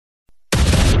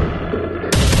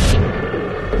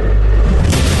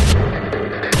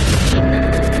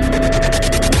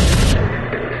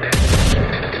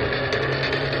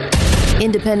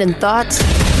Independent thoughts,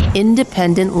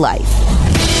 independent life.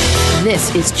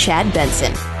 This is Chad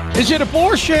Benson. Is it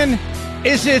abortion?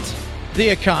 Is it the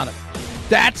economy?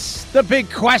 That's the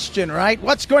big question, right?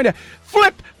 What's going to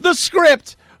flip the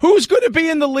script? Who's going to be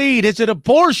in the lead? Is it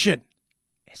abortion?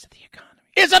 Is it the economy?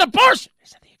 Is it abortion?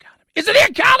 Is it the economy? Is it the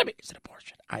economy? Is it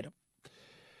abortion? I don't.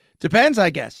 Depends, I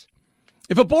guess.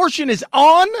 If abortion is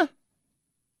on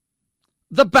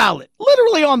the ballot,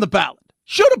 literally on the ballot,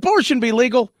 should abortion be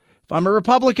legal? If I'm a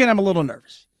Republican, I'm a little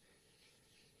nervous.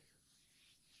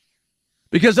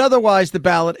 Because otherwise the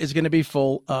ballot is going to be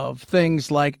full of things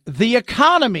like the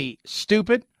economy,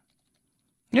 stupid.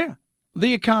 Yeah,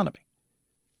 the economy.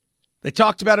 They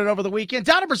talked about it over the weekend.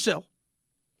 Down in Brazil,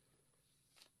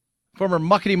 former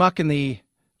muckety-muck in the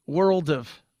world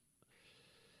of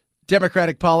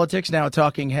Democratic politics, now a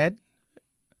talking head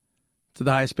to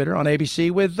the highest bidder on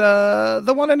ABC with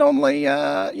the one and only,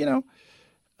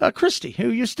 Christie, who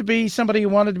used to be somebody who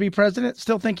wanted to be president,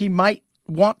 still think he might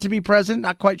want to be president,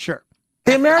 not quite sure.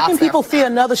 The American people fear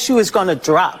another shoe is going to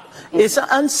drop. It's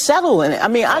unsettling. I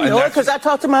mean, I know it because I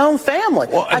talk to my own family.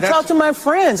 I talk to my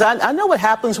friends. I know what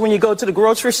happens when you go to the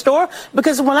grocery store,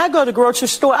 because when I go to the grocery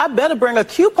store, I better bring a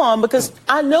coupon because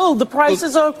I know the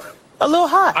prices are a little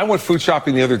high. I went food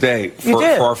shopping the other day for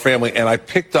our family, and I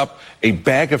picked up a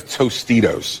bag of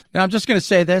Tostitos. Now, I'm just going to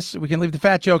say this. We can leave the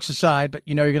fat jokes aside, but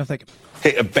you know you're going to think of it.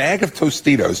 Hey, a bag of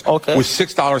Tostitos was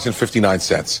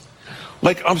 $6.59.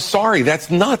 Like, I'm sorry,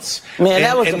 that's nuts. Man,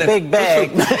 that was a big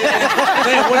bag. Man,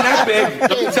 it wasn't that big.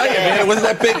 Let me tell you, man, it wasn't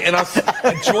that big.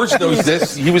 And George knows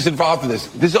this. He was involved in this.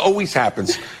 This always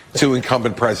happens to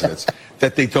incumbent presidents,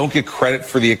 that they don't get credit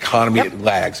for the economy. It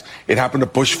lags. It happened to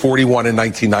Bush 41 in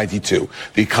 1992.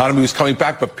 The economy was coming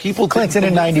back, but people Clinton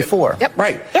in 94. Yep.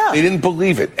 Right. Yeah. They didn't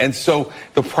believe it. And so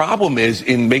the problem is,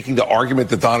 in making the argument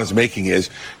that Don is making, is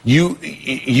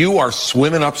you are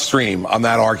swimming upstream on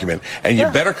that argument, and you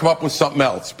better come up with something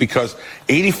else, because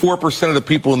 84% of the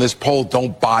people in this poll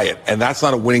don't buy it, and that's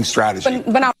not a winning strategy.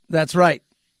 That's right.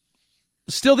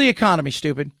 Still the economy,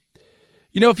 stupid.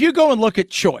 You know, if you go and look at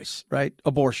choice, right,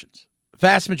 abortions,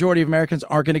 vast majority of Americans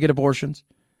aren't going to get abortions.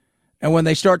 And when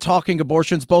they start talking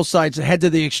abortions, both sides head to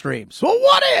the extremes. Well,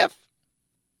 what if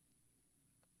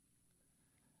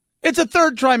it's a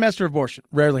third trimester abortion?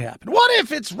 Rarely happen. What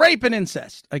if it's rape and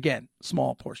incest? Again,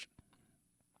 small portion.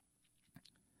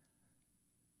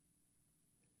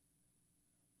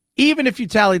 Even if you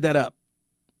tallied that up,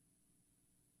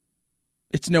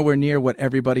 it's nowhere near what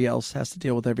everybody else has to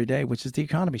deal with every day, which is the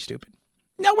economy, stupid.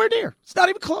 Nowhere near. It's not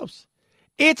even close.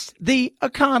 It's the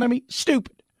economy,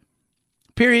 stupid.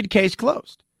 Period, case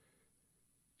closed.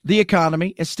 The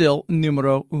economy is still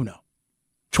numero uno.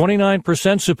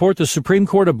 29% support the Supreme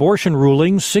Court abortion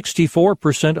ruling,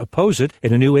 64% oppose it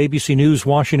in a new ABC News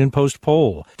Washington Post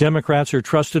poll. Democrats are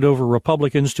trusted over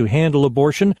Republicans to handle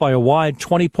abortion by a wide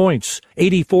 20 points.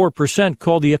 84%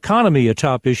 call the economy a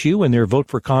top issue in their vote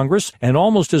for Congress, and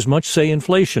almost as much say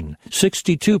inflation.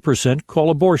 62% call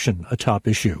abortion a top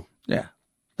issue. Yeah,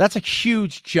 that's a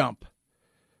huge jump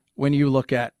when you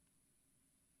look at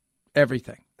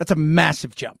everything. That's a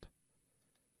massive jump.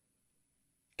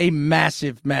 A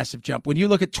massive, massive jump. When you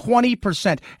look at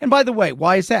 20%, and by the way,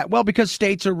 why is that? Well, because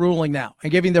states are ruling now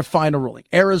and giving their final ruling.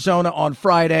 Arizona on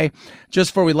Friday,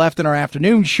 just before we left in our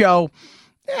afternoon show,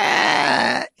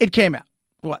 it came out.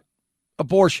 What?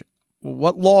 Abortion. Well,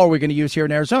 what law are we going to use here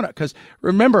in Arizona? Because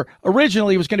remember,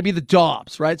 originally it was going to be the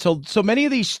Dobbs, right? So many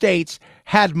of these states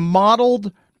had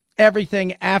modeled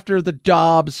everything after the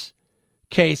Dobbs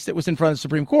case that was in front of the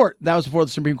Supreme Court. That was before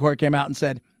the Supreme Court came out and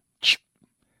said,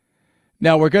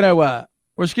 no, we're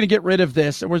just going to get rid of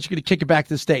this, and we're just going to kick it back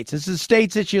to the states. This is a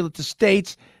states issue. Let the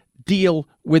states deal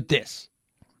with this.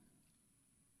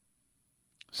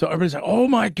 So everybody's like, oh,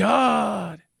 my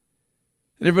God.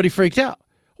 And everybody freaked out.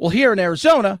 Well, here in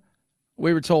Arizona,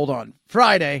 we were told on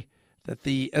Friday that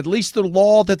at least the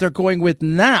law that they're going with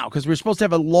now, because we're supposed to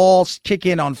have a law kick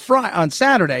in on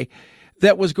Saturday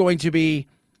that was going to be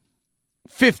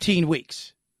 15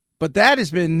 weeks. But that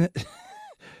has been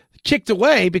kicked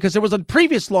away because there was a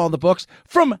previous law in the books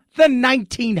from the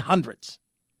 1900s,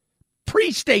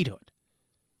 pre-statehood.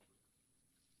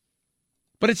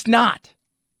 But it's not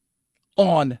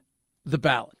on the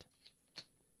ballot.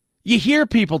 You hear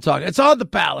people talk, it's on the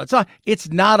ballot. It's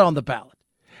not on the ballot.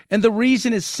 And the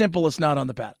reason is simple, it's not on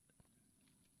the ballot.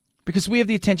 Because we have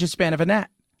the attention span of a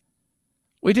gnat.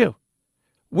 We do.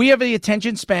 We have the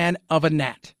attention span of a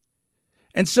gnat.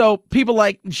 And so people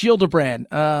like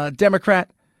Gildebrand,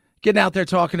 Democrat, getting out there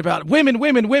talking about women.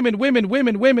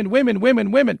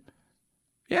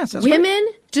 Yes, that's women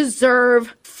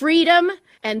deserve freedom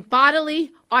and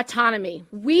bodily autonomy.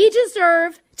 We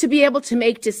deserve to be able to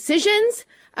make decisions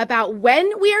about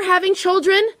when we are having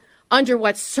children, under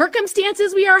what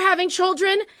circumstances we are having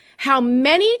children, how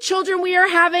many children we are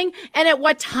having, and at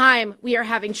what time we are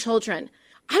having children.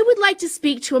 I would like to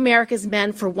speak to America's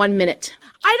men for 1 minute.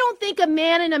 I don't think a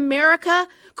man in America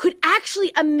could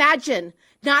actually imagine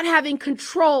not having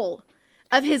control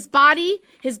of his body,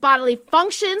 his bodily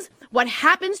functions, what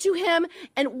happens to him,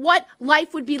 and what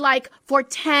life would be like for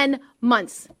 10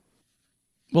 months.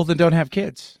 Well, then don't have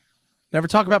kids. Never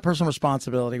talk about personal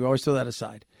responsibility. We always throw that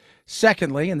aside.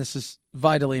 Secondly, and this is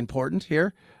vitally important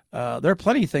here, there are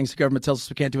plenty of things the government tells us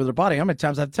we can't do with our body. How many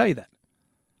times I have to tell you that?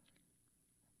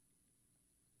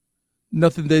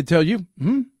 Nothing they tell you.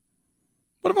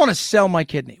 What if I want to sell my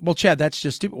kidney? Well, Chad, that's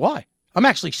just stupid. Why? I'm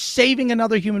actually saving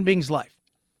another human being's life.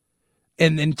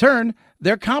 And in turn,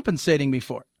 they're compensating me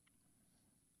for it.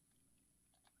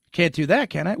 Can't do that,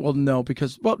 can I? Well, no,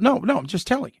 because, no, I'm just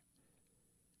telling you.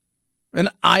 And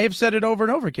I have said it over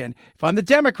and over again. If I'm the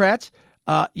Democrats,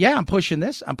 I'm pushing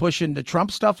this. I'm pushing the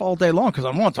Trump stuff all day long because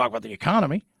I don't want to talk about the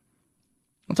economy.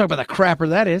 I'll talk about the crapper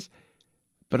that is.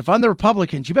 But if I'm the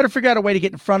Republicans, you better figure out a way to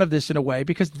get in front of this in a way,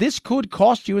 because this could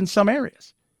cost you in some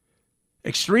areas.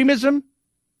 Extremism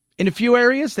in a few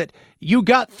areas that you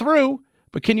got through,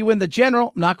 but can you win the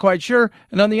general? Not quite sure.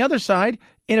 And on the other side,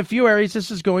 in a few areas, this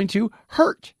is going to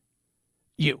hurt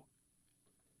you.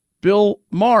 Bill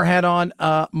Maher had on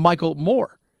Michael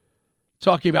Moore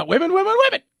talking about women.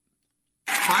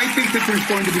 I think that there's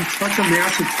going to be such a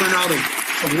massive turnout of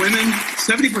women.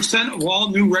 70% of all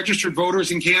new registered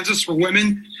voters in Kansas were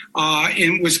women.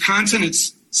 In Wisconsin,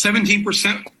 it's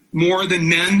 17% more than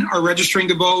men are registering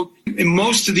to vote. In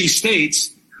most of these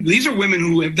states, these are women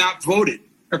who have not voted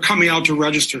are coming out to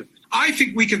register. I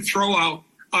think we could throw out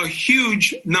a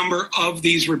huge number of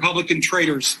these Republican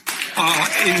traitors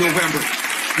in November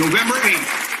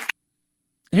 8th.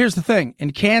 Here's the thing.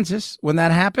 In Kansas, when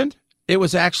that happened, it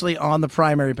was actually on the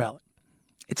primary ballot.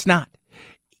 It's not.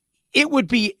 It would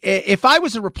be, if I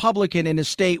was a Republican in a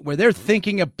state where they're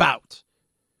thinking about,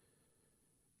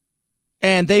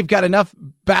 and they've got enough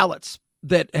ballots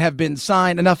that have been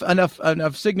signed,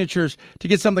 enough signatures to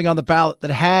get something on the ballot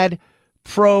that had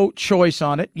pro-choice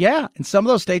on it. Yeah, in some of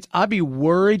those states, I'd be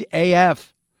worried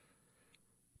AF.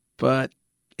 But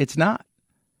it's not.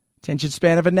 Attention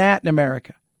span of a gnat in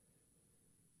America.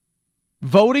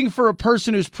 Voting for a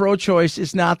person who's pro-choice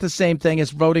is not the same thing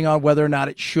as voting on whether or not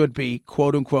it should be,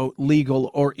 quote unquote, legal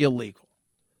or illegal.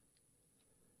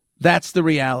 That's the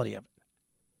reality of it.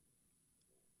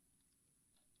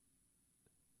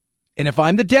 And if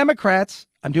I'm the Democrats,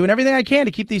 I'm doing everything I can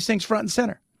to keep these things front and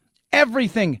center.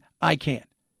 Everything I can.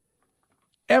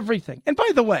 Everything. And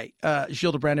by the way,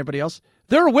 Gildebrand, everybody else,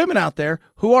 there are women out there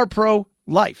who are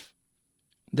pro-life.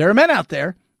 There are men out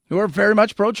there who are very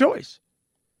much pro-choice.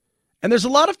 And there's a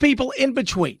lot of people in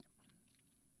between.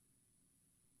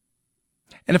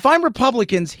 And if I'm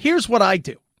Republicans, here's what I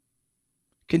do.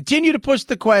 Continue to push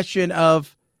the question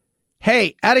of,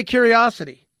 hey, out of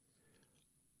curiosity,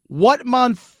 what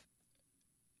month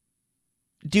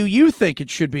do you think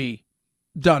it should be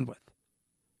done with?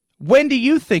 When do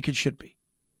you think it should be?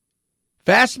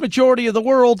 Vast majority of the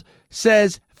world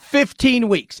says 15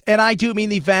 weeks. And I do mean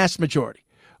the vast majority.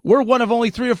 We're one of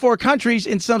only 3 or 4 countries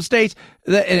in some states,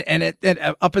 and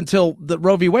up until the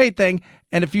Roe v. Wade thing,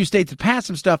 and a few states that passed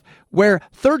some stuff, where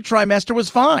third trimester was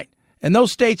fine. And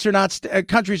those states are not,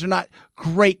 countries are not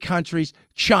great countries,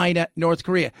 China, North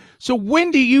Korea. So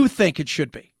when do you think it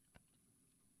should be?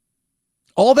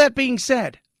 All that being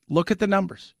said, look at the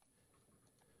numbers.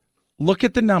 Look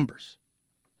at the numbers.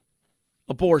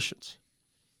 Abortions.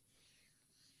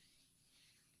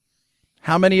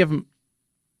 How many of them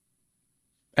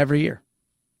every year?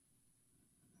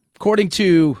 According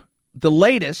to the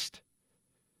latest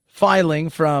filing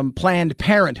from Planned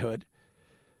Parenthood,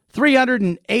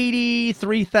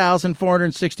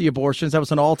 383,460 abortions. That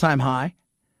was an all-time high.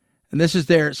 And this is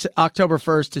their October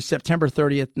 1st to September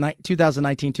 30th,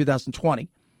 2019, 2020.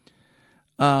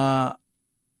 That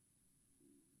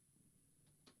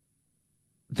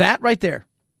right there.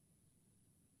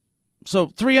 So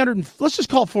 300, let's just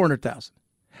call it 400,000.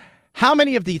 How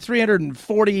many of the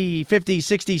 340, 50,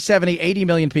 60, 70, 80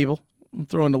 million people, I'm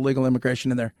throwing the legal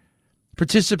immigration in there,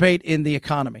 participate in the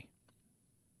economy?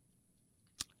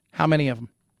 How many of them,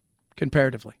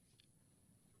 comparatively?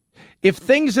 If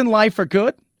things in life are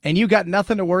good and you got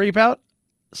nothing to worry about,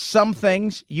 some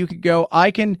things you could go,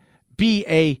 I can be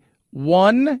a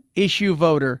one-issue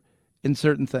voter in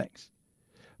certain things.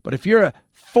 But if you're a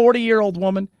 40-year-old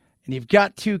woman and you've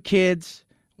got 2 kids,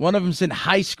 One of them's in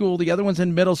high school. The other one's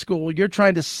in middle school. You're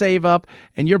trying to save up,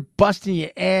 and you're busting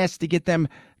your ass to get them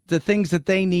the things that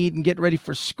they need and get ready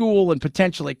for school and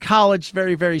potentially college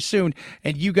very, very soon.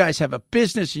 And you guys have a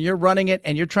business, and you're running it,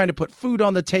 and you're trying to put food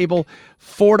on the table.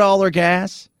 $4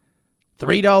 gas,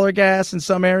 $3 gas in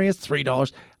some areas,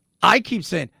 $3. I keep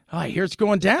saying, oh, I hear it's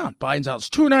going down. Biden's out. It's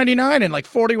 $2.99 in like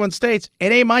 41 states.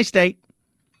 It ain't my state.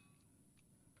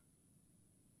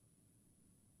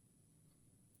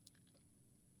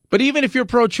 But even if you're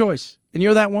pro-choice and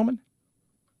you're that woman,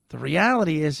 the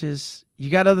reality is you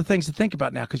got other things to think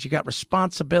about now because you got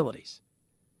responsibilities.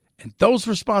 And those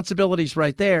responsibilities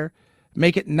right there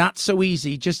make it not so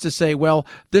easy just to say, well,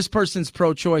 this person's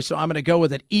pro-choice, so I'm going to go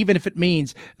with it, even if it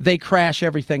means they crash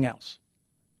everything else.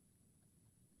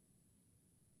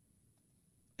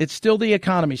 It's still the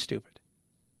economy, stupid.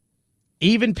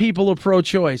 Even people who are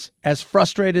pro-choice, as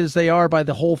frustrated as they are by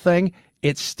the whole thing,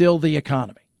 it's still the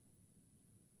economy.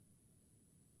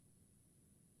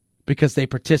 Because they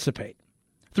participate.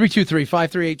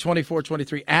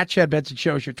 323-538-2423 at Chad Benson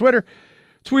Show is your Twitter.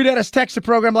 Tweet at us, text the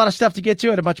program. A lot of stuff to get to.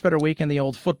 Had a much better week in the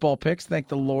old football picks. Thank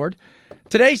the Lord.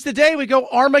 Today's the day we go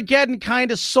Armageddon,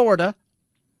 kind of, sort of.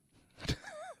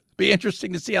 Be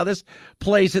interesting to see how this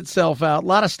plays itself out. A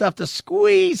lot of stuff to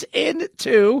squeeze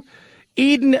into.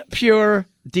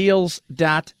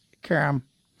 EdenPureDeals.com.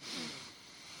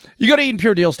 You go to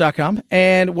EdenPureDeals.com,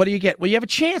 and what do you get? Well, you have a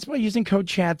chance by using code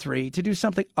CHAD3 to do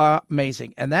something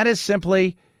amazing, and that is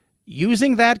simply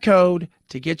using that code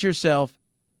to get yourself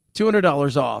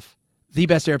 $200 off the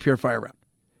best air purifier around.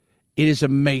 It is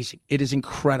amazing. It is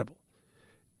incredible.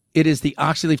 It is the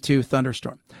Oxyleaf 2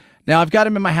 Thunderstorm. Now, I've got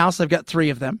them in my house. I've got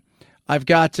 3 of them. I've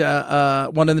got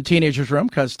one in the teenager's room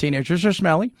because teenagers are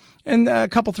smelly, and a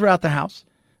couple throughout the house,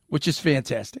 which is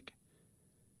fantastic.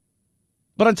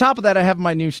 But on top of that, I have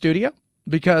my new studio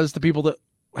because the people that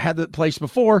had the place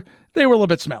before, they were a little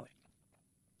bit smelly.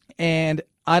 And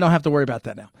I don't have to worry about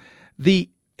that now. The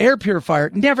air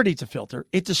purifier never needs a filter.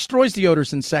 It destroys the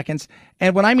odors in seconds.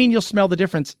 And when I mean you'll smell the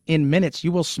difference in minutes,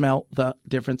 you will smell the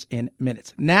difference in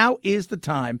minutes. Now is the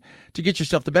time to get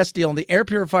yourself the best deal on the air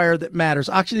purifier that matters.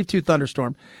 Oxyleaf 2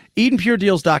 Thunderstorm.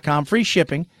 EdenPureDeals.com. Free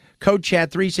shipping. Code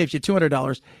CHAD3 saves you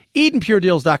 $200.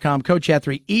 EdenPureDeals.com. Code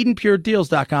CHAD3.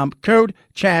 EdenPureDeals.com. Code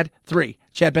CHAD3.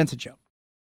 Chad Benson Show.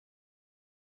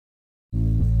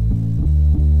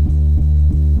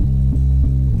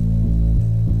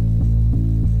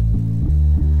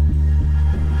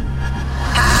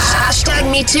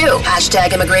 Hashtag me too.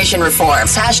 Hashtag immigration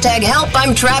reforms. Hashtag help.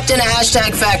 I'm trapped in a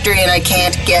hashtag factory and I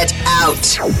can't get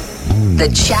out.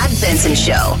 The Chad Benson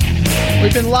Show.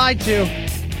 We've been lied to.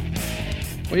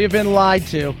 We have been lied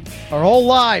to our whole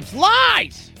lives.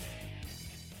 Lies!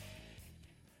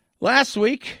 Last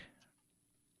week,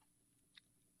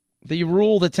 the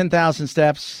rule that 10,000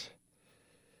 steps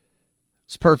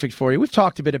is perfect for you. We've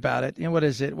talked a bit about it. And what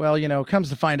is it? Well, it comes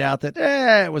to find out that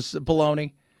it was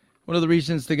baloney. One of the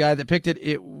reasons the guy that picked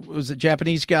it was a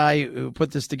Japanese guy who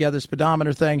put this together,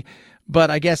 speedometer thing.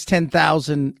 But I guess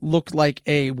 10,000 looked like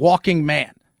a walking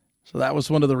man. So that was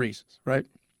one of the reasons, right?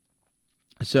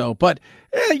 So, but,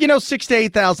 6,000 to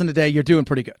 8,000 a day, you're doing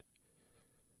pretty good,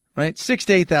 right? 6,000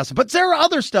 to 8,000. But there are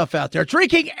other stuff out there.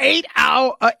 Drinking 8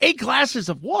 glasses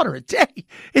of water a day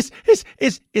is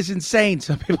insane.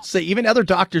 Some people say, even other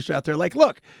doctors out there, like,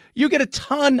 look, you get a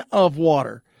ton of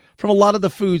water from a lot of the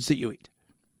foods that you eat,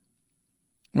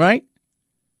 right?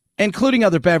 Including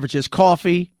other beverages,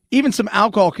 coffee, even some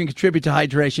alcohol can contribute to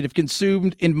hydration if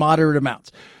consumed in moderate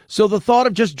amounts. So the thought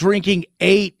of just drinking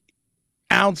 8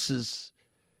 ounces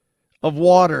of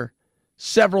water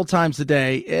several times a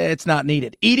day, it's not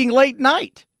needed. Eating late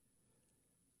night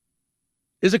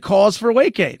is a cause for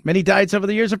weight gain. Many diets over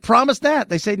the years have promised that.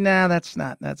 They say, that's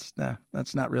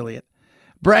not really it.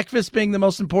 Breakfast being the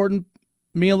most important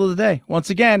meal of the day. Once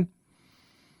again,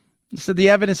 so the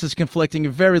evidence is conflicting.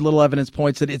 Very little evidence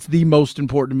points that it's the most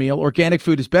important meal. Organic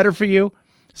food is better for you.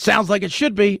 Sounds like it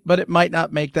should be, but it might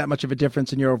not make that much of a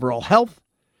difference in your overall health.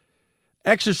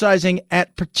 Exercising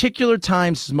at particular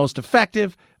times is most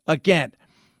effective. Again,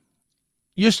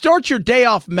 you start your day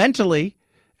off mentally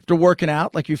after working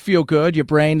out, like you feel good, your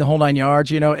brain, the whole 9 yards,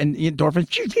 and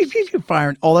endorphins,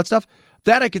 firing, all that stuff.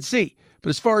 That I could see. But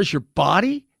as far as your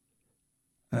body,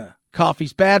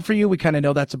 coffee's bad for you. We kind of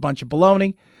know that's a bunch of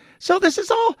baloney. So this is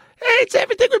all, it's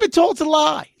everything we've been told is a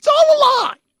lie. It's all a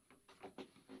lie.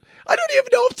 I don't even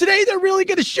know if today they're really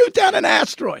going to shoot down an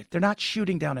asteroid. They're not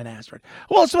shooting down an asteroid.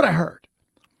 Well, that's what I heard.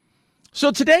 So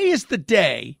today is the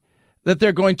day that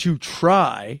they're going to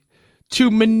try to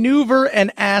maneuver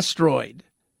an asteroid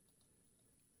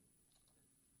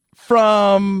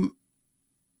from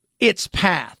its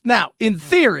path. Now, in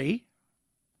theory,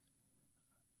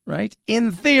 right?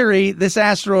 In theory, this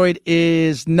asteroid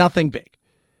is nothing big.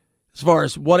 As far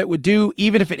as what it would do,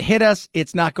 even if it hit us,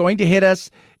 it's not going to hit us.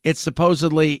 It's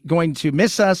supposedly going to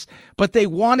miss us. But they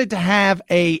wanted to have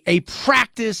a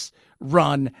practice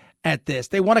run at this.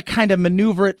 They want to kind of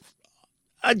maneuver it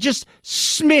just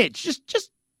smidge,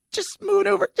 just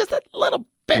maneuver just a little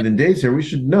bit. Within days here, we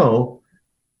should know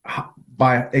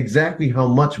by exactly how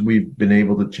much we've been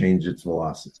able to change its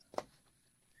velocity.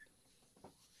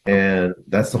 And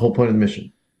that's the whole point of the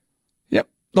mission. Yep,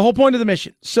 the whole point of the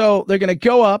mission. So they're going to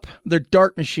go up their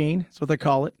DART machine. That's what they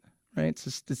call it, right?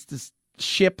 It's this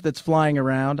ship that's flying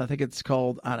around. I think it's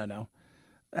called, I don't know,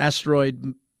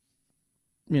 asteroid,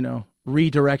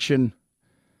 redirection,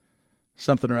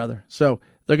 something or other. So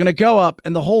they're going to go up,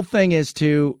 and the whole thing is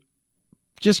to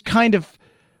just kind of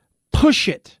push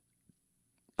it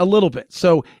a little bit.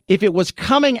 So if it was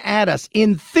coming at us,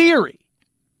 in theory,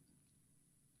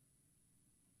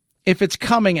 if it's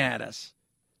coming at us,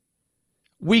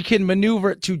 we can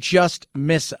maneuver it to just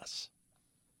miss us.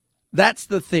 That's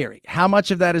the theory. How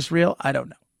much of that is real? I don't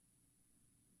know.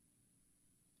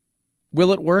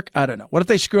 Will it work? I don't know. What if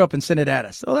they screw up and send it at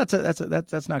us? Oh,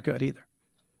 that's not good either.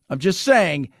 I'm just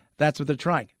saying that's what they're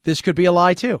trying. This could be a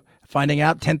lie too. Finding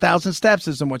out 10,000 steps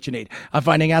isn't what you need. I'm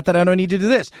finding out that I don't need to do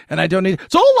this and I don't need.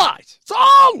 It's all lies. It's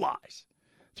all lies.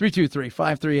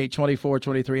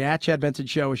 323-538-2423 at Chad Benson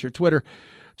Show is your Twitter.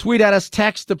 Tweet at us,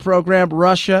 text the program.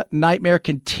 Russia Nightmare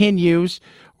continues.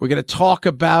 We're going to talk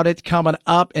about it coming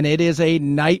up, and it is a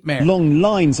nightmare. Long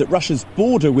lines at Russia's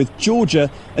border with Georgia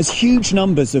as huge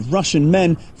numbers of Russian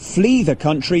men flee the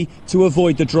country to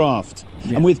avoid the draft.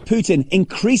 Yeah. And with Putin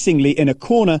increasingly in a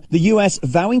corner, the US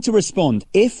vowing to respond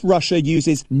if Russia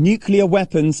uses nuclear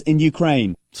weapons in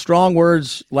Ukraine. Strong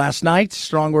words last night,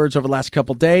 strong words over the last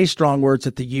couple of days, strong words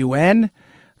at the UN.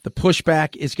 The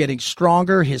pushback is getting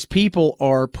stronger. His people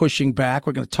are pushing back.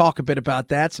 We're going to talk a bit about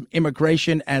that, some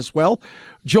immigration as well.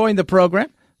 Join the program,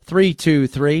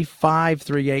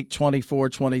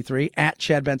 323-538-2423. At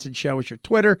Chad Benson Show is your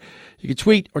Twitter. You can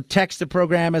tweet or text the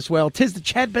program as well. 'Tis the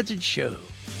Chad Benson Show.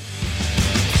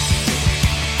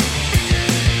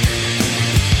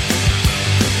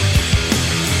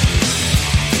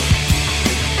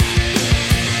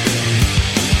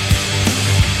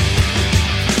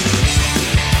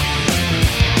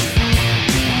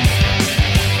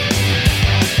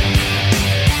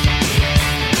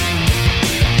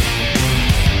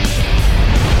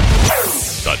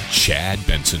 Chad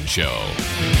Benson Show.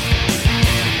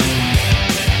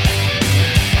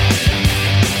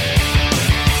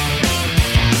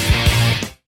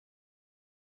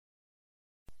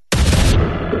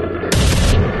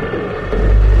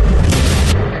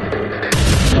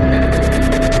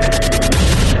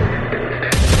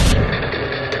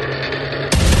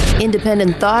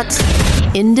 Independent thoughts,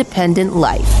 independent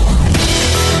life.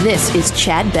 This is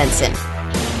Chad Benson.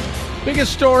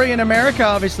 Biggest story in America,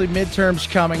 obviously, midterms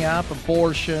coming up,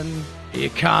 abortion, the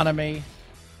economy,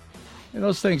 and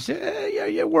those things.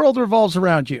 Your world revolves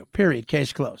around you, period,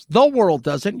 case closed. The world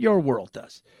doesn't, your world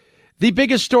does. The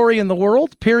biggest story in the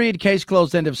world, period, case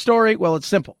closed, end of story. Well, it's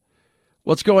simple.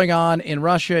 What's going on in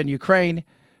Russia and Ukraine?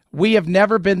 We have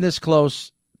never been this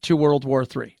close to World War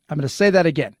III. I'm going to say that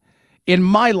again. In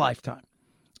my lifetime.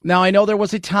 Now, I know there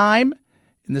was a time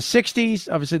in the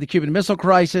 60s, obviously the Cuban Missile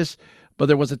Crisis, but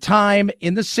there was a time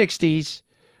in the 60s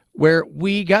where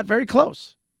we got very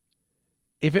close.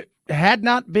 If it had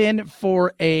not been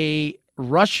for a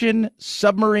Russian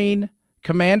submarine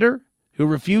commander who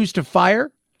refused to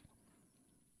fire,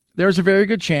 there's a very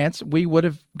good chance we would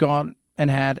have gone and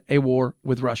had a war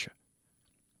with Russia.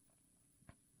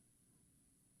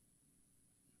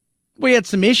 We had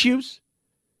some issues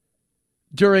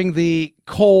during the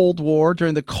Cold War,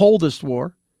 during the coldest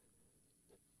war,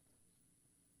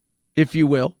 if you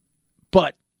will,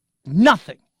 but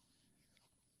nothing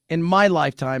in my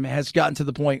lifetime has gotten to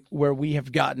the point where we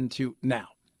have gotten to now.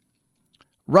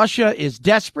 Russia is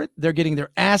desperate. They're getting their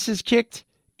asses kicked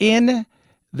in.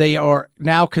 They are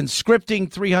now conscripting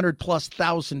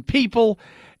 300,000+ people.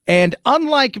 And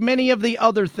unlike many of the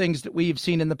other things that we've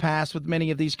seen in the past with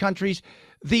many of these countries,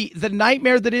 the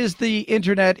nightmare that is the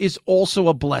internet is also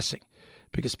a blessing.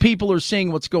 Because people are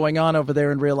seeing what's going on over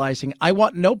there and realizing, I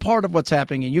want no part of what's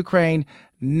happening in Ukraine,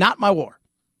 not my war.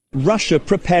 Russia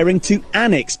preparing to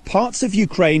annex parts of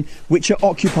Ukraine which are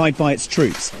occupied by its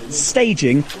troops,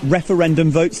 staging referendum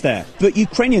votes there. But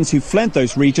Ukrainians who fled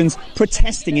those regions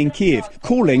protesting in Kiev,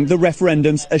 calling the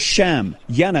referendums a sham.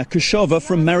 Yana Kushova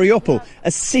from Mariupol,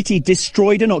 a city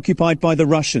destroyed and occupied by the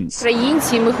Russians.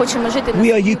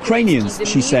 We are Ukrainians,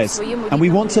 she says, and we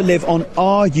want to live on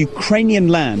our Ukrainian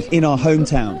land in our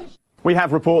hometown. We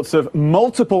have reports of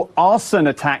multiple arson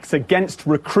attacks against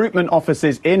recruitment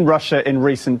offices in Russia in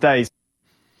recent days.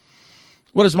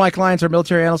 What does Mike Lyons, our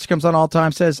military analyst, comes on all the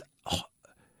time, says,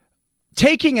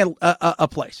 taking a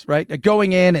place, right,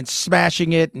 going in and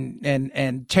smashing it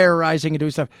and terrorizing and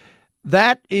doing stuff,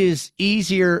 that is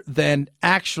easier than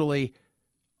actually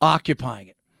occupying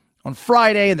it. On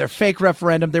Friday, in their fake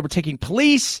referendum, they were taking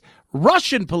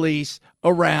Russian police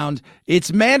around.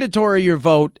 It's mandatory your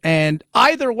vote, and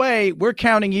either way, we're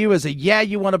counting you as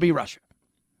you want to be Russia.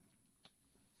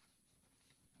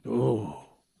 Ooh.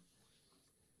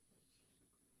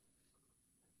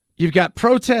 You've got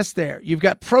protests there. You've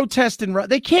got protests in Russia.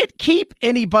 They can't keep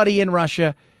anybody in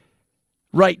Russia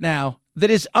right now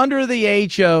that is under the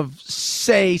age of,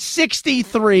 say,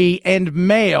 63 and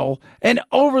male and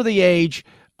over the age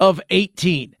of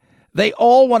 18. They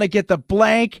all want to get the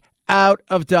blank out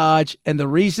of Dodge, and the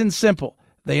reason's simple.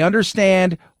 They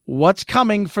understand what's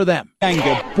coming for them.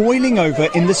 Anger boiling over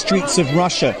in the streets of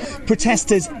Russia.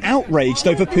 Protesters outraged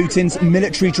over Putin's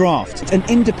military draft. An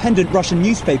independent Russian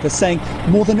newspaper saying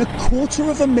more than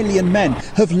 250,000 men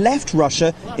have left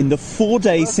Russia in the 4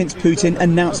 days since Putin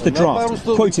announced the draft,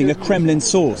 quoting a Kremlin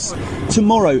source.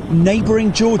 Tomorrow,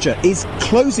 neighboring Georgia is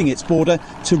closing its border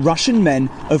to Russian men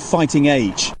of fighting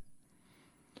age.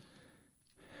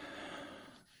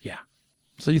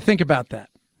 So you think about that.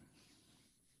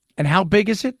 And how big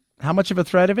is it? How much of a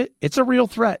threat of it? It's a real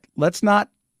threat. Let's not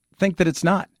think that it's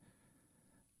not.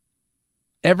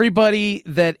 Everybody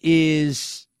that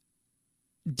is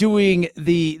doing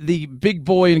the big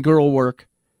boy and girl work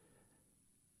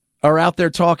are out there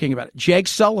talking about it. Jake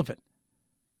Sullivan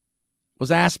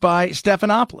was asked by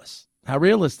Stephanopoulos, how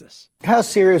real is this? How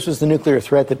serious was the nuclear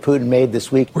threat that Putin made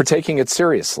this week? We're taking it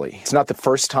seriously. It's not the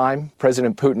first time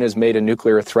President Putin has made a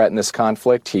nuclear threat in this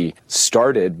conflict. He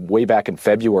started way back in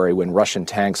February when Russian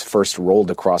tanks first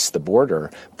rolled across the border,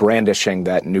 brandishing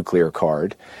that nuclear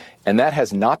card. And that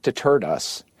has not deterred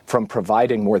us from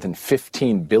providing more than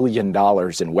 $15 billion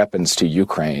in weapons to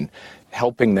Ukraine,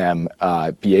 helping them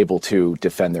be able to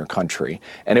defend their country.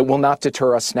 And it will not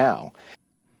deter us now.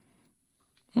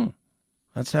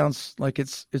 That sounds like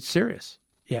it's serious.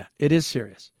 Yeah, it is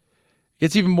serious.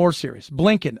 It's even more serious.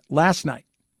 Blinken last night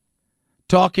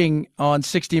talking on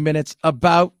 60 Minutes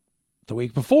about the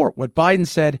week before what Biden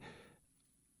said,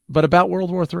 but about World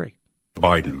War III.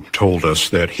 Biden told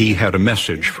us that he had a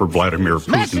message for Vladimir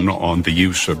Putin on the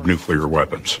use of nuclear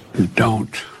weapons.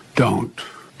 Don't.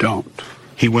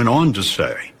 He went on to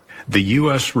say the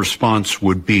U.S. response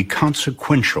would be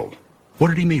consequential. What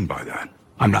did he mean by that?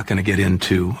 I'm not going to get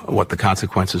into what the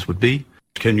consequences would be.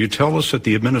 Can you tell us that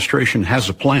the administration has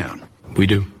a plan? We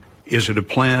do. Is it a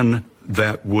plan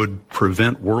that would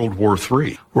prevent World War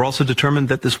III? We're also determined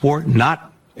that this war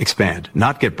not expand,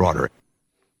 not get broader.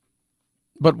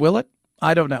 But will it?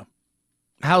 I don't know.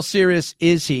 How serious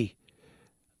is he?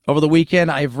 Over the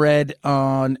weekend, I've read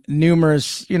on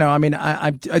numerous,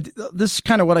 this is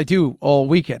kind of what I do all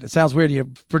weekend. It sounds weird. Your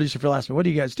producer Phil asked me, what do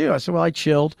you guys do? I said, well, I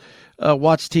chilled,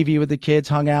 watched TV with the kids,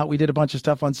 hung out. We did a bunch of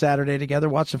stuff on Saturday together,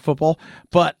 watched some football.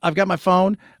 But I've got my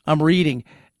phone, I'm reading.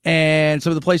 And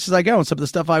some of the places I go and some of the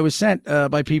stuff I was sent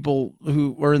by people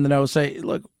who were in the know say,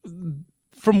 look,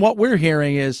 from what we're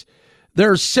hearing is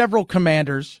there are several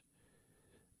commanders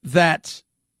that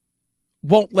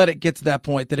won't let it get to that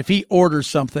point, that if he orders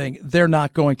something, they're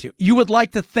not going to. You would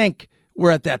like to think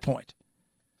we're at that point.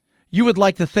 You would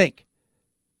like to think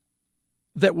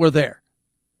that we're there.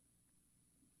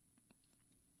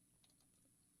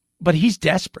 But he's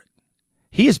desperate.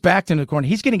 He is backed into the corner.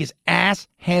 He's getting his ass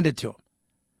handed to him.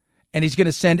 And he's going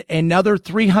to send another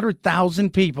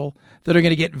 300,000 people that are going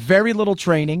to get very little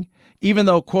training, even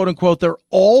though, quote unquote, they're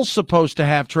all supposed to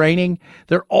have training.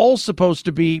 They're all supposed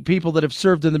to be people that have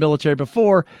served in the military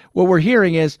before. What we're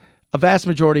hearing is a vast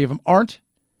majority of them aren't.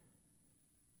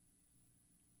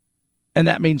 And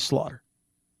that means slaughter.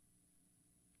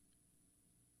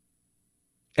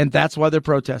 And that's why they're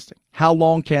protesting. How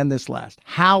long can this last?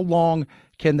 How long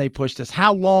can they push this?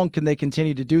 How long can they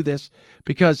continue to do this?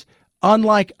 Because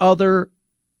unlike other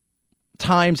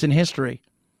times in history,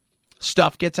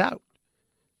 stuff gets out.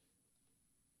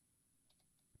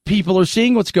 People are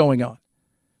seeing what's going on.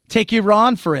 Take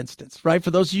Iran, for instance, right?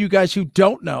 For those of you guys who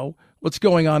don't know what's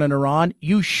going on in Iran,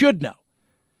 you should know.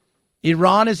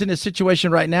 Iran is in a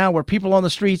situation right now where people on the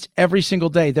streets every single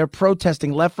day, they're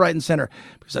protesting left, right, and center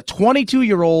because a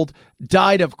 22-year-old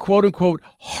died of quote-unquote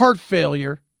heart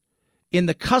failure in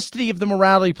the custody of the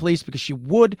morality police because she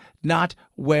would not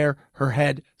wear her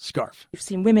head scarf. We've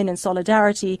seen women in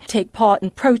solidarity take part in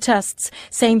protests.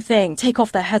 Same thing. Take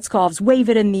off their headscarves, wave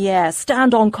it in the air,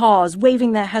 stand on cars,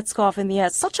 waving their headscarf in the air.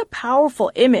 Such a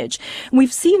powerful image. And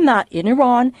we've seen that in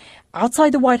Iran,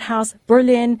 outside the White House,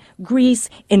 Berlin, Greece.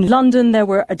 In London, there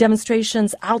were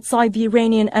demonstrations outside the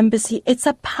Iranian embassy. It's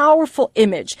a powerful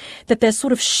image that they're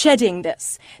sort of shedding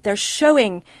this. They're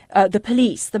showing the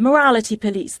police, the morality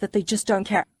police, that they just don't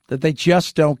care. That they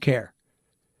just don't care.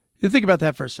 You think about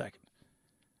that for a second,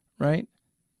 right?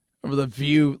 Over The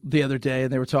View the other day,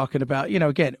 and they were talking about,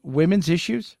 again, women's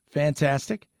issues.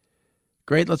 Fantastic.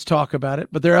 Great, let's talk about it.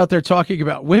 But they're out there talking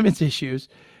about women's issues.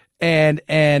 And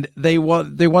they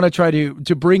want to try to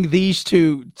bring these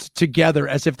two together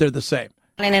as if they're the same.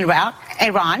 In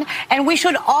Iran, and we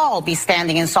should all be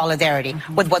standing in solidarity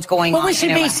with what's going on. Well, we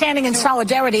should be standing in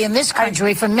solidarity in this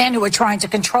country for men who are trying to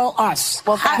control us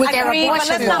with their abortion laws.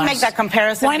 Let's not make that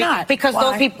comparison. Why not? Because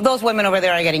those women over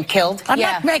there are getting killed. I'm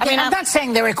not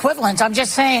saying they're equivalent. I'm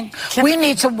just saying we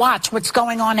need to watch what's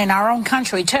going on in our own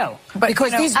country too,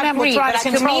 because these men will try to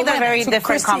control me, they're women. very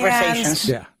different conversations.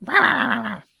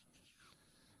 Yeah.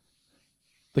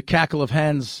 The cackle of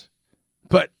hens.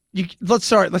 But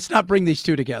let's not bring these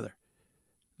two together.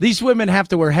 These women have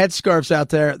to wear headscarves out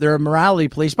there. They're a morality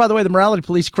police. By the way, the morality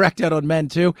police cracked out on men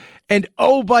too. And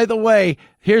oh, by the way,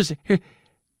 if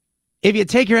you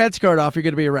take your headscarf off, you're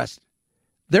going to be arrested.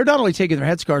 They're not only taking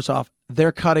their headscarves off,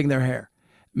 they're cutting their hair.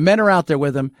 Men are out there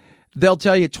with them. They'll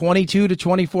tell you 22 to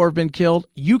 24 have been killed.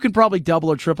 You can probably double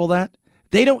or triple that.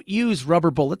 They don't use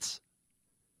rubber bullets.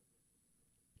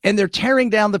 And they're tearing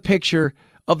down the picture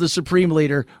of the Supreme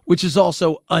Leader, which is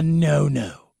also a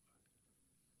no-no.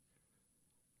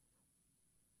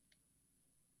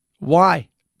 Why?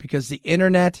 Because the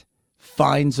internet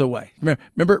finds a way.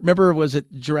 Remember was it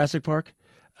Jurassic Park?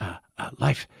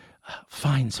 Life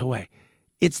finds a way.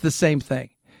 It's the same thing.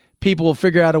 People will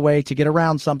figure out a way to get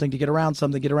around something,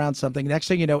 Next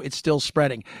thing you know, it's still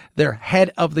spreading. They're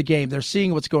ahead of the game. They're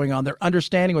seeing what's going on. They're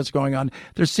understanding what's going on.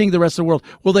 They're seeing the rest of the world.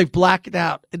 Well, they've blacked it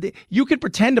out. You can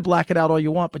pretend to black it out all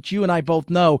you want, but you and I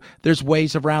both know there's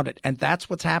ways around it. And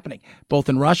that's what's happening, both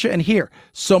in Russia and here.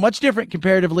 So much different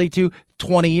comparatively to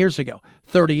 20 years ago,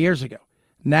 30 years ago.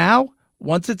 Now,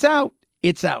 once it's out,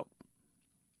 it's out.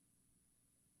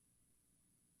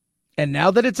 And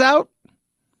now that it's out,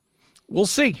 we'll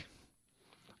see.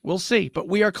 We'll see, but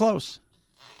we are close.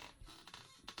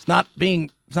 It's not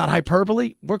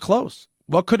hyperbole. We're close.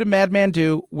 What could a madman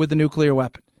do with a nuclear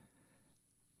weapon?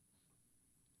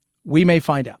 We may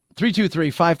find out.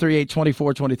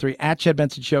 323-538-2423 at Chad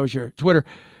Benson Show is your Twitter.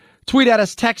 Tweet at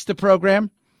us, text the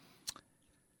program.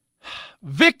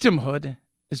 Victimhood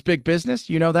is big business.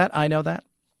 You know that. I know that.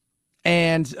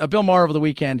 And Bill Maher over the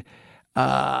weekend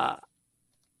had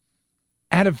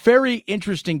a very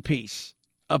interesting piece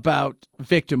about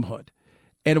victimhood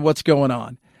and what's going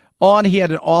on. He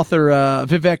had an author,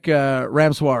 Vivek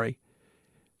Ramswari,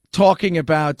 talking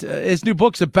about his new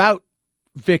book's about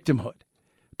victimhood,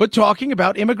 but talking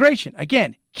about immigration.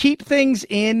 Again, keep things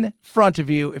in front of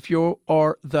you if you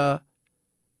are the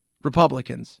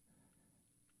Republicans.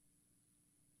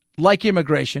 Like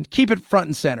immigration, keep it front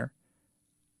and center,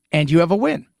 and you have a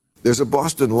win. There's a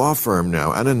Boston law firm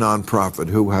now and a nonprofit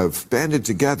who have banded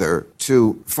together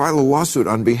to file a lawsuit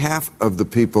on behalf of the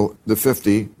people, the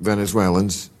 50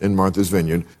 Venezuelans in Martha's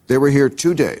Vineyard. They were here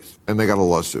 2 days and they got a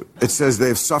lawsuit. It says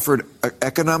they've suffered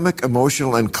economic,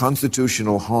 emotional, and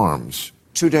constitutional harms.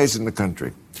 2 days in the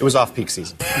country. It was off-peak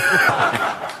season.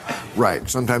 Right.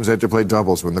 Sometimes I had to play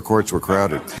doubles when the courts were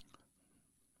crowded.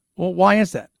 Well, why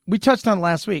is that? We touched on it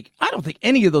last week. I don't think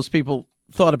any of those people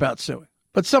thought about suing.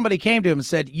 But somebody came to him and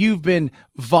said, you've been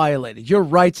violated. Your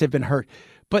rights have been hurt.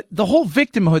 But the whole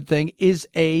victimhood thing is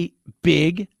a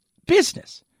big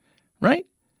business, right?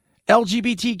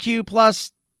 LGBTQ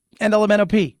plus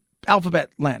NLMNOP, alphabet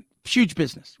land, huge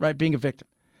business, right? Being a victim.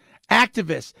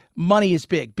 Activists, money is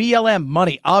big. BLM,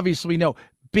 money, obviously we know,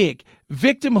 big.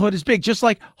 Victimhood is big, just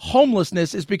like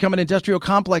homelessness has become an industrial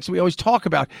complex we always talk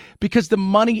about because the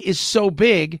money is so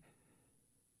big.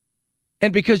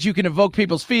 And because you can evoke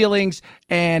people's feelings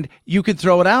and you can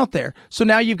throw it out there. So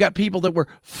now you've got people that were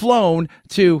flown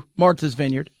to Martha's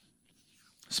Vineyard,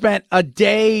 spent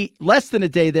less than a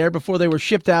day there before they were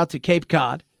shipped out to Cape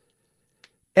Cod.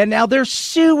 And now they're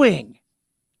suing.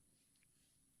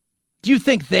 Do you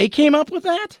think they came up with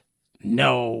that?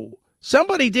 No.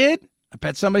 Somebody did. I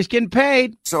bet somebody's getting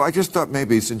paid. So I just thought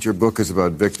maybe since your book is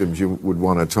about victims, you would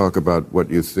want to talk about what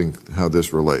you think, how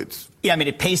this relates. Yeah, I mean,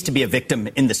 it pays to be a victim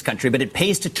in this country, but it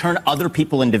pays to turn other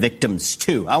people into victims,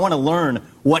 too. I want to learn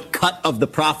what cut of the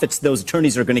profits those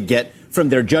attorneys are going to get from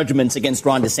their judgments against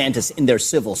Ron DeSantis in their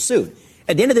civil suit.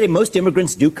 At the end of the day, most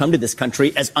immigrants do come to this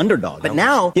country as underdogs. But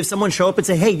now, if someone show up and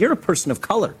say, hey, you're a person of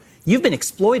color, you've been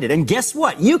exploited, and guess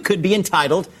what? You could be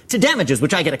entitled to damages,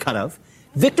 which I get a cut of.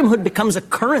 Victimhood becomes a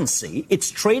currency.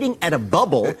 It's trading at a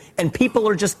bubble, and people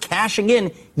are just cashing in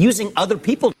using other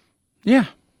people. Yeah.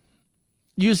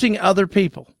 Using other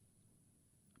people.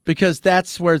 Because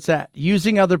that's where it's at.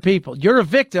 Using other people. You're a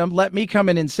victim. Let me come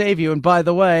in and save you. And by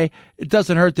the way, it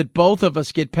doesn't hurt that both of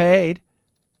us get paid.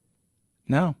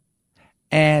 No.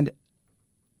 And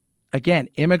again,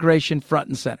 immigration front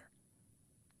and center.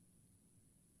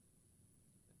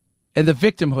 And the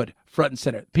victimhood front and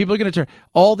center. People are going to turn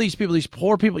all these people, these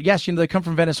poor people. Yes, they come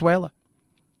from Venezuela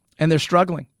and they're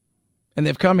struggling and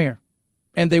they've come here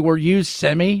and they were used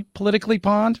semi-politically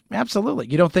pawned. Absolutely.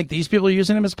 You don't think these people are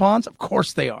using them as pawns? Of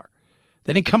course they are.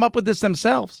 They didn't come up with this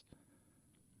themselves.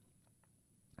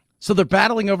 So they're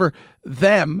battling over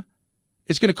them.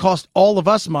 It's going to cost all of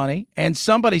us money and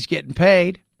somebody's getting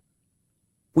paid.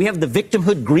 We have the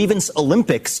victimhood grievance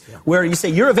Olympics where you say,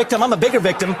 you're a victim, I'm a bigger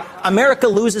victim. America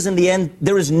loses in the end.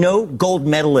 There is no gold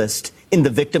medalist in the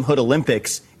victimhood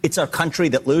Olympics. It's our country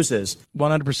that loses.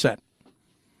 100%.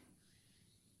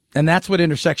 And that's what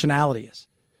intersectionality is.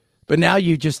 But now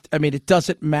it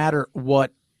doesn't matter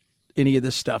what any of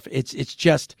this stuff. It's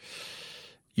just,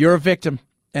 you're a victim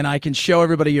and I can show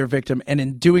everybody you're a victim. And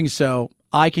in doing so,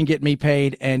 I can get me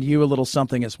paid and you a little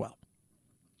something as well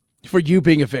for you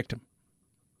being a victim.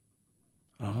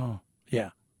 Oh, yeah.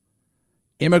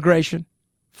 Immigration,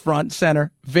 front and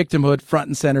center. Victimhood, front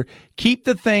and center. Keep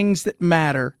the things that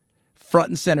matter front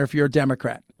and center if you're a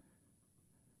Democrat.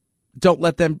 Don't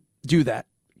let them do that.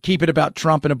 Keep it about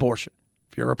Trump and abortion.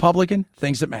 If you're a Republican,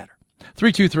 things that matter.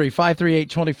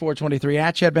 323-538-2423.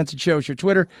 At Chad Benson Show is your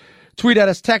Twitter. Tweet at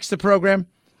us. Text the program.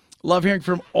 Love hearing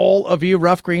from all of you.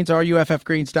 Rough Greens,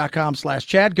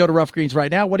 ruffgreens.com/Chad. Go to Rough Greens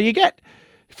right now. What do you get?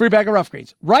 Free bag of Rough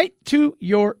Greens. Right to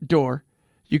your door.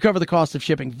 You cover the cost of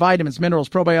shipping. Vitamins, minerals,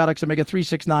 probiotics,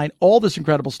 omega-369, all this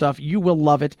incredible stuff. You will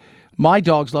love it. My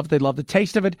dogs love it. They love the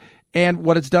taste of it. And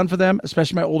what it's done for them,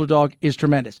 especially my older dog, is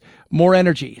tremendous. More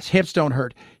energy. His hips don't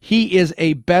hurt. He is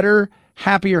a better,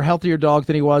 happier, healthier dog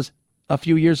than he was a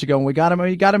few years ago when we got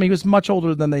him. He was much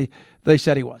older than they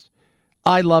said he was.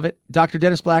 I love it. Dr.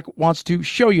 Dennis Black wants to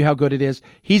show you how good it is.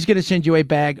 He's going to send you a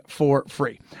bag for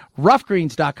free.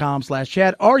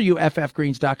 Roughgreens.com/Chad.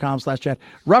 RUFFgreens.com/Chad.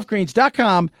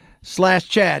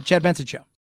 Roughgreens.com/Chad. Chad Benson Show.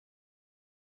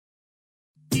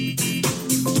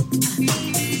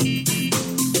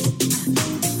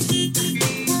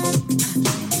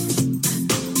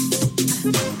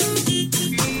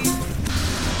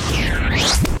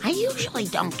 I usually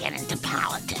don't get into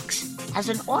politics. As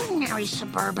an ordinary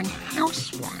suburban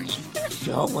housewife, I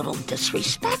feel a little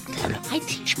disrespected. I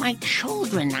teach my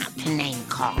children not to name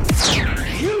call.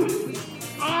 You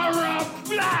are a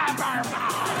blabbermouth!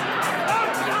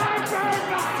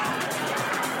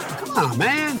 Come on,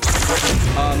 man.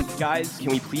 Guys,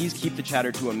 can we please keep the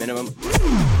chatter to a minimum?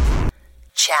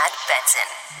 Chad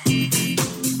Benson.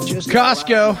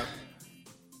 Costco,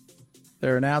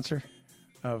 their announcer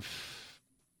of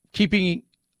keeping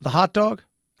the hot dog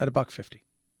at $1.50.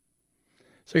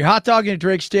 So your hot dog and your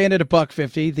drink stand at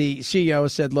 $1.50. The CEO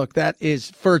said, look, that is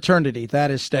for eternity.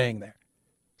 That is staying there.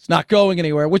 It's not going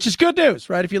anywhere, which is good news,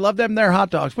 right? If you love them, their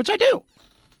hot dogs, which I do.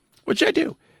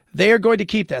 They are going to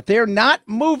keep that. They're not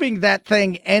moving that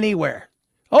thing anywhere.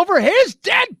 Over his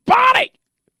dead body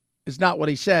is not what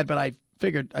he said, but I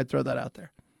figured I'd throw that out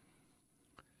there.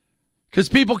 Because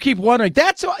people keep wondering.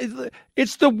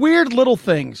 It's the weird little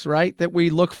things, right, that we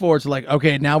look for. It's like,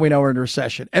 okay, now we know we're in a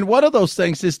recession. And one of those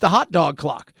things is the hot dog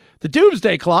clock. The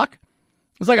doomsday clock.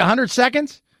 It's like 100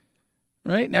 seconds,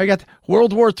 right? Now you got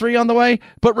World War III on the way.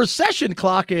 But recession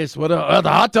clock is, the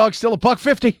hot dog's still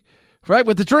 $1.50, right,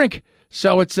 with the drink.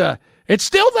 So it's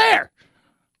still there.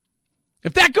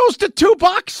 If that goes to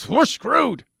 $2, we're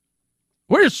screwed.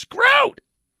 We're screwed.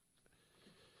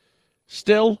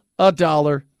 Still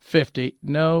 $1.50.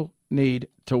 No need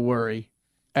to worry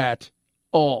at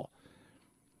all.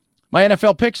 My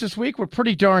NFL picks this week were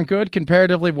pretty darn good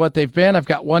comparatively what they've been. I've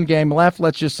got one game left.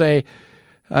 Let's just say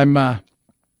I'm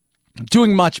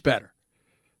doing much better.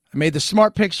 I made the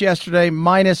smart picks yesterday,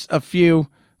 minus a few,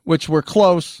 which were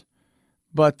close,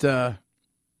 but did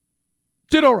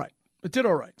all right. It did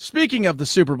all right. Speaking of the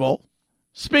Super Bowl,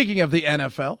 speaking of the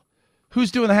NFL,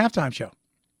 who's doing the halftime show?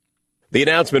 The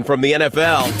announcement from the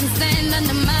NFL.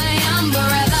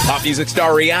 Pop music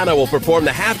star Rihanna will perform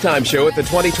the halftime show at the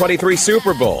 2023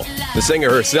 Super Bowl. The singer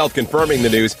herself confirming the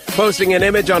news, posting an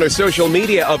image on her social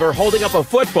media of her holding up a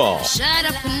football.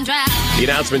 The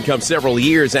announcement comes several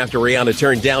years after Rihanna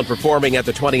turned down performing at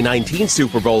the 2019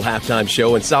 Super Bowl halftime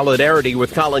show in solidarity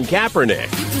with Colin Kaepernick.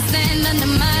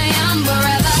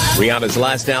 Rihanna's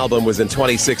last album was in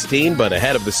 2016, but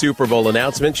ahead of the Super Bowl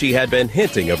announcement, she had been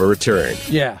hinting of a return.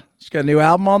 Yeah. She's got a new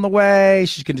album on the way.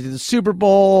 She's going to do the Super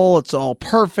Bowl. It's all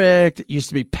perfect. It used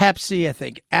to be Pepsi. I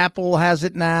think Apple has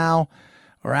it now,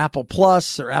 or Apple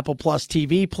Plus, or Apple Plus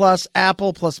TV Plus,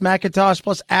 Apple plus Macintosh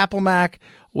plus Apple Mac,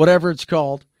 whatever it's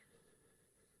called.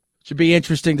 Should be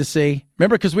interesting to see.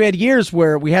 Remember, because we had years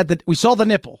where we saw the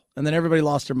nipple, and then everybody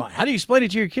lost their mind. How do you explain it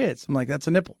to your kids? I'm like, that's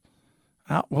a nipple.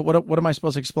 What am I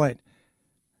supposed to explain?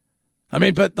 I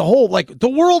mean, but the whole, the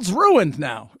world's ruined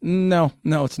now. No,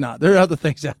 it's not. There are other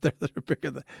things out there that are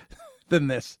bigger than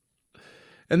this.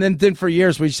 And then for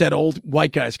years, we just had old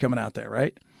white guys coming out there,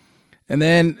 right? And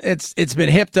then it's been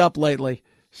hipped up lately.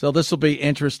 So this will be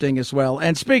interesting as well.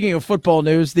 And speaking of football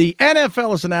news, the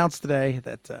NFL has announced today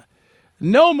that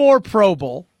no more Pro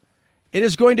Bowl. It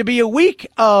is going to be a week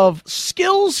of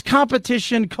skills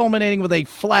competition culminating with a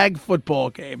flag football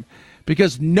game,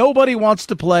 because nobody wants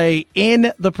to play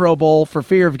in the Pro Bowl for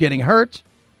fear of getting hurt.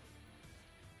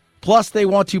 Plus, they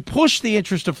want to push the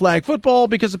interest of flag football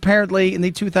because apparently in the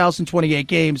 2028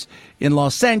 games in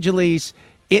Los Angeles,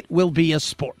 it will be a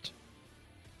sport.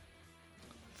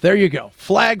 There you go.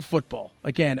 Flag football.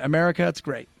 Again, America, it's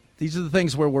great. These are the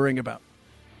things we're worrying about.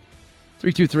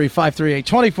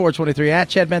 323-538-2423 at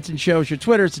Chad Benson Show is your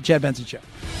Twitter. It's the Chad Benson Show.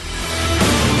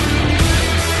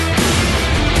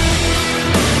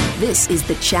 This is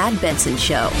the Chad Benson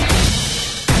Show.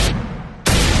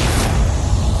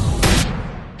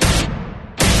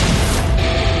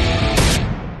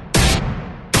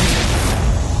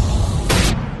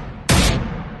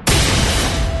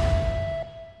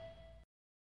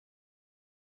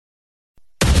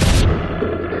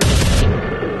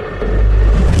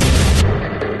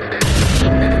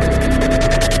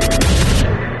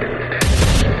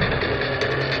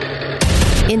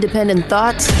 Independent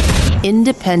thoughts,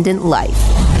 independent life.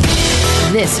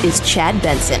 This is Chad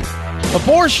Benson.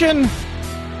 Abortion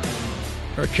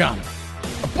or economy?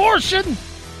 Abortion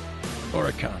or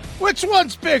economy? Which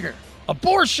one's bigger?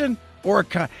 Abortion or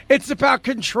economy? It's about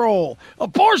control.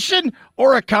 Abortion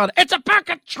or economy? It's about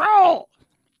control.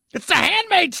 It's the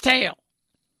Handmaid's Tale.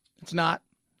 It's not.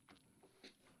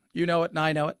 You know it and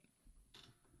I know it.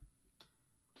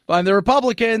 But the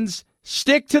Republicans,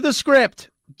 stick to the script.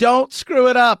 Don't screw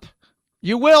it up.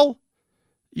 You will.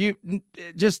 You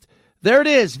just, there it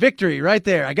is. Victory right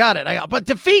there. I got it. But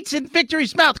defeat's in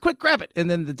victory's mouth. Quick, grab it.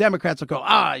 And then the Democrats will go,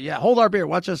 yeah, hold our beer.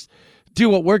 Watch us do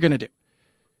what we're going to do.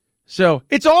 So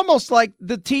it's almost like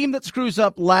the team that screws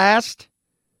up last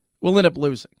will end up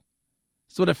losing.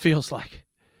 That's what it feels like.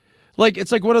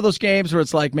 It's like one of those games where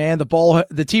it's like, man,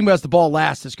 the team who has the ball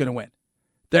last is going to win.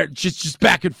 They're just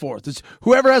back and forth. It's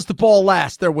whoever has the ball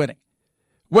last, they're winning.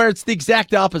 Where it's the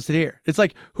exact opposite here. It's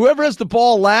like whoever has the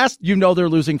ball last, they're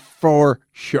losing for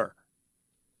sure.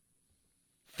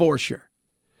 For sure.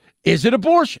 Is it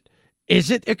abortion? Is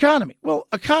it economy? Well,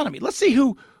 economy. Let's see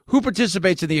who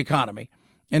participates in the economy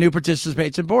and who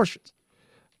participates in abortions.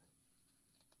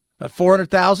 About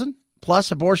 400,000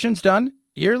 plus abortions done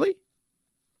yearly.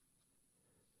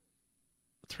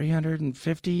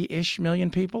 350-ish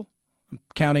million people. I'm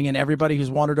counting in everybody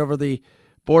who's wandered over the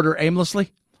border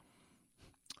aimlessly.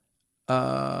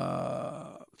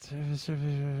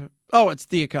 It's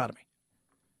the economy.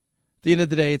 At the end of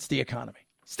the day, it's the economy.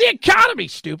 It's the economy,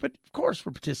 stupid. Of course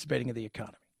we're participating in the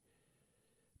economy.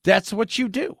 That's what you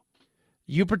do.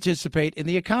 You participate in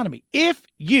the economy. If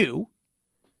you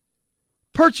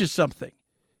purchase something,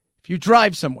 if you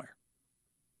drive somewhere,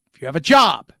 if you have a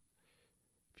job,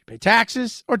 if you pay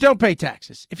taxes or don't pay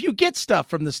taxes, if you get stuff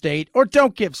from the state or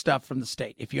don't give stuff from the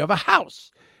state, if you have a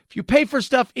house, if you pay for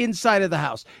stuff inside of the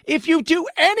house, if you do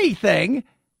anything,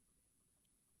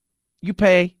 you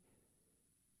pay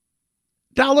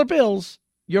dollar bills,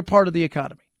 you're part of the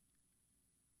economy.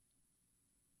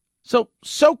 So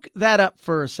soak that up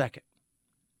for a second.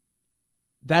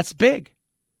 That's big.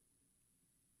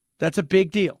 That's a big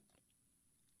deal.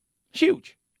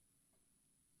 Huge.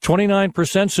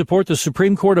 29% support the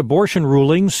Supreme Court abortion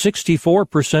ruling,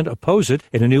 64% oppose it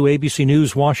in a new ABC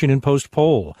News Washington Post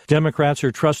poll. Democrats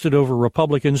are trusted over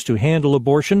Republicans to handle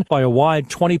abortion by a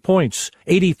wide 20 points.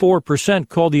 84%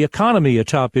 call the economy a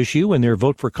top issue in their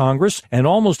vote for Congress, and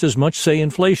almost as much say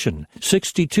inflation.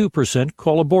 62%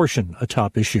 call abortion a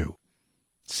top issue.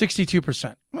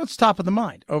 62%. Well, it's top of the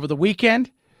mind. Over the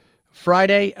weekend,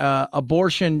 Friday,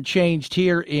 abortion changed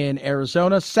here in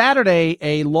Arizona. Saturday,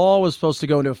 a law was supposed to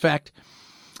go into effect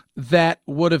that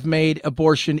would have made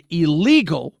abortion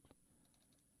illegal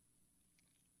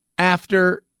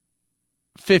after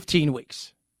 15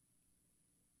 weeks.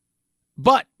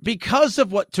 But because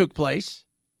of what took place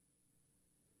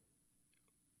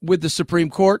with the Supreme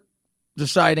Court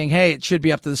deciding, hey, it should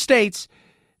be up to the states,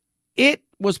 it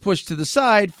was pushed to the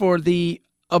side for the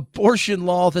abortion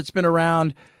law that's been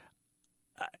around.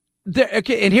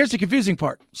 Okay, and here's the confusing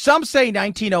part. Some say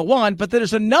 1901, but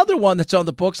there's another one that's on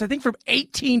the books, I think from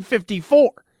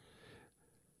 1854.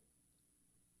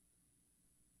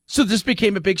 So this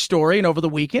became a big story, and over the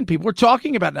weekend, people were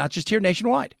talking about it, not just here,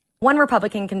 nationwide. One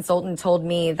Republican consultant told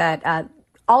me that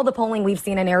all the polling we've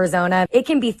seen in Arizona, it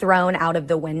can be thrown out of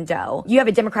the window. You have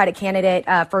a Democratic candidate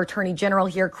for Attorney General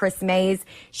here, Chris Mays.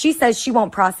 She says she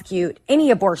won't prosecute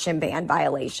any abortion ban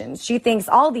violations. She thinks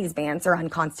all these bans are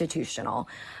unconstitutional.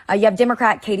 You have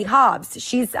Democrat Katie Hobbs.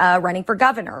 She's running for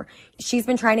governor. She's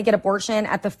been trying to get abortion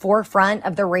at the forefront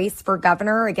of the race for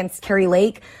governor against Carrie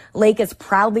Lake. Lake is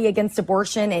proudly against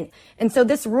abortion. And so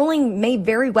this ruling may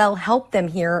very well help them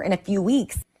here in a few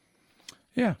weeks.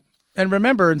 Yeah. And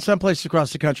remember, in some places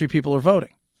across the country, people are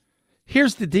voting.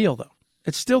 Here's the deal, though.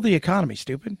 It's still the economy,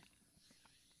 stupid.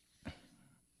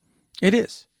 It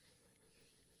is.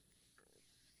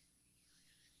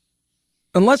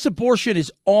 Unless abortion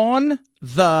is on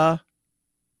the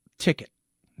ticket.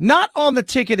 Not on the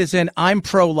ticket as in I'm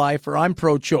pro-life or I'm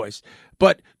pro-choice.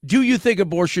 But do you think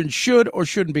abortion should or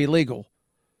shouldn't be legal?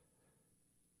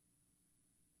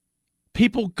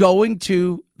 People going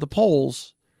to the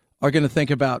polls are going to think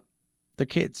about the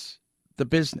kids, the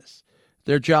business,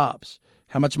 their jobs,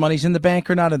 how much money's in the bank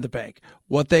or not in the bank,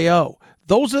 what they owe.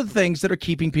 Those are the things that are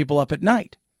keeping people up at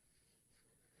night.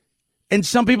 And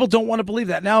some people don't want to believe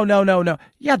that. No.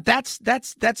 Yeah, that's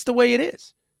the way it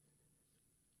is.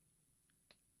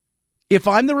 If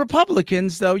I'm the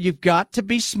Republicans, though, you've got to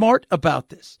be smart about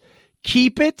this.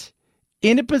 Keep it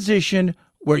in a position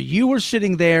where you are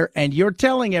sitting there and you're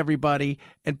telling everybody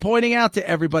and pointing out to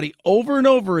everybody over and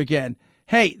over again,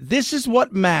 hey, this is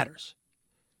what matters.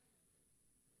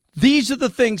 These are the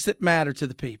things that matter to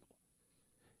the people.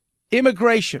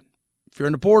 Immigration, if you're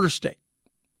in a border state,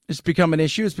 it's become an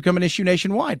issue. It's become an issue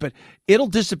nationwide, but it'll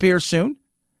disappear soon.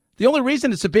 The only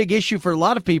reason it's a big issue for a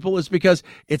lot of people is because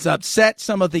it's upset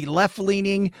some of the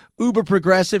left-leaning uber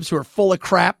progressives who are full of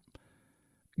crap,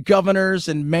 governors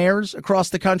and mayors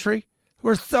across the country who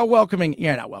are so welcoming.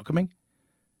 Yeah, not welcoming,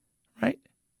 right?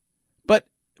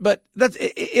 But that's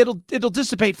it'll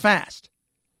dissipate fast.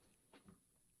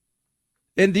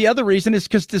 And the other reason is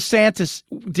because DeSantis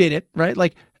did it, right?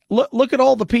 Like, look at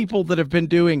all the people that have been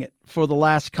doing it for the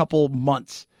last couple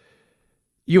months.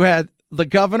 You had the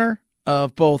governor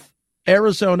of both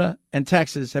Arizona and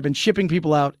Texas have been shipping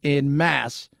people out in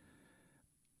mass.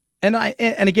 And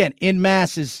again, in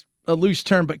mass is a loose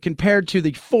term, but compared to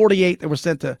the 48 that were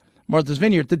sent to Martha's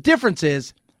Vineyard, the difference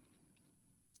is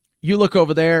you look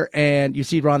over there and you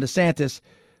see Ron DeSantis.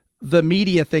 The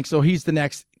media thinks, oh, he's the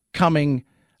next coming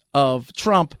of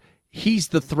Trump. He's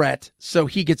the threat, so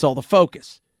he gets all the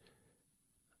focus.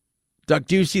 Doug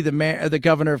Ducey, the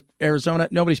governor of Arizona,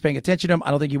 nobody's paying attention to him. I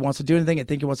don't think he wants to do anything. I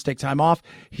think he wants to take time off.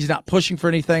 He's not pushing for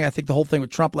anything. I think the whole thing with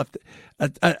Trump left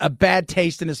a bad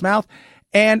taste in his mouth.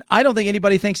 And I don't think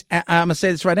anybody thinks, I'm going to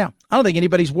say this right now, I don't think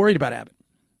anybody's worried about Abbott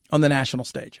on the national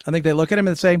stage. I think they look at him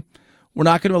and say, we're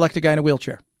not going to elect a guy in a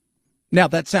wheelchair. Now,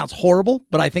 that sounds horrible,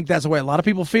 but I think that's the way a lot of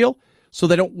people feel, so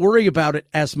they don't worry about it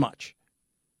as much.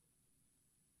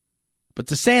 But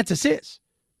DeSantis is.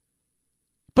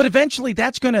 But eventually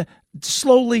that's going to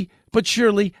slowly but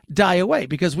surely die away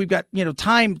because we've got,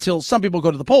 time till some people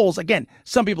go to the polls. Again,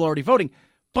 some people are already voting.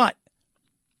 But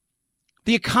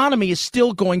the economy is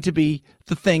still going to be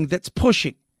the thing that's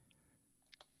pushing.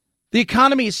 The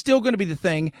economy is still going to be the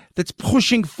thing that's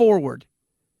pushing forward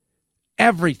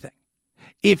everything.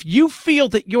 If you feel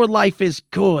that your life is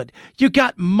good, you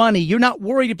got money, you're not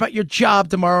worried about your job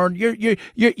tomorrow, and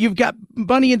you've got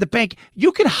money in the bank,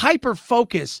 you can hyper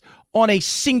focus on a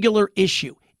singular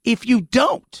issue. If you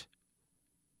don't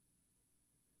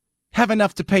have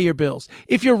enough to pay your bills,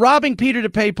 if you're robbing Peter to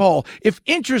pay Paul, if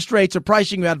interest rates are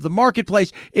pricing you out of the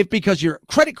marketplace, if because your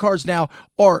credit cards now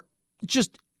are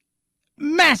just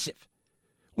massive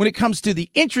when it comes to the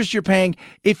interest you're paying,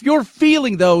 if you're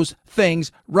feeling those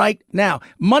things right now,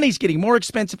 money's getting more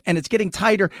expensive and it's getting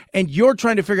tighter and you're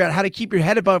trying to figure out how to keep your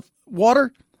head above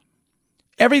water,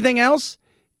 everything else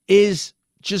is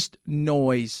just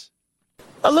noise.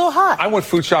 a little high. I went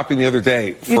food shopping the other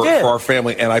day for our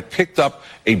family, and I picked up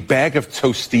a bag of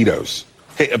Tostitos.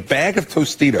 Okay, a bag of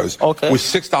Tostitos was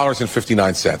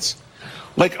 $6.59.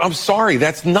 Like, I'm sorry,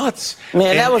 that's nuts.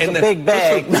 Man, that was a big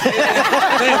bag. Man,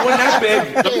 it wasn't that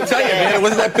big. Let me tell you, man, it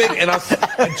wasn't that big. And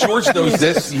George knows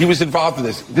this. He was involved in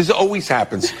this. This always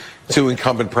happens to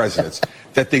incumbent presidents,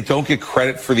 that they don't get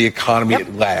credit for the economy.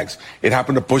 It lags. It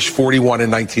happened to Bush 41 in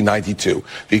 1992.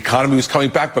 The economy was coming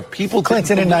back, but people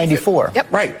Clinton in 94.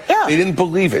 Right. Yeah. They didn't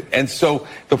believe it. And so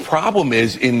the problem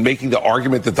is, in making the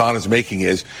argument that Don is making,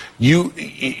 is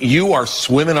you are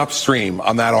swimming upstream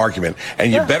on that argument,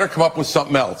 and you better come up with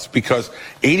something else, because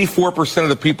 84% of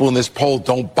the people in this poll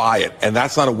don't buy it, and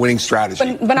that's not a winning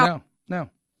strategy. No,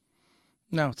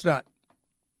 it's not.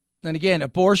 And again,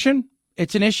 abortion,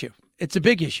 it's an issue. It's a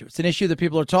big issue. It's an issue that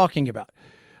people are talking about.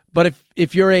 But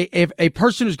if you're a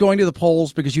person who's going to the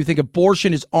polls because you think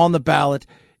abortion is on the ballot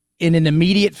in an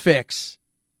immediate fix,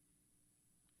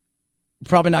 you're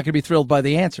probably not going to be thrilled by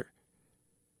the answer.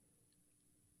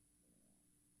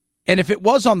 And if it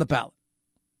was on the ballot,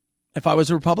 if I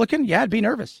was a Republican, yeah, I'd be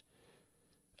nervous.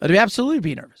 I'd absolutely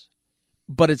be nervous.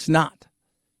 But it's not.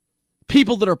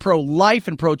 People that are pro-life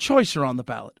and pro-choice are on the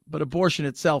ballot, but abortion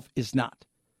itself is not.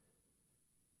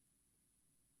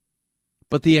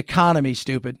 But the economy,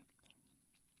 stupid.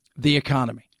 The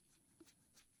economy.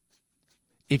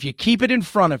 If you keep it in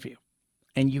front of you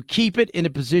and you keep it in a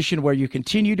position where you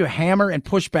continue to hammer and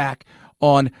push back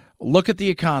on, look at the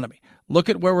economy, look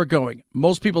at where we're going.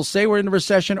 Most people say we're in a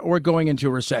recession or we're going into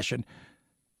a recession.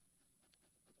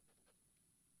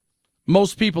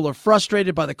 Most people are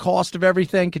frustrated by the cost of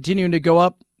everything continuing to go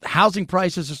up. Housing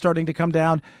prices are starting to come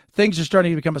down. Things are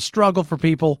starting to become a struggle for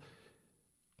people.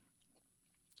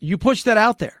 You push that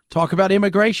out there. Talk about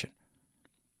immigration.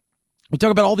 We talk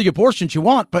about all the abortions you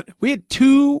want, but we had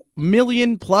 2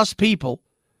 million plus people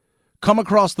come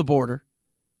across the border,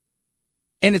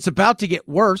 and it's about to get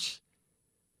worse.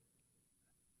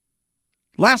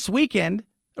 Last week,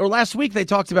 they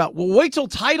talked about, well, wait till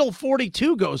Title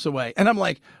 42 goes away. And I'm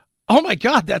like, oh, my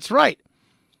God, that's right.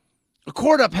 The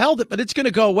court upheld it, but it's going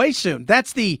to go away soon.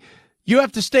 That's you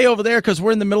have to stay over there because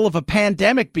we're in the middle of a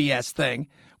pandemic BS thing.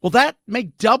 Well, that may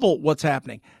double what's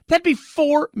happening. That'd be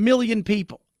 4 million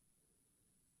people.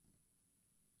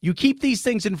 You keep these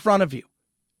things in front of you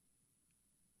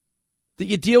that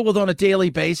you deal with on a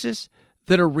daily basis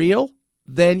that are real,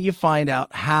 then you find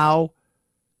out how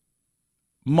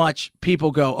much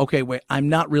people go, okay, wait, I'm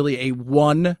not really a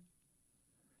one-issue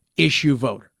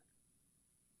voter.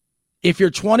 If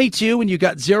you're 22 and you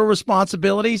got zero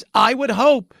responsibilities, I would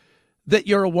hope that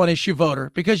you're a one-issue voter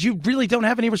because you really don't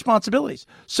have any responsibilities.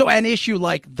 So an issue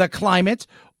like the climate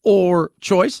or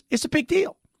choice is a big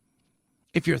deal.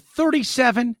 If you're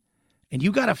 37 and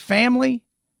you got a family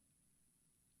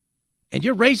and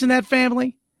you're raising that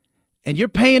family and you're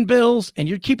paying bills and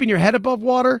you're keeping your head above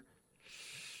water,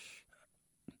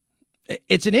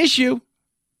 it's an issue,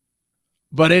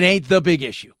 but it ain't the big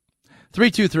issue.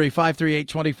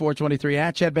 323-538-2423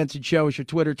 at Chad Benson Show is your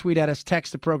Twitter. Tweet at us,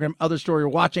 text the program. Other story you're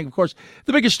watching, of course,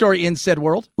 the biggest story in said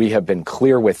world. We have been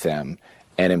clear with them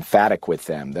and emphatic with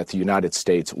them that the United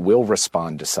States will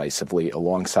respond decisively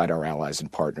alongside our allies and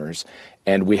partners.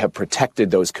 And we have protected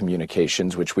those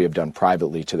communications, which we have done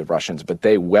privately to the Russians, but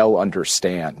they well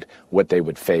understand what they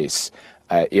would face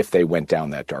if they went down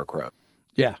that dark road.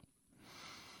 Yeah.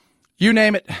 You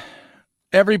name it.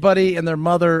 Everybody and their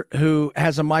mother who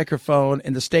has a microphone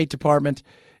in the State Department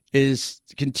is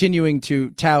continuing to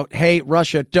tout, hey,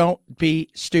 Russia, don't be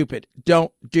stupid.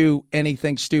 Don't do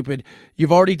anything stupid.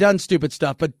 You've already done stupid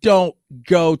stuff, but don't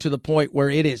go to the point where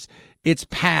it's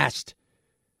past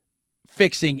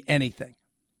fixing anything.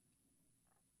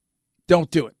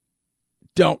 Don't do it.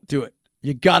 Don't do it.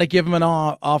 You got to give them an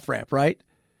off-ramp, right?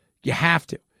 You have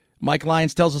to. Mike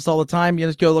Lyons tells us all the time, you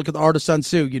just go look at the art of Sun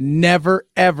Tzu. You never,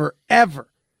 ever, ever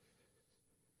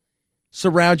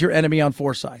surround your enemy on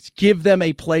four sides. Give them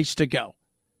a place to go.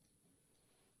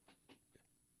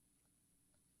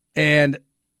 And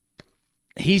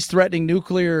he's threatening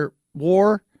nuclear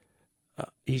war.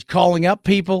 He's calling up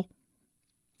people.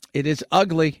 It is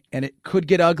ugly, and it could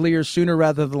get uglier sooner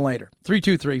rather than later.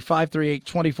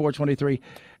 323-538-2423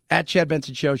 at Chad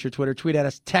Benson Show is your Twitter. Tweet at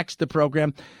us. Text the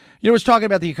program. You know, we're talking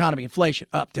about the economy, inflation,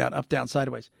 up, down,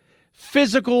 sideways.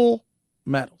 Physical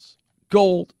metals,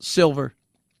 gold, silver,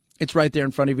 it's right there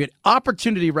in front of you. An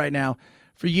opportunity right now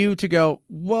for you to go,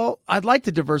 well, I'd like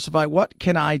to diversify. What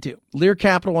can I do? Lear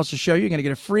Capital wants to show you. You're going to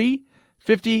get a free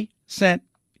 50-cent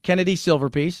Kennedy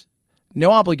silver piece, no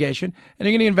obligation, and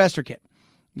you're going to get an investor kit.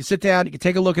 You sit down, you can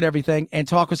take a look at everything, and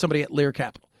talk with somebody at Lear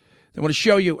Capital. They want to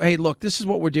show you, hey, look, this is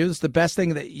what we're doing. This is the best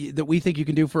thing that we think you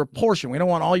can do for a portion. We don't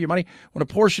want all your money. We want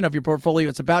a portion of your portfolio.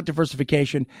 It's about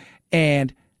diversification,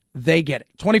 and they get it.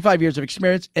 25 years of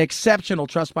experience, exceptional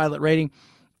Trustpilot rating,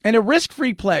 and a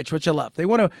risk-free pledge, which I love. They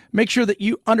want to make sure that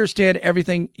you understand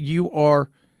everything you are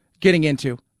getting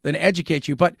into, then educate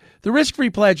you. But the risk-free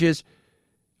pledge is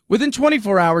within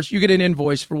 24 hours, you get an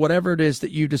invoice for whatever it is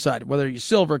that you decided, whether you're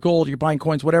silver, gold, you're buying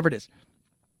coins, whatever it is.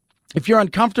 If you're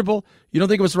uncomfortable, you don't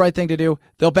think it was the right thing to do,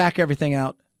 they'll back everything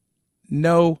out.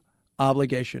 No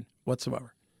obligation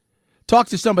whatsoever. Talk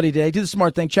to somebody today. Do the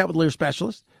smart thing. Chat with Lear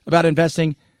Specialist about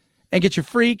investing and get your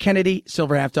free Kennedy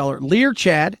Silver Half Dollar. Lear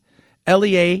Chad,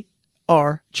 Lear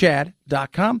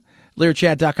Chad.com.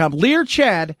 LearChad.com.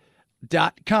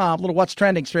 LearChad.com. Little What's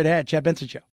Trending straight ahead. Chad Benson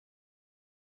Show.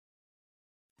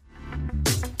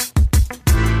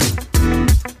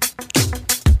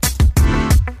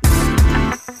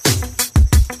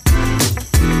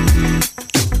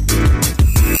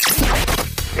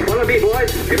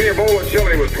 Boys, give me a bowl of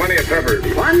chili with plenty of peppers.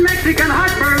 One Mexican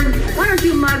heartburn. Why don't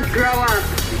you mugs grow up?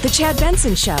 The Chad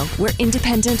Benson Show, where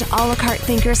independent, a la carte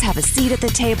thinkers have a seat at the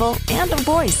table and a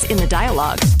voice in the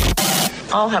dialogue.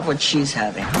 I'll have what she's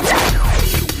having.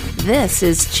 This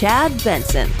is Chad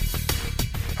Benson.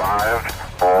 5,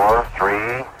 4, 3, 2,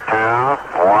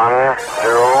 1,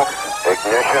 0,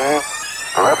 ignition,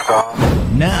 liftoff.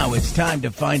 Now it's time to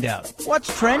find out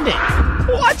what's trending.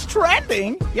 What's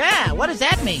trending? Yeah, what does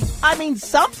that mean? I mean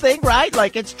something, right?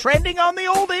 Like it's trending on the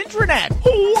old intranet.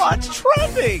 What's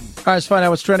trending? All right, let's find out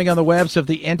what's trending on the webs of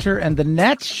the inter and the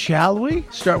nets, shall we?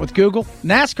 Start with Google.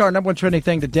 NASCAR, number one trending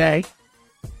thing today.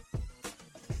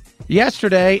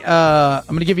 Yesterday, I'm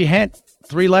going to give you a hint.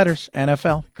 3 letters,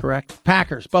 NFL, correct.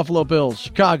 Packers, Buffalo Bills,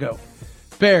 Chicago,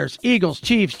 Bears, Eagles,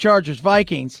 Chiefs, Chargers,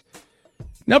 Vikings.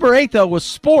 Number 8, though, was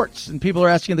sports, and people are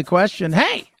asking the question,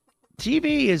 hey,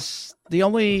 TV is the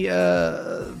only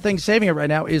thing saving it right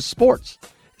now is sports.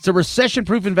 It's a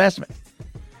recession-proof investment.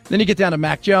 Then you get down to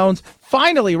Mac Jones.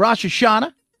 Finally, Rosh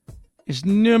Hashanah is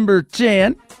number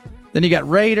 10. Then you got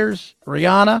Raiders,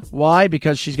 Rihanna. Why?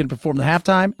 Because she's going to perform the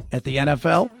halftime at the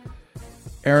NFL.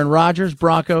 Aaron Rodgers,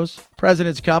 Broncos,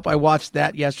 President's Cup. I watched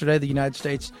that yesterday, the United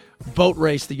States boat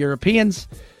race, the Europeans.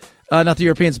 Not the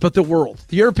Europeans, but the world.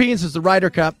 The Europeans is the Ryder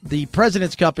Cup. The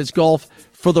President's Cup is golf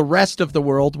for the rest of the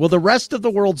world. Well, the rest of the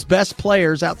world's best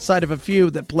players, outside of a few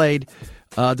that played,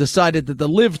 decided that the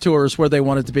Live Tour is where they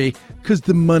wanted to be because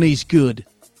the money's good.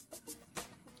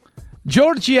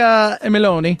 Giorgia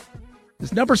Meloni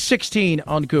is number 16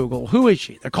 on Google. Who is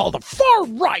she? They're called the far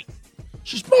right.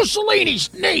 She's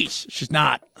Mussolini's niece. She's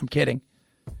not. I'm kidding.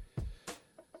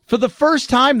 For the first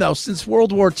time, though, since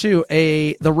World War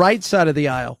II, the right side of the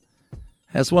aisle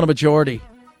has won a majority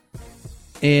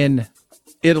in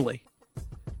Italy.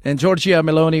 And Giorgia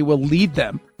Meloni will lead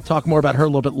them. Talk more about her a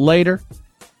little bit later.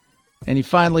 And you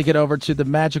finally get over to the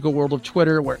magical world of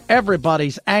Twitter where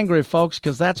everybody's angry, folks,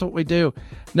 because that's what we do.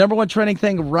 Number one trending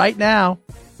thing right now,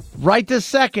 right this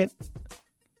second,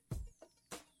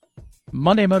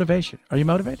 Monday motivation. Are you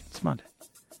motivated? It's Monday.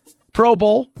 Pro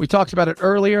Bowl, we talked about it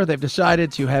earlier. They've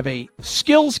decided to have a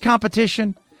skills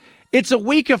competition. It's a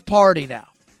week of party now.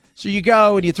 So you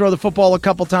go and you throw the football a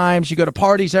couple times. You go to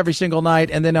parties every single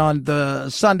night. And then on the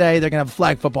Sunday, they're going to have a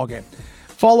flag football game.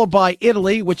 Followed by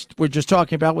Italy, which we're just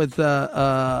talking about with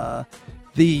the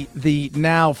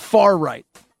now far right,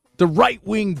 the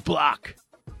right-wing bloc.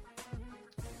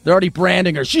 They're already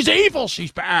branding her. She's evil.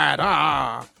 She's bad.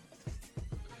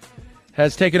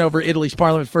 Has taken over Italy's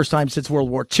parliament first time since World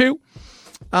War II.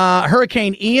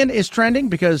 Hurricane Ian is trending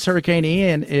because Hurricane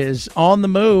Ian is on the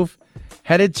move,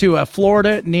 headed to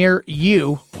Florida near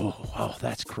you. Oh,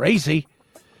 that's crazy.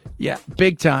 Yeah,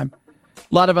 big time.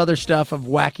 A lot of other stuff of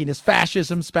wackiness.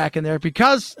 Fascism's back in there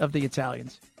because of the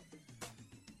Italians.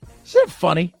 Isn't it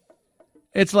funny?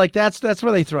 It's like that's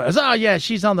where they throw it. Oh, yeah,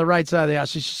 she's on the right side of the house.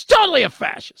 She's totally a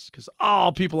fascist because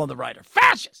all people on the right are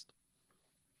fascist.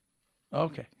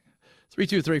 Okay.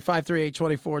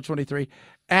 323-538-2423.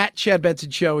 At Chad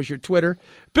Benson Show is your Twitter.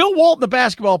 Bill Walton, the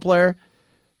basketball player,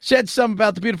 said something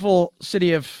about the beautiful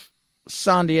city of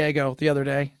San Diego the other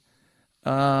day.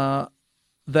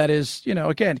 That is,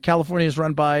 again, California is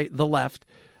run by the left.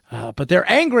 But they're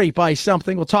angry by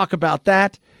something. We'll talk about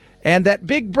that. And that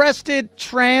big-breasted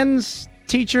trans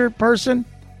teacher person.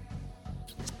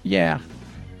 Yeah.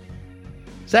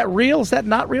 Is that real? Is that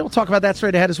not real? We'll talk about that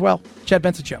straight ahead as well. Chad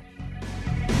Benson Show.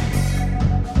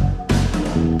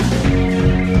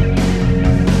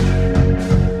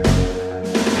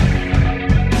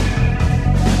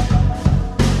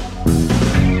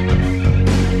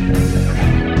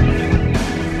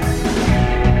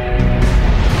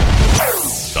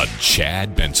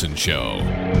 Chad Benson Show.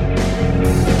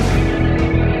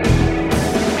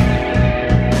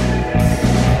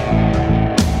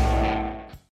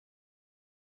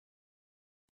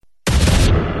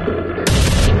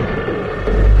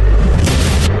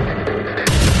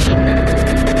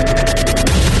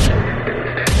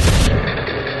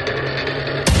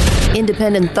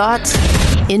 Independent thoughts,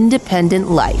 independent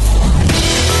life.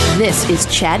 This is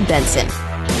Chad Benson.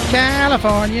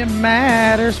 California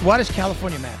matters. Why does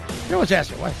California matter? You always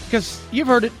ask me why. Because you've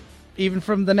heard it even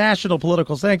from the national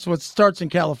political things. What starts in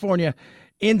California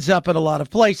ends up in a lot of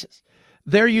places.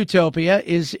 Their utopia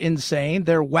is insane.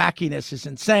 Their wackiness is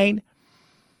insane.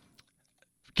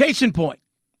 Case in point,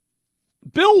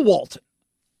 Bill Walton,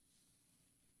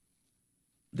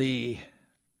 the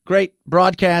great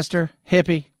broadcaster,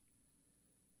 hippie,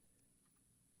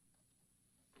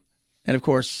 and of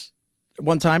course, at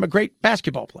one time, a great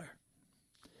basketball player.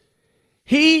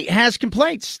 He has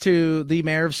complaints to the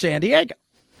mayor of San Diego.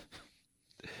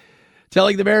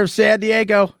 Telling the mayor of San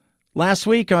Diego last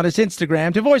week on his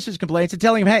Instagram to voice his complaints and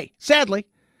telling him, hey, sadly,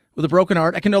 with a broken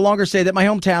heart, I can no longer say that my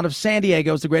hometown of San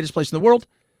Diego is the greatest place in the world.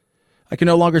 I can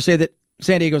no longer say that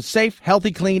San Diego is a safe,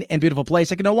 healthy, clean, and beautiful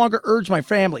place. I can no longer urge my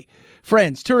family,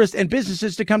 friends, tourists, and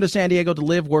businesses to come to San Diego to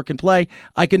live, work, and play.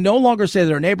 I can no longer say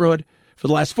that our neighborhood for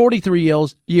the last 43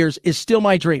 years is still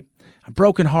my dream. I'm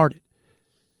brokenhearted.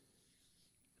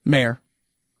 Mayor,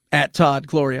 at Todd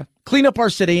Gloria, clean up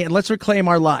our city and let's reclaim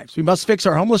our lives. We must fix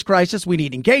our homeless crisis. We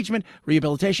need engagement,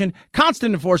 rehabilitation,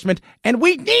 constant enforcement, and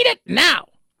we need it now.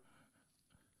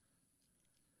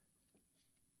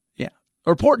 Yeah. A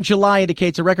report in July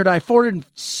indicates a record high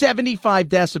 475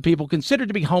 deaths of people considered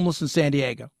to be homeless in San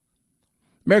Diego.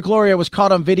 Mayor Gloria was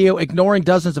caught on video ignoring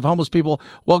dozens of homeless people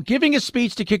while giving a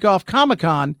speech to kick off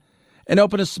Comic-Con and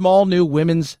open a small new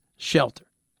women's shelter.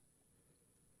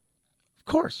 Of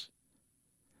course.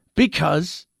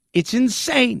 Because it's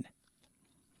insane.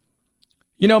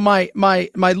 You know, my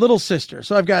little sister.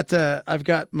 So I've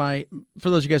got my,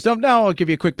 for those of you guys who don't know, I'll give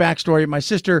you a quick backstory. My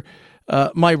sister,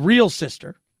 my real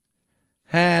sister,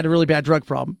 had a really bad drug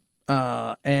problem.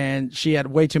 And she had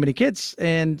way too many kids,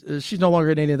 and she's no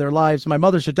longer in any of their lives. My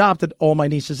mother's adopted all my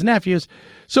nieces and nephews.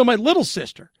 So my little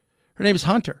sister, her name is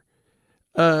Hunter,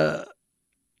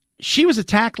 she was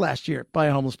attacked last year by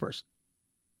a homeless person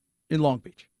in Long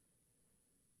Beach.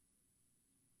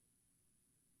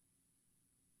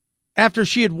 After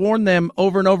she had warned them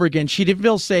over and over again, she didn't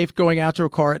feel safe going out to her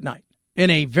car at night in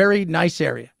a very nice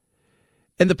area.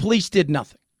 And the police did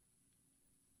nothing.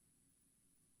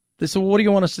 They said, well, what do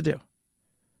you want us to do?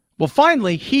 Well,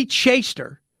 finally, he chased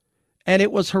her, and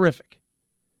it was horrific.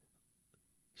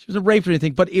 She wasn't raped or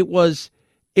anything, but it was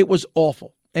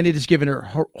awful. And it has given her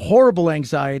horrible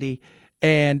anxiety,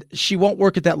 and she won't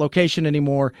work at that location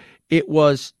anymore. It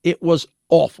was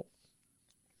awful.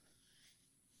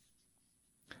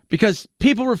 Because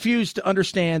people refuse to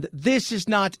understand this is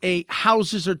not a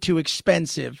houses are too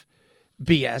expensive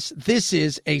BS. This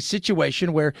is a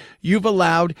situation where you've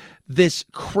allowed this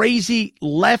crazy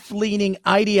left-leaning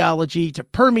ideology to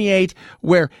permeate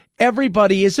where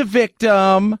everybody is a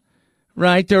victim,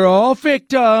 right? They're all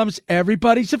victims.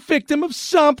 Everybody's a victim of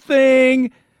something.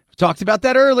 We talked about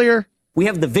that earlier. We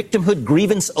have the Victimhood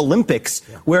Grievance Olympics,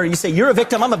 where you say, you're a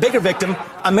victim, I'm a bigger victim.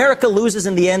 America loses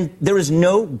in the end. There is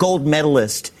no gold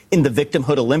medalist in the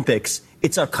Victimhood Olympics.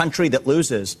 It's our country that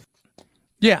loses.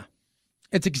 Yeah.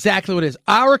 It's exactly what it is.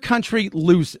 Our country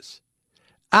loses.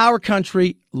 Our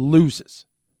country loses.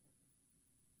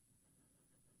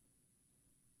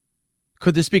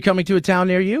 Could this be coming to a town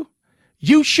near you?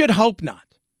 You should hope not.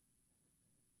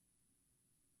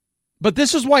 But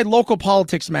this is why local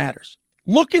politics matters.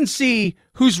 Look and see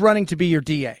who's running to be your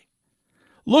DA.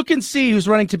 Look and see who's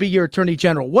running to be your attorney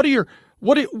general. What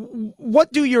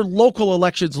do your local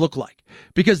elections look like?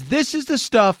 Because this is the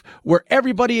stuff where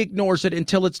everybody ignores it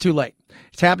until it's too late.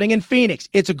 It's happening in Phoenix.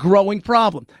 It's a growing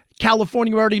problem.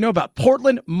 California, we already know about.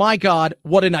 Portland, my God,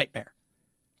 what a nightmare.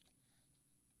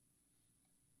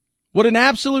 What an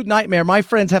absolute nightmare my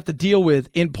friends have to deal with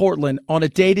in Portland on a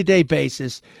day-to-day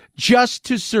basis just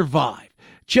to survive,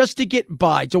 just to get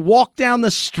by, to walk down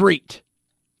the street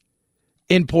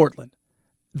in Portland.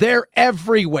 They're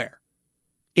everywhere.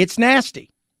 It's nasty.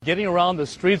 Getting around the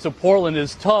streets of Portland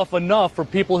is tough enough for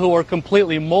people who are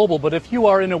completely mobile, but if you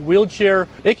are in a wheelchair,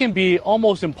 it can be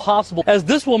almost impossible. As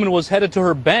this woman was headed to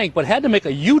her bank, but had to make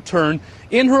a U-turn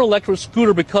in her electric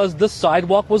scooter because the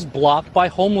sidewalk was blocked by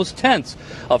homeless tents.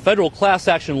 A federal class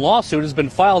action lawsuit has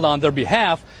been filed on their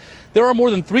behalf. There are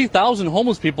more than 3,000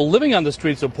 homeless people living on the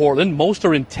streets of Portland. Most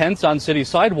are in tents on city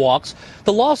sidewalks.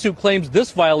 The lawsuit claims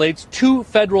this violates two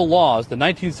federal laws, the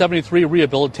 1973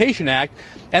 Rehabilitation Act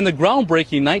and the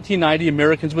groundbreaking 1990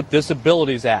 Americans with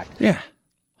Disabilities Act. Yeah.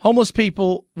 Homeless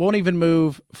people won't even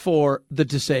move for the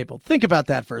disabled. Think about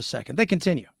that for a second. They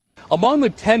continue. Among the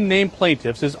 10 named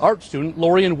plaintiffs is art student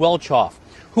Lorian Welchoff,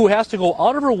 who has to go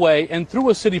out of her way and through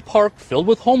a city park filled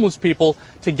with homeless people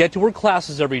to get to her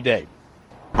classes every day.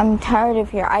 I'm tired of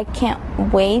here. I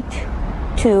can't wait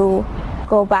to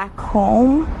go back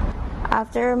home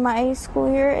after my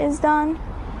school year is done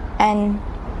and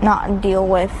not deal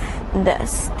with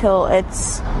this till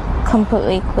it's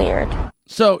completely cleared.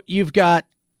 So you've got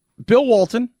Bill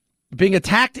Walton being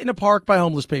attacked in a park by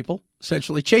homeless people,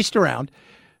 essentially chased around.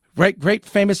 Great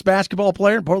famous basketball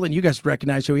player in Portland. You guys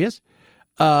recognize who he is.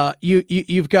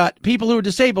 You've got people who are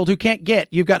disabled who can't get.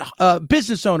 You've got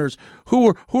business owners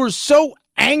who are so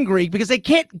angry because they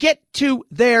can't get to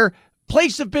their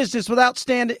place of business without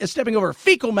stepping over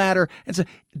fecal matter. And so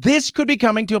this could be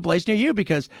coming to a place near you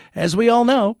because, as we all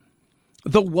know,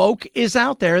 the woke is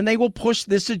out there and they will push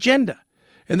this agenda.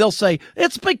 And they'll say,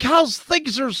 it's because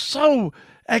things are so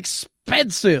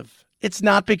expensive. It's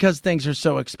not because things are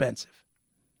so expensive.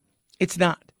 It's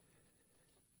not.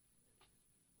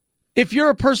 If you're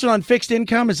a person on fixed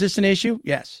income, is this an issue?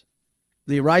 Yes.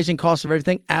 The rising cost of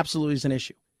everything absolutely is an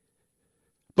issue.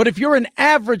 But if you're an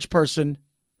average person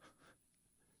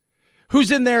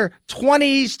who's in their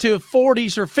 20s to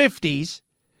 40s or 50s,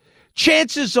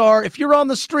 chances are if you're on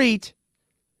the street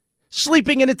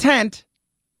sleeping in a tent,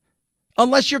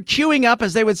 unless you're queuing up,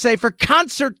 as they would say, for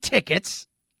concert tickets,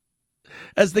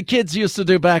 as the kids used to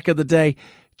do back in the day,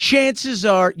 chances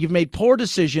are you've made poor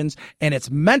decisions and it's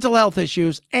mental health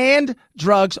issues and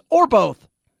drugs or both.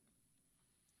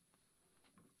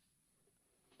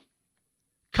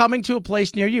 Coming to a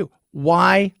place near you.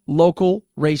 Why local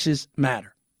races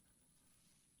matter.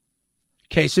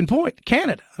 Case in point,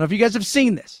 Canada. I don't know if you guys have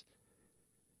seen this.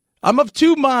 I'm of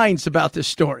two minds about this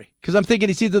story because I'm thinking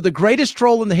it's either the greatest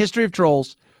troll in the history of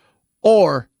trolls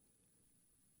or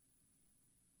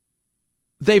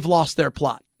they've lost their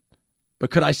plot.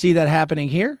 But could I see that happening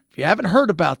here? If you haven't heard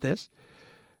about this,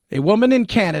 a woman in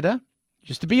Canada,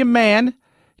 used to be a man,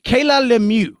 Kayla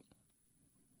Lemieux.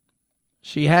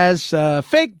 She has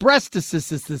fake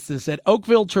breastises at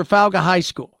Oakville Trafalgar High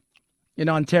School in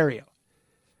Ontario.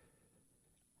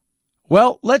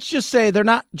 Well, let's just say they're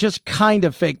not just kind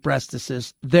of fake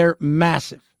breastises. They're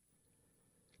massive.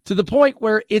 To the point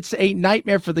where it's a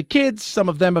nightmare for the kids. Some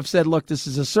of them have said, look, this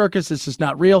is a circus. This is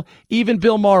not real. Even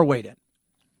Bill Maher weighed in.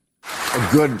 A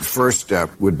good first step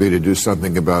would be to do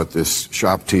something about this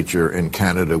shop teacher in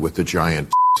Canada with the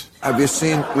giant. Have you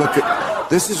seen, look at,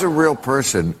 this is a real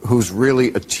person who's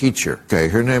really a teacher. Okay,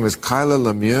 her name is Kyla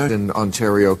Lemieux in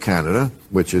Ontario, Canada,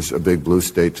 which is a big blue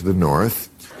state to the north.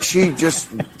 She just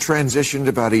transitioned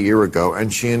about a year ago,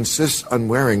 and she insists on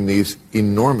wearing these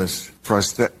enormous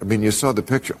prosthetics. I mean, you saw the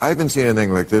picture. I haven't seen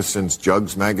anything like this since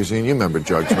Jugs magazine. You remember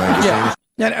Jugs magazine?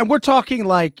 Yeah, and we're talking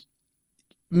like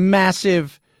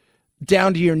massive,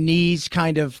 down to your knees,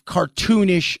 kind of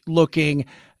cartoonish looking,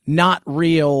 not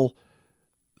real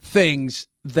things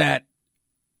that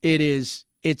it's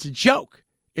a joke.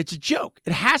 It's a joke.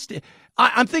 It has to.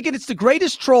 I'm thinking it's the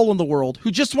greatest troll in the world who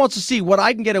just wants to see what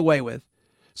I can get away with.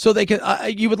 So they can,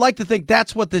 you would like to think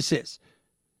that's what this is,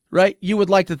 right? You would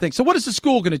like to think. So what is the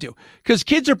school going to do? Because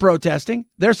kids are protesting.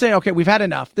 They're saying, okay, we've had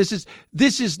enough. This is,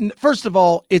 first of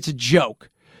all, it's a joke.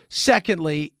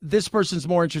 Secondly, this person's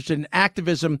more interested in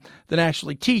activism than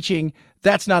actually teaching.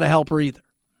 That's not a helper either.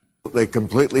 They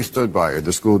completely stood by her.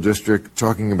 The school district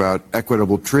talking about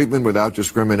equitable treatment without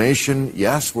discrimination.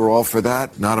 Yes, we're all for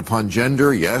that. Not upon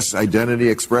gender. Yes, identity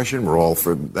expression. We're all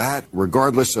for that.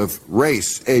 Regardless of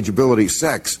race, age, ability,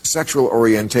 sex, sexual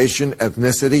orientation,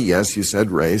 ethnicity. Yes, you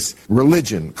said race.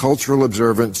 Religion, cultural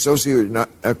observance,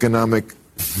 socioeconomic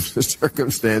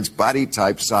circumstance, body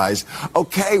type, size.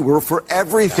 Okay, we're for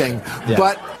everything. Yeah.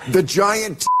 But the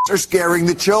giant are scaring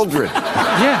the children.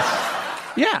 Yes.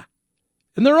 Yeah.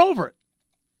 And they're over it.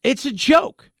 It's a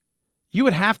joke. You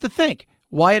would have to think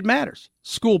why it matters.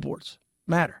 School boards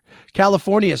matter.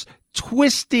 California's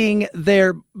twisting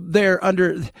they're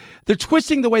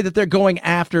twisting the way that they're going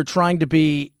after trying to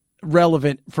be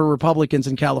relevant for Republicans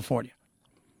in California.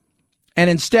 And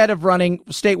instead of running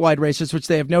statewide races, which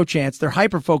they have no chance, they're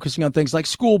hyper-focusing on things like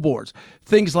school boards,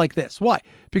 things like this. Why?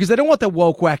 Because they don't want the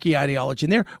woke, wacky ideology in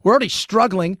there. We're already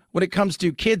struggling when it comes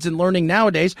to kids and learning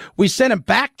nowadays. We sent them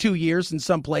back 2 years in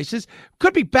some places.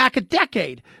 Could be back a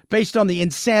decade based on the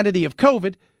insanity of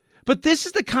COVID. But this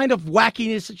is the kind of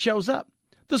wackiness that shows up.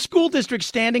 The school district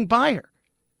standing by her.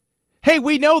 Hey,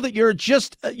 we know that you're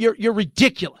just, you're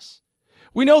ridiculous.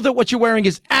 We know that what you're wearing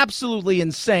is absolutely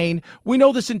insane. We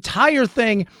know this entire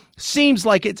thing seems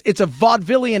like it's a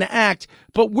vaudevillian act,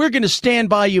 but we're going to stand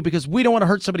by you because we don't want to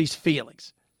hurt somebody's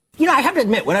feelings. You know, I have to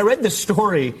admit, when I read this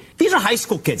story, these are high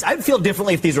school kids. I'd feel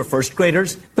differently if these were first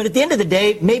graders. But at the end of the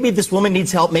day, maybe this woman needs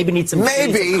help. Maybe needs some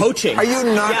coaching. Are you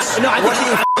nuts? Yeah, no, what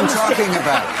are you talking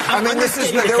about? I mean,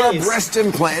 there are breast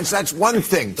implants. That's one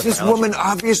thing. This woman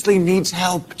obviously needs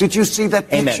help. Did you see that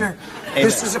picture? Amen.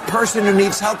 This is a person who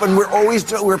needs help, and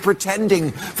we're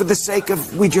pretending for the sake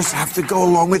of we just have to go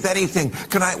along with anything.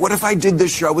 What if I did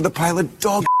this show with a pile of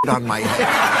dog on my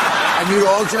head? And you'd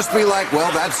all just be like,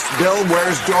 well, that's Bill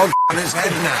wears dog on his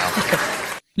head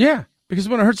now. Yeah, because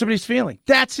we want to hurt somebody's feeling.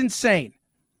 That's insane.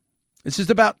 This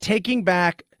is about taking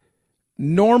back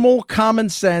normal, common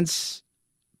sense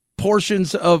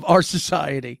portions of our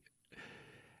society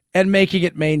and making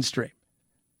it mainstream.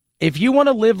 If you want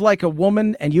to live like a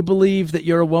woman and you believe that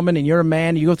you're a woman and you're a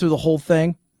man, you go through the whole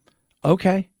thing,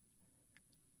 okay.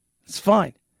 It's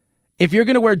fine. If you're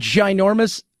going to wear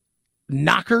ginormous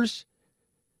knockers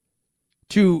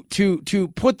to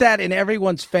put that in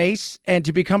everyone's face and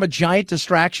to become a giant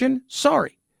distraction,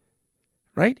 sorry.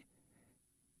 Right?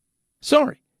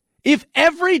 Sorry. If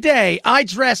every day I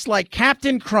dressed like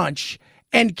Captain Crunch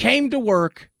and came to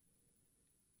work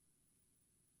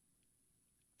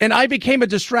and I became a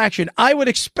distraction, I would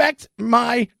expect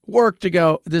my work to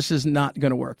go, this is not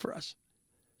going to work for us.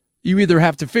 You either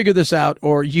have to figure this out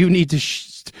or you need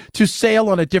to sail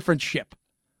on a different ship.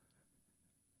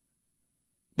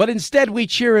 But instead, we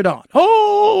cheer it on.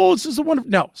 Oh, this is a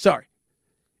wonderful... No, sorry.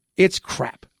 It's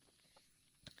crap.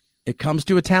 It comes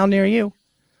to a town near you.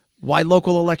 Why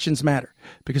local elections matter.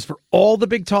 Because for all the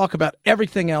big talk about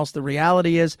everything else, the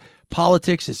reality is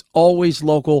politics is always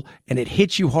local, and it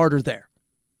hits you harder there.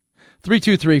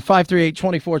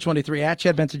 323-538-2423 at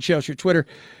Chad Benson Show. It's your Twitter.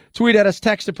 Tweet at us.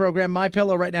 Text the program.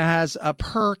 MyPillow right now has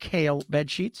per-Kale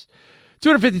bed sheets.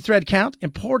 250 thread count.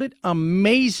 Imported.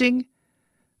 Amazing.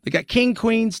 They got king,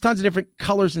 queens, tons of different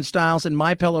colors and styles, and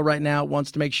MyPillow right now wants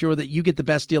to make sure that you get the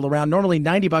best deal around. Normally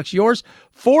 $90, yours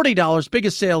 $40,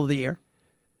 biggest sale of the year.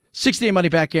 60-day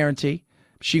money-back guarantee.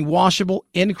 Machine washable,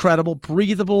 incredible,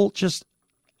 breathable, just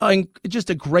a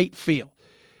great feel.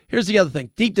 Here's the other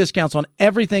thing. Deep discounts on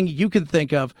everything you can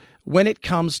think of when it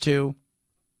comes to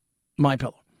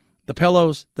MyPillow. The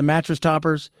pillows, the mattress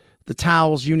toppers, the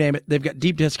towels, you name it. They've got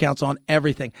deep discounts on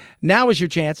everything. Now is your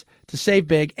chance to save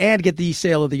big and get the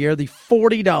sale of the year, the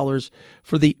 $40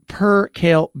 for the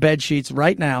per-Kale bed sheets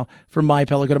right now for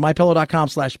MyPillow. Go to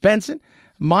MyPillow.com/Benson,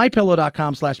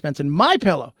 MyPillow.com/Benson,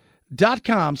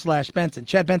 MyPillow.com/Benson.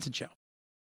 Chad Benson Show.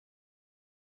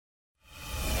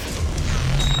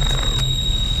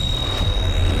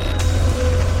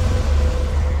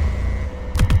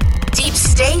 Deep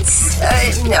states?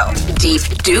 No. Deep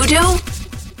doo-doo?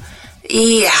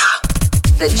 Yeah,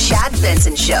 the Chad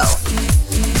Benson Show.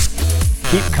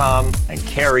 Keep calm and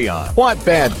carry on. What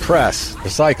bad press? The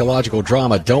psychological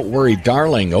drama Don't Worry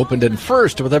Darling opened in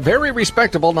first with a very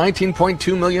respectable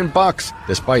 $19.2 million,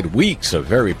 despite weeks of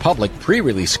very public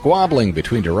pre-release squabbling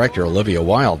between director Olivia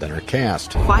Wilde and her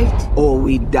cast. Fight or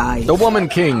we die. The Woman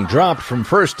King dropped from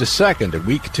first to second in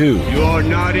week 2. You're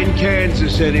not in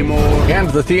Kansas anymore. And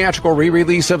the theatrical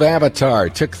re-release of Avatar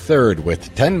took third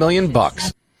with $10 million.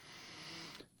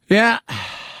 Yeah,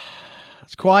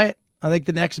 it's quiet. I think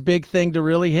the next big thing to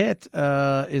really hit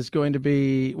is going to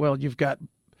be, well, you've got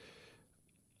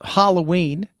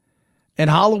Halloween, and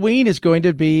Halloween is going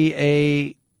to be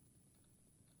a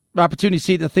opportunity to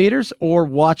see it in the theaters or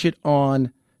watch it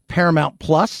on Paramount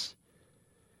Plus.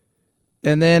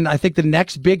 And then I think the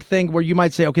next big thing where you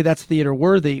might say, okay, that's theater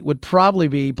worthy, would probably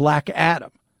be Black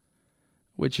Adam,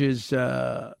 which is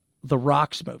The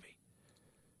Rock's movie.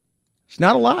 There's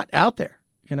not a lot out there.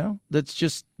 You know, that's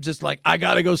just like, I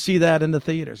got to go see that in the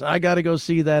theaters. I don't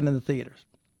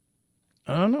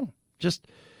know. Just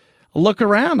look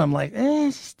around. I'm like,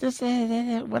 what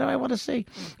do I want to see?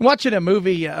 Watching a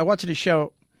movie, watching a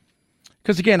show.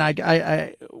 Because again,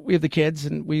 we have the kids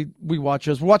and we watch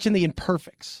those. We're watching The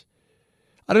Imperfects.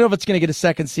 I don't know if it's going to get a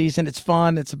second season. It's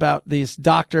fun. It's about this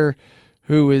doctor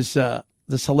who is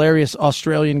this hilarious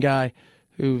Australian guy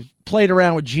who played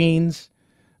around with genes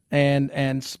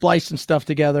and splice some stuff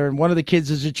together. And one of the kids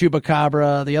is a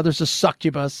chupacabra, the other's a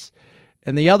succubus,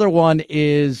 and the other one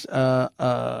is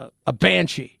a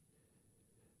banshee.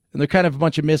 And they're kind of a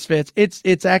bunch of misfits.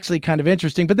 It's actually kind of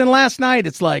interesting. But then last night,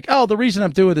 it's like, oh, the reason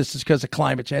I'm doing this is because of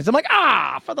climate change. I'm like,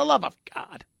 for the love of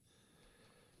God.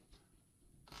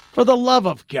 For the love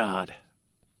of God.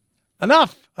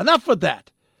 Enough with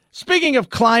that. Speaking of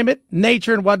climate,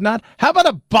 nature, and whatnot, how about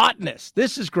a botanist?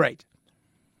 This is great.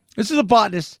 This is a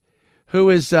botanist who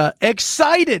is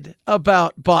excited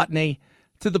about botany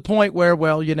to the point where,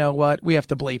 well, you know what? We have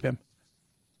to bleep him.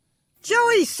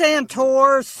 Joey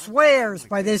Santor swears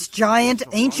by this giant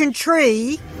ancient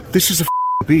tree. This is a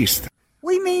beast.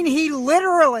 We mean he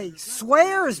literally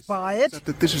swears by it.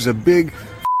 That this is a big,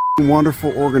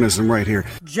 wonderful organism right here.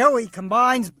 Joey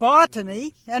combines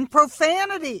botany and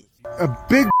profanity. A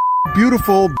big,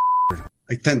 beautiful.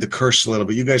 I tend to curse a little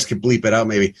bit. You guys can bleep it out,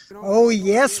 maybe. Oh,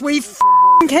 yes, we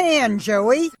can,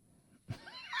 Joey.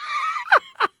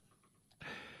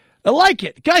 I like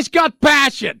it. Guy's got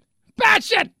passion.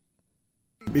 Passion!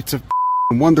 It's a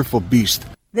wonderful beast.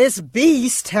 This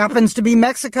beast happens to be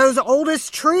Mexico's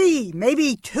oldest tree,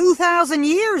 maybe 2,000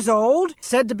 years old,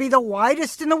 said to be the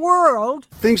widest in the world.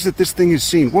 Things that this thing has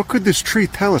seen. What could this tree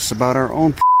tell us about our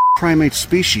own primate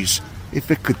species if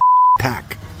it could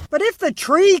talk? But if the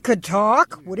tree could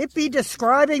talk, would it be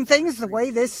describing things the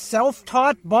way this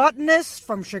self-taught botanist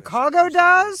from Chicago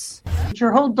does?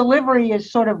 Your whole delivery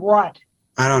is sort of what?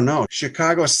 I don't know.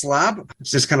 Chicago slob?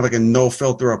 It's just kind of like a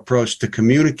no-filter approach to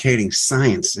communicating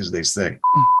science, as they say.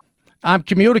 I'm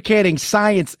communicating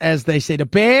science, as they say. The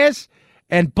Bears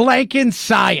and blanking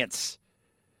science.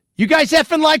 You guys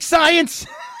effing like science?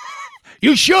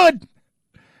 You should.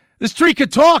 This tree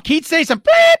could talk. He'd say some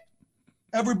beep.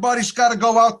 Everybody's got to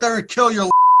go out there and kill your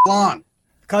lawn.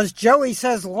 Because Joey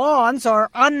says lawns are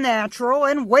unnatural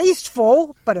and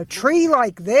wasteful, but a tree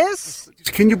like this?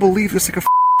 Can you believe it's like a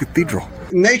cathedral?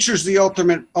 Nature's the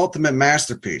ultimate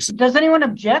masterpiece. Does anyone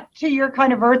object to your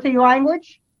kind of earthy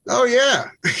language? Oh,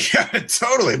 yeah. Yeah,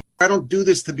 totally. I don't do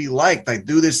this to be liked. I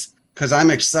do this because I'm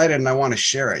excited and I want to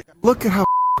share it. Look at how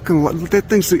that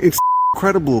thing's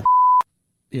incredible.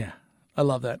 Yeah, I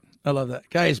love that. I love that.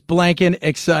 Guy is blanking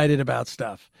excited about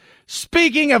stuff.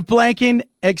 Speaking of blanking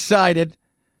excited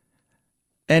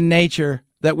and nature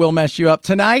that will mess you up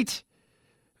tonight,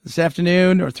 this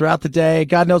afternoon, or throughout the day,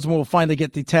 God knows when we'll finally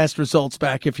get the test results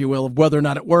back, if you will, of whether or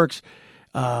not it works.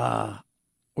 We're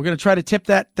going to try to tip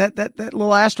that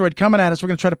little asteroid coming at us. We're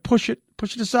going to try to push it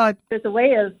aside. There's a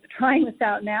way of trying this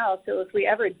out now. So if we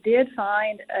ever did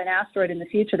find an asteroid in the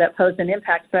future that posed an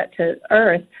impact threat to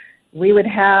Earth, we would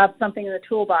have something in the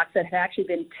toolbox that had actually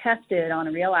been tested on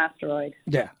a real asteroid.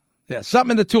 Yeah,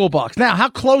 something in the toolbox. Now, how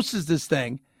close is this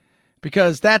thing?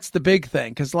 Because that's the big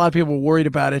thing, because a lot of people were worried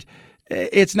about it.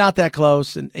 It's not that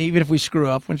close, and even if we screw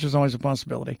up, which is always a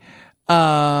possibility,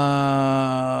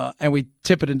 and we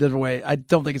tip it in a different way, I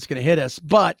don't think it's going to hit us.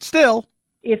 But still,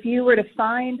 if you were to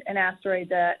find an asteroid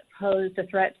that posed a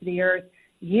threat to the Earth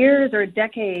years or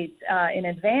decades in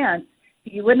advance,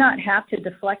 you would not have to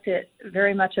deflect it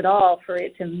very much at all for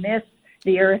it to miss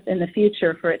the Earth in the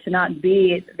future, for it to not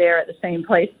be there at the same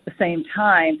place at the same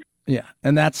time. Yeah,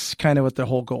 and that's kind of what the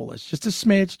whole goal is. Just a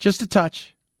smidge, just a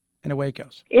touch, and away it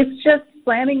goes. It's just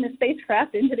slamming the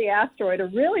spacecraft into the asteroid, or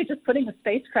really just putting the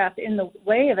spacecraft in the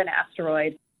way of an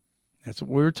asteroid. That's what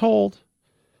we were told.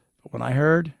 But when I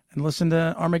heard and listened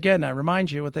to Armageddon, I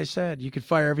remind you what they said. You could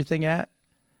fire everything at,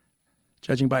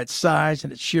 judging by its size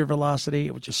and its sheer velocity,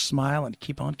 it would just smile and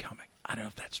keep on coming. I don't know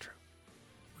if that's true.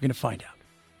 We're going to find out.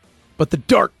 But the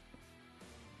dart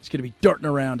is going to be darting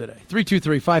around today.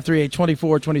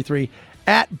 323-538-2423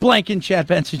 at Blankin' Chad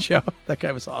Benson Show. That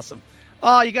guy was awesome.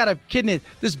 Oh, you got to kid me.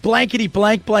 This blankety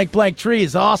blank blank blank tree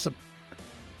is awesome.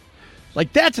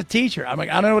 Like, that's a teacher. I'm like,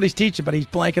 I don't know what he's teaching, but he's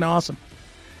blanking awesome.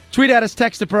 Tweet at us,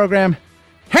 text the program.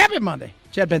 Happy Monday.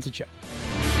 Chad Benson Show.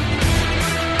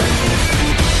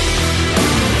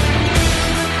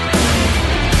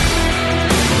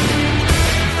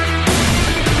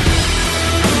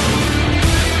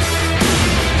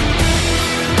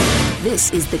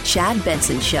 This is the Chad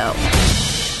Benson Show.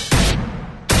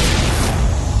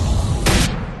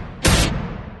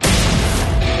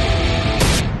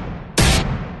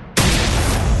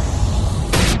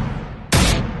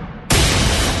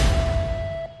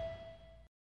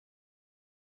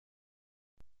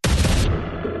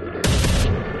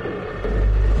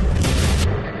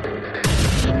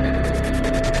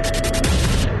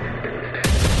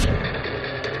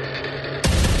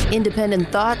 Independent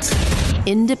thoughts,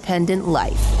 independent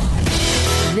life.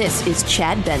 This is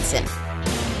Chad Benson.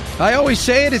 I always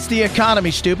say it's the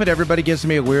economy, stupid. Everybody gives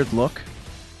me a weird look.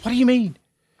 What do you mean?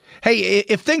 Hey,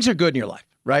 if things are good in your life,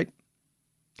 right?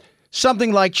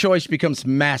 Something like choice becomes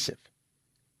massive.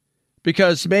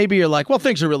 Because maybe you're like, well,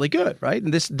 things are really good, right?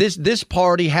 And this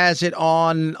party has it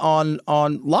on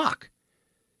lock.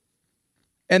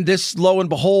 And this, lo and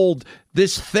behold,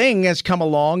 this thing has come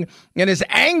along and has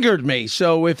angered me.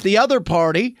 So if the other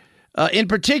party in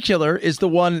particular, is the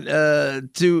one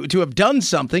to have done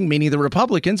something, meaning the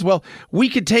Republicans. Well, we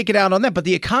could take it out on them, but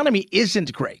the economy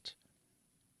isn't great.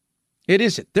 It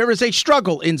isn't. There is a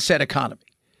struggle in said economy.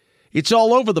 It's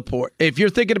all over the board. If you're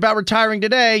thinking about retiring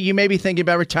today, you may be thinking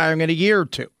about retiring in a year or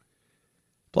two.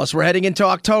 Plus, we're heading into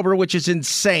October, which is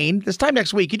insane. This time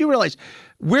next week, you do realize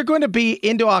we're going to be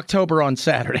into October on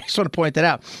Saturday. I just want to point that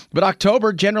out. But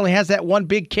October generally has that one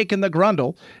big kick in the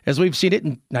grundle, as we've seen it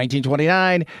in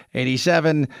 1929,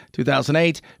 87,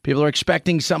 2008. People are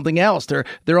expecting something else. They're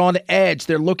on edge.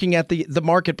 They're looking at the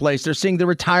marketplace. They're seeing the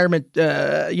retirement,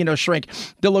 shrink.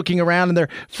 They're looking around and they're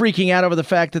freaking out over the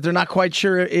fact that they're not quite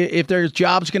sure if there's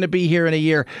jobs going to be here in a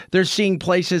year. They're seeing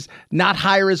places not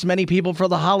hire as many people for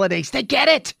the holidays. They get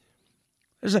it.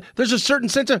 There's a certain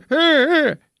sense of.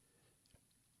 The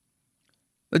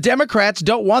Democrats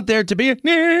don't want there to be.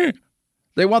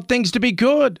 They want things to be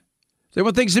good. They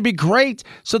want things to be great.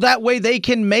 So that way they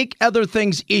can make other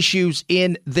things issues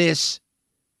in this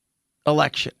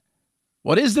election.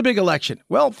 What is the big election?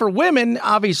 Well, for women,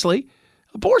 obviously,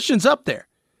 abortion's up there.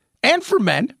 And for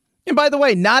men. And by the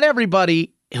way, not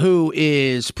everybody who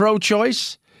is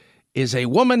pro-choice is a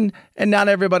woman, and not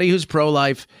everybody who's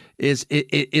pro-life is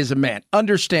a man.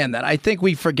 Understand that. I think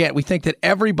we forget. We think that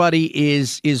everybody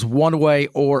is one way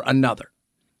or another.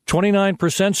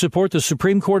 29% support the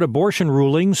Supreme Court abortion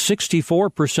ruling,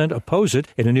 64% oppose it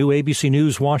in a new ABC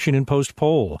News Washington Post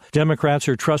poll. Democrats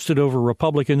are trusted over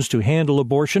Republicans to handle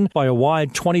abortion by a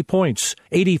wide 20 points.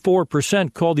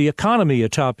 84% call the economy a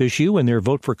top issue in their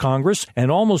vote for Congress,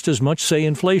 and almost as much say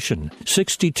inflation.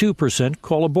 62%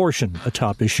 call abortion a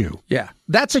top issue. Yeah,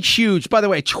 that's a huge, by the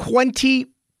way, 20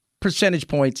 percentage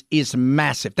points is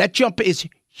massive. That jump is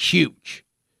huge.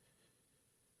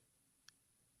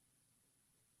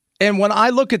 And when I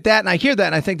look at that and I hear that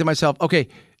and I think to myself, okay,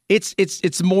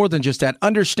 it's more than just that.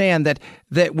 Understand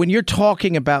that when you're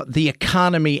talking about the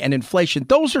economy and inflation,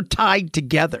 those are tied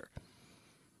together.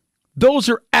 Those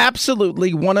are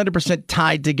absolutely 100%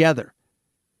 tied together.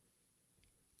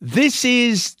 This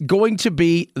is going to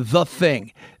be the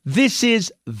thing. This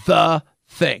is the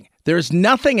thing. There's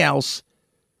nothing else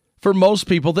for most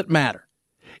people that matter.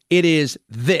 It is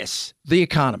this, the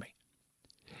economy.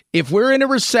 If we're in a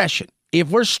recession, if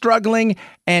we're struggling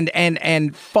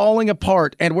and falling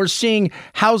apart and we're seeing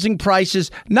housing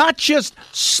prices not just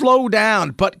slow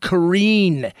down, but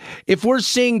careen, if we're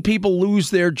seeing people lose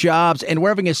their jobs and we're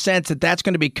having a sense that that's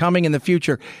going to be coming in the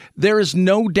future, there is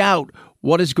no doubt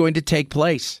what is going to take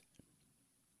place.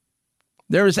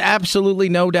 There is absolutely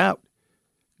no doubt.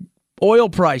 Oil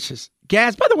prices,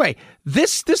 gas. By the way,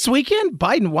 this weekend,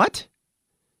 Biden, what?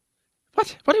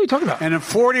 What are we talking about? And in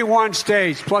 41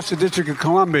 states, plus the District of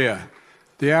Columbia,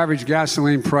 the average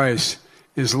gasoline price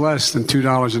is less than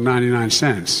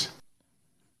 $2.99.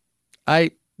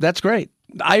 That's great.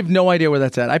 I have no idea where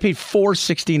that's at. I paid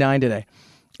 $4.69 today.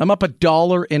 I'm up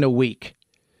 $1 in a week.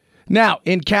 Now,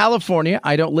 in California,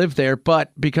 I don't live there,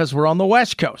 but because we're on the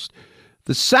West Coast,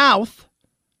 the South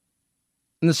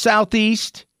and the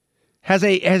Southeast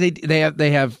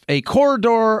they have a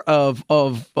corridor of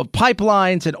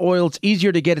pipelines and oil. It's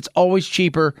easier to get. It's always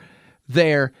cheaper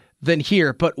there than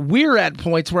here. But we're at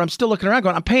points where I'm still looking around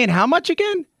going, I'm paying how much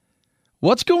again?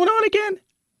 What's going on again?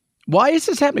 Why is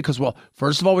this happening? Because, well,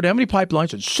 first of all, we don't have any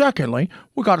pipelines. And secondly,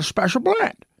 we got a special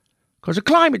blend because of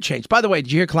climate change. By the way,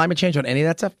 did you hear climate change on any of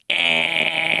that stuff?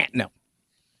 No.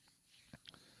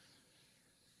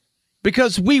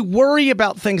 Because we worry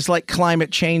about things like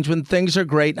climate change when things are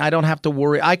great and I don't have to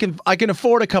worry. I can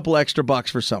afford a couple extra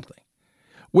bucks for something.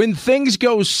 When things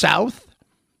go south,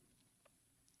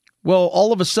 well,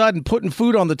 all of a sudden, putting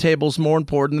food on the table is more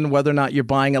important than whether or not you're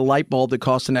buying a light bulb that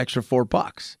costs an extra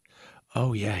 $4.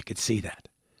 Oh, yeah, I could see that.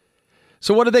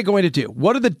 So what are they going to do?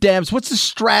 What are the Dems? What's the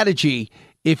strategy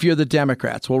if you're the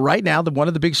Democrats? Well, right now, one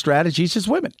of the big strategies is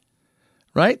women,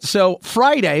 right? So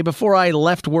Friday, before I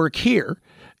left work here,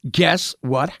 guess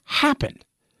what happened?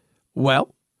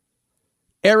 Well,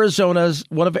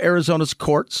 one of Arizona's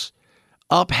courts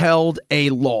upheld a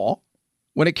law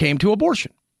when it came to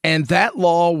abortion. And that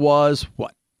law was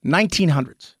what?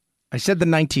 1900s. I said the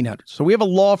 1900s. So we have a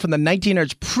law from the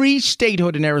 1900s,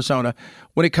 pre-statehood in Arizona,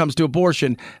 when it comes to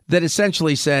abortion, that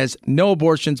essentially says no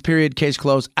abortions, period, case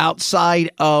closed,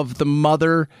 outside of the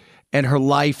mother and her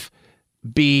life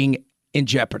being in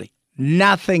jeopardy.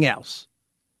 Nothing else.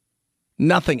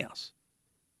 Nothing else.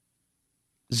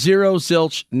 Zero,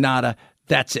 zilch, nada.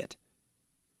 That's it.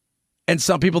 And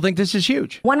some people think this is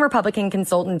huge. One Republican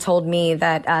consultant told me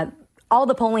that all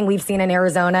the polling we've seen in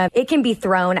Arizona, it can be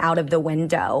thrown out of the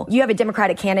window. You have a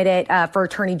Democratic candidate for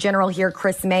Attorney General here,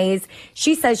 Chris Mays.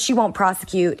 She says she won't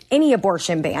prosecute any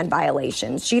abortion ban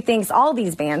violations. She thinks all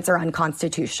these bans are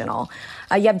unconstitutional.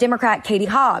 You have Democrat Katie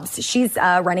Hobbs. She's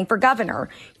running for governor.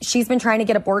 She's been trying to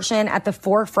get abortion at the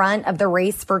forefront of the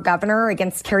race for governor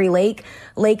against Carrie Lake.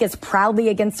 Lake is proudly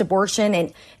against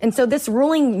abortion. And so this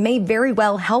ruling may very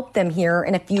well help them here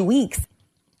in a few weeks.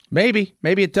 Maybe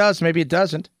it does. Maybe it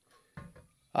doesn't.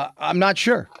 I'm not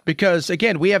sure, because,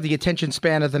 again, we have the attention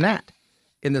span of the gnat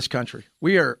in this country.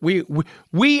 We are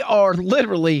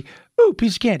literally, ooh,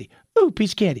 piece of candy, ooh,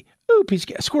 piece of candy, ooh, piece of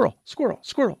candy, squirrel, squirrel,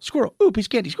 squirrel, squirrel, ooh, piece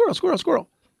of candy, squirrel, squirrel, squirrel.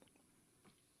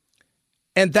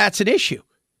 And that's an issue.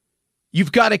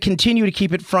 You've got to continue to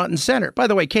keep it front and center. By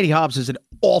the way, Katie Hobbs is an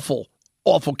awful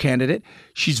candidate.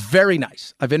 She's very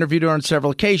nice. I've interviewed her on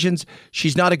several occasions.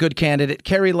 She's not a good candidate.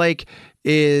 Carrie Lake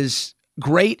is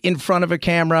great in front of a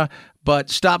camera,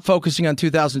 but stop focusing on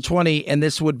 2020, and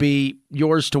this would be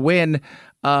yours to win.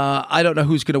 I don't know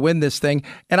who's going to win this thing.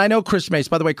 And I know Chris Mays.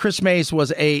 By the way, Chris Mays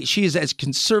she is as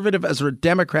conservative as a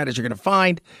Democrat as you're going to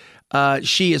find.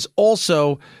 She is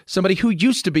also somebody who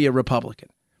used to be a Republican.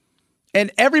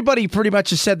 And everybody pretty much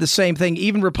has said the same thing.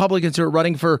 Even Republicans who are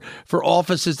running for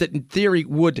offices that in theory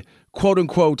would, quote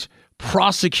unquote,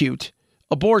 prosecute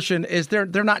abortion, is they're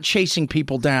not chasing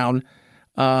people down,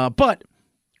 but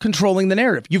controlling the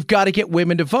narrative. You've got to get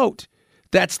women to vote.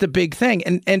 That's the big thing.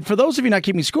 And for those of you not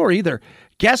keeping score either,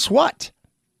 guess what?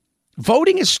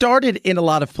 Voting has started in a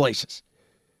lot of places.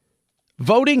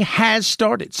 Voting has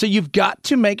started. So you've got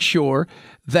to make sure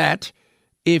that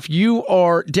if you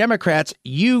are Democrats,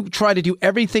 you try to do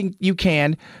everything you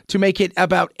can to make it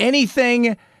about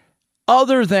anything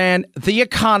other than the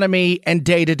economy and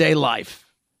day-to-day life.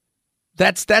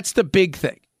 That's the big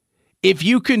thing. If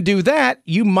you can do that,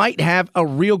 you might have a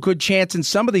real good chance in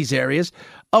some of these areas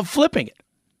of flipping it.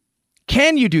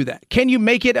 Can you do that? Can you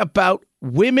make it about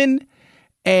women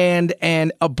and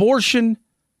abortion?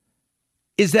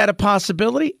 Is that a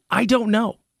possibility? I don't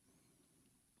know.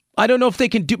 I don't know if they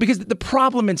can do, because the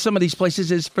problem in some of these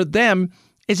places is for them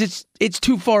is it's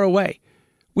too far away.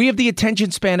 We have the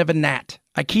attention span of a gnat.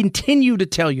 I continue to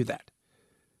tell you that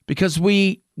because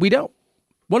we don't.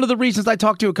 One of the reasons I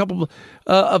talked to a couple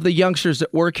of the youngsters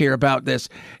that work here about this,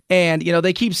 and,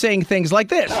 they keep saying things like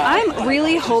this. I'm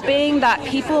really hoping that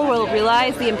people will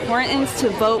realize the importance to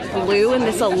vote blue in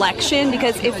this election,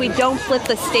 because if we don't flip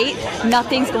the state,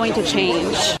 nothing's going to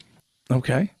change.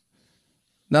 Okay.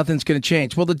 Nothing's going to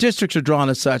change. Well, the districts are drawn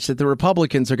as such that the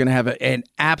Republicans are going to have an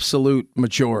absolute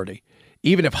majority,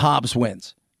 even if Hobbs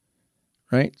wins.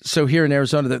 Right? So here in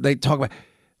Arizona, they talk about...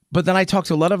 But then I talked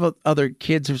to a lot of other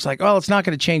kids who's like, oh, it's not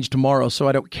going to change tomorrow, so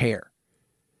I don't care.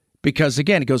 Because,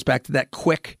 again, it goes back to that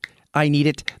quick, I need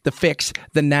it, the fix,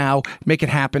 the now, make it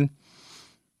happen.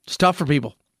 It's tough for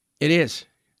people. It is.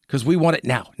 Because we want it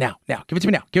now. Give it to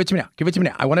me now. Give it to me now. Give it to me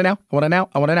now. I want it now. I want it now.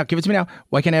 I want it now. Give it to me now.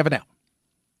 Why can't I have it now?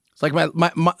 It's like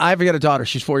I've got a daughter.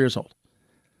 She's 4 years old.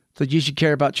 So you should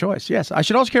care about choice. Yes, I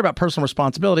should also care about personal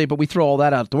responsibility, but we throw all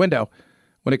that out the window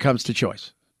when it comes to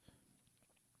choice.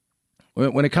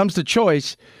 When it comes to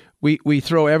choice, we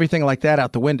throw everything like that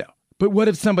out the window. But what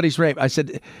if somebody's raped? I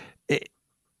said,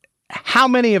 how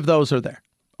many of those are there?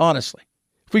 Honestly,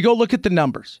 if we go look at the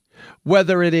numbers,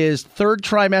 whether it is third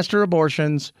trimester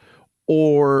abortions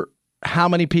or how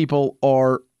many people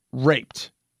are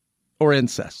raped or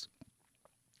incest,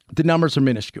 the numbers are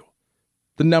minuscule.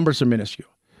 One of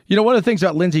the things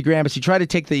about Lindsey Graham is he tried to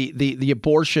take the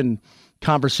abortion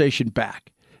conversation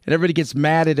back, and everybody gets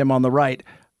mad at him on the right.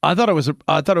 I thought it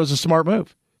was a smart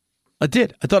move. I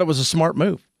did. I thought it was a smart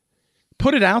move.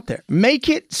 Put it out there. Make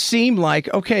it seem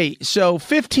like, okay, so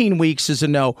 15 weeks is a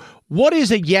no. What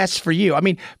is a yes for you? I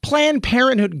mean, Planned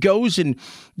Parenthood goes and,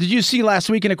 did you see last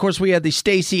week? And of course, we had the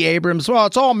Stacey Abrams. Well,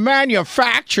 it's all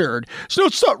manufactured. So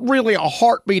it's not really a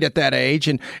heartbeat at that age.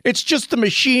 And it's just the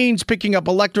machines picking up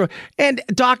and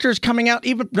doctors coming out.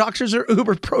 Even doctors are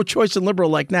uber pro-choice and liberal.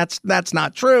 Like, that's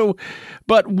not true.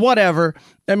 But whatever.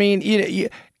 I mean,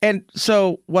 and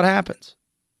so what happens?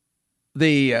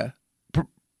 The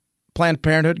Planned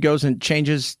Parenthood goes and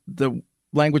changes the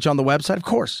language on the website. Of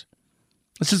course.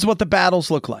 This is what the battles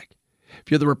look like.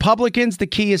 If you're the Republicans, the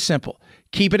key is simple.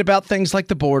 Keep it about things like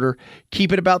the border.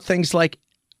 Keep it about things like,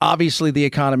 obviously, the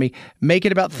economy. Make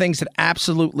it about things that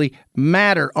absolutely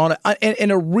matter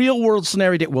in a real world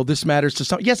scenario. Well, this matters to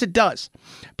some. Yes, it does.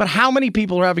 But how many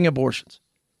people are having abortions?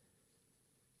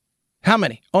 How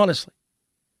many? Honestly.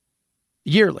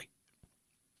 Yearly.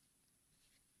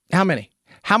 How many?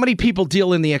 How many people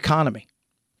deal in the economy?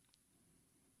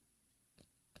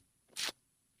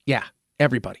 Yeah,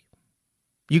 everybody.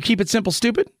 You keep it simple,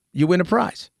 stupid, you win a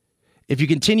prize. If you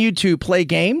continue to play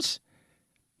games,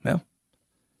 well,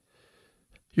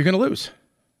 you're going to lose.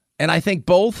 And I think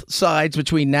both sides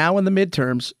between now and the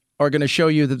midterms are going to show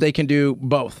you that they can do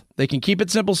both. They can keep it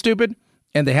simple, stupid,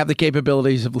 and they have the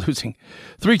capabilities of losing.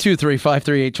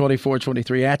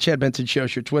 323-538-2423 at Chad Benson Show,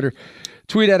 your Twitter.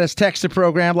 Tweet at us, text the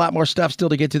program. A lot more stuff still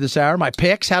to get to this hour. My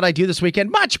picks, how'd I do this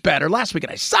weekend? Much better. Last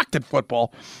weekend I sucked at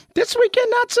football. This weekend,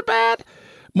 not so bad.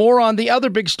 More on the other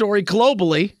big story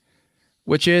globally,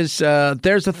 which is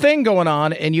there's a thing going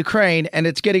on in Ukraine, and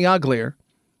it's getting uglier.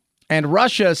 And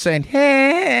Russia is saying,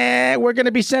 hey, we're going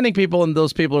to be sending people, and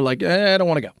those people are like, I don't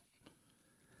want to go.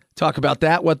 Talk about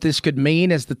that, what this could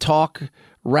mean as the talk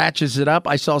ratchets it up.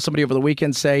 I saw somebody over the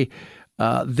weekend say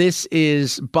this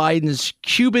is Biden's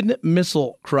Cuban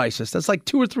Missile Crisis. That's like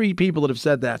 2 or 3 people that have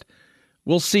said that.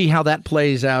 We'll see how that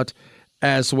plays out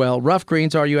as well. Rough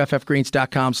Greens,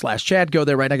 ruffgreens.com/Chad. Go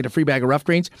there right now, get a free bag of Rough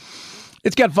Greens.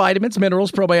 It's got vitamins,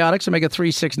 minerals, probiotics,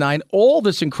 omega-3, 6, 9, all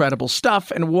this incredible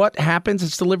stuff. And what happens,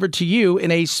 it's delivered to you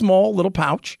in a small little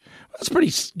pouch. It's a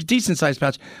pretty decent-sized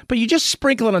pouch. But you just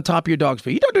sprinkle it on top of your dog's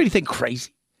food. You don't do anything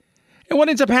crazy. And what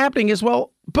ends up happening is,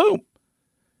 well, boom.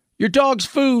 Your dog's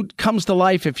food comes to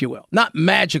life, if you will. Not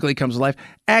magically comes to life.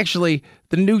 Actually,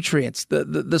 the nutrients,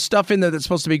 the stuff in there that's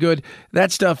supposed to be good,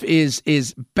 that stuff is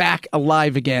back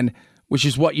alive again, which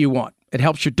is what you want. It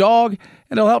helps your dog,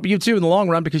 and it'll help you, too, in the long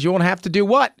run, because you won't have to do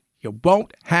what? You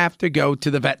won't have to go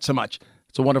to the vet so much.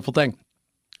 It's a wonderful thing.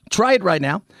 Try it right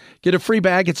now. Get a free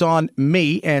bag. It's on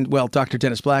me and, well, Dr.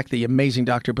 Dennis Black, the amazing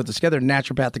doctor who put this together,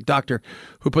 naturopathic doctor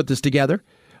who put this together.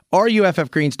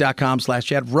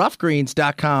 ruffgreens.com/Chad,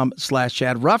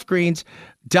 ruffgreens.com/Chad,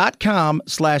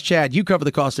 ruffgreens.com/Chad. You cover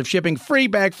the cost of shipping. Free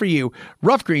bag for you.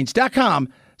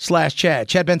 ruffgreens.com/Chad.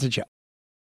 Chad Benson Show.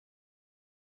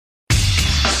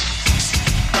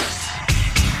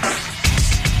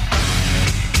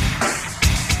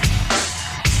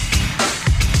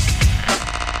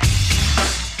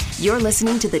 You're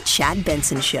listening to The Chad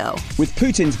Benson Show. With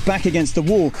Putin's back against the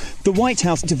wall, the White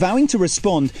House vowing to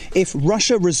respond if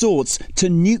Russia resorts to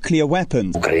nuclear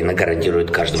weapons.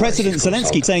 President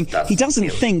Zelensky saying he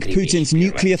doesn't think Putin's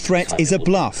nuclear threat is a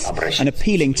bluff and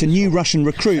appealing to new Russian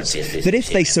recruits that if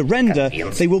they surrender,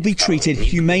 they will be treated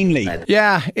humanely.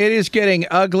 Yeah, it is getting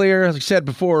uglier. As I said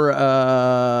before,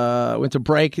 went to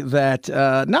break, that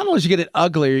not only does it get it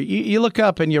uglier, you look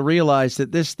up and you realize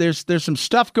that there's some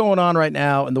stuff going on right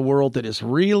now in the world that is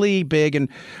really big, and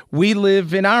we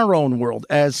live in our own world,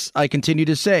 as I continue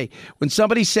to say. When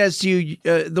somebody says to you,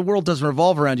 the world doesn't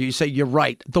revolve around you, you say, you're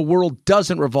right. The world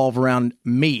doesn't revolve around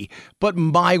me, but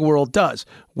my world does.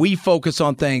 We focus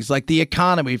on things like the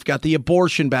economy. We've got the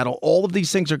abortion battle. All of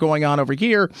these things are going on over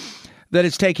here that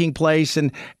is taking place,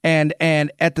 and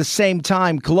at the same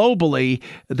time, globally,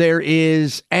 there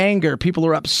is anger. People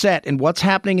are upset, and what's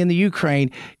happening in the Ukraine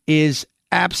is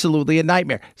absolutely a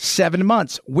nightmare. 7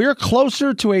 months. We're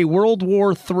closer to a World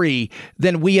War III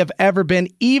than we have ever been,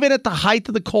 even at the height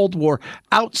of the Cold War,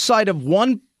 outside of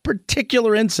one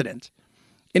particular incident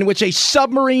in which a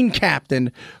submarine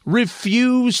captain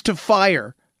refused to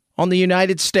fire on the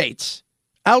United States.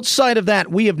 Outside of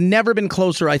that, we have never been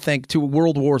closer, I think, to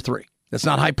World War III. That's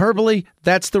not hyperbole.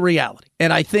 That's the reality.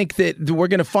 And I think that we're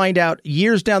going to find out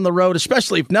years down the road,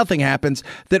 especially if nothing happens,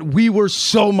 that we were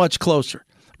so much closer.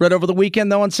 Read over the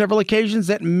weekend, though, on several occasions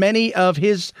that many of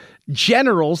his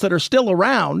generals that are still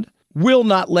around will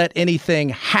not let anything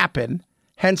happen.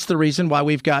 Hence the reason why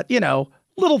we've got,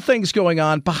 little things going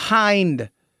on behind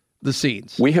the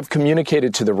scenes. We have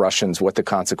communicated to the Russians what the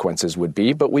consequences would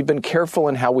be, but we've been careful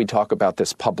in how we talk about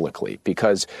this publicly,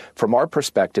 because from our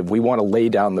perspective, we want to lay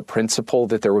down the principle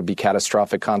that there would be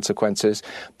catastrophic consequences,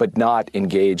 but not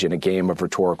engage in a game of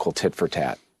rhetorical tit for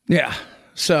tat. Yeah.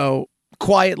 So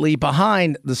quietly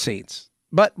behind the scenes.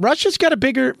 But Russia's got a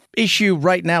bigger issue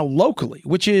right now locally,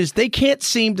 which is they can't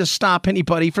seem to stop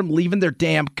anybody from leaving their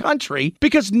damn country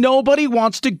because nobody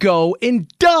wants to go and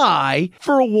die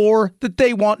for a war that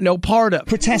they want no part of.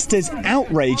 Protesters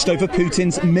outraged over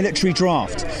Putin's military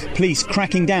draft. Police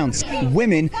cracking down.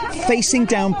 Women facing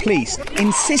down police,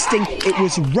 insisting it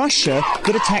was Russia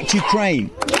that attacked Ukraine.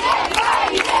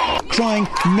 Crying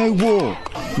no war.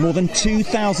 More than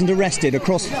 2,000 arrested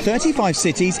across 35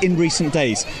 cities in recent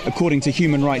days, according to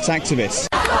human rights activists.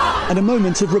 At a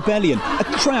moment of rebellion, a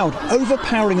crowd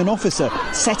overpowering an officer,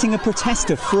 setting a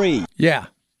protester free. Yeah.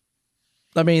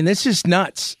 I mean, this is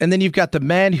nuts. And then you've got the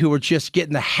men who are just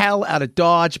getting the hell out of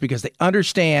Dodge because they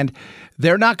understand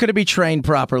they're not going to be trained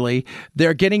properly.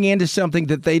 They're getting into something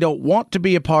that they don't want to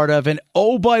be a part of. And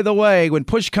oh, by the way, when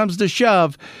push comes to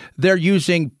shove, they're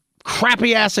using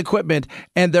crappy ass equipment,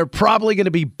 and they're probably going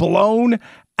to be blown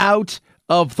out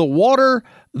of the water,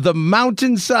 the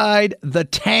mountainside, the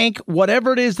tank,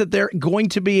 whatever it is that they're going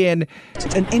to be in.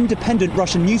 An independent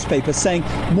Russian newspaper saying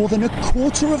more than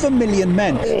 250,000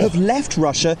 men have left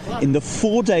Russia in the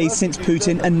 4 days since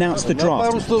Putin announced the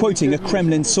draft, quoting a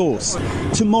Kremlin source.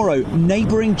 Tomorrow,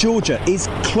 neighboring Georgia is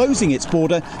closing its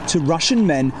border to Russian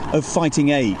men of fighting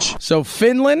age. So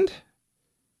Finland,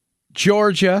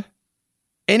 Georgia,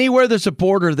 anywhere there's a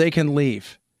border, they can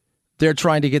leave. They're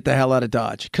trying to get the hell out of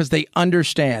Dodge because they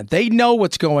understand. They know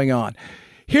what's going on.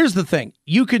 Here's the thing.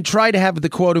 You can try to have the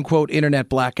quote-unquote internet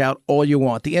blackout all you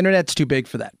want. The internet's too big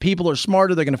for that. People are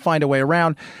smarter. They're going to find a way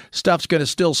around. Stuff's going to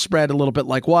still spread a little bit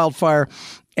like wildfire.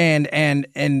 And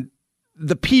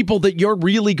the people that you're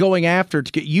really going after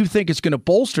to get you think is going to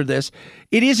bolster this,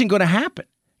 it isn't going to happen.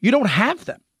 You don't have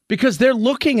them. Because they're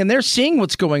looking and they're seeing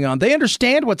what's going on. They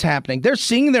understand what's happening. They're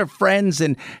seeing their friends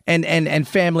and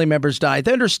family members die.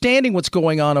 They're understanding what's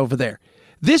going on over there.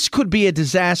 This could be a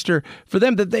disaster for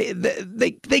them that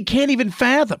they can't even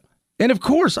fathom. And of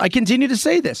course, I continue to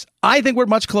say this. I think we're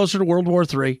much closer to World War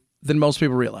III than most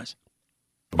people realize.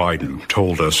 Biden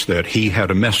told us that he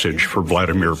had a message for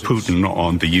Vladimir Putin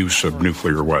on the use of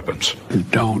nuclear weapons.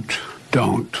 Don't.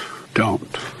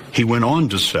 He went on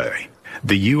to say,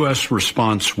 the U.S.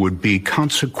 response would be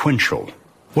consequential.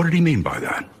 What did he mean by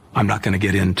that? I'm not going to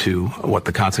get into what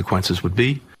the consequences would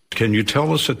be. Can you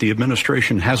tell us that the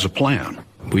administration has a plan?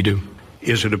 We do.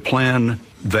 Is it a plan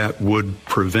that would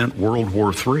prevent World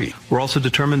War III? We're also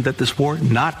determined that this war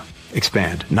not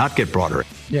expand, not get broader.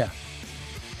 Yeah.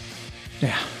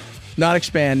 Not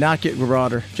expand, not get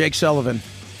broader. Jake Sullivan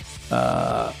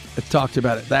talked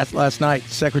about it. That's last night.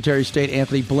 Secretary of State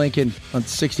Anthony Blinken on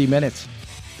 60 Minutes.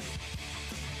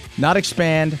 Not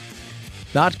expand,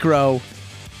 not grow.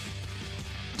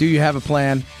 Do you have a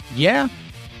plan? Yeah.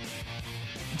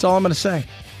 That's all I'm going to say.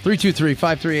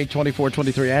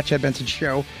 323-538-2423 at Chad Benson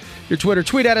Show. Your Twitter.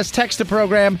 Tweet at us. Text the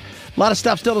program. A lot of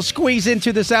stuff still to squeeze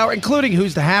into this hour, including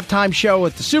who's the halftime show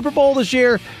at the Super Bowl this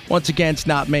year. Once again, it's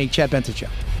not me. Chad Benson Show.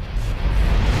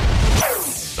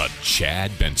 The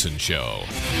Chad Benson Show.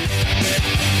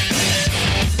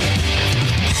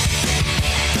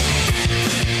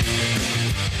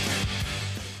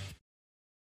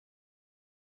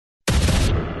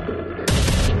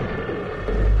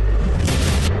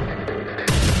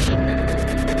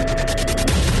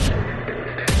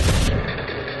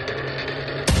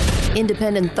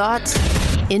 Independent thoughts,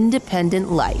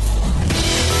 independent life.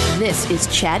 This is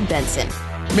Chad Benson.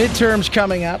 Midterms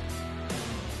coming up.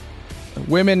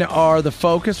 Women are the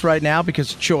focus right now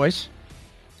because of choice.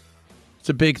 It's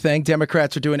a big thing.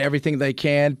 Democrats are doing everything they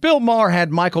can. Bill Maher had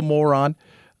Michael Moore on.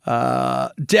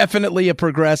 Definitely a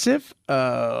progressive.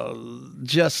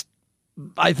 Just,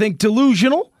 I think,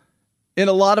 delusional in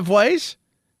a lot of ways.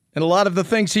 And a lot of the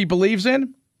things he believes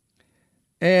in.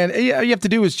 And all you have to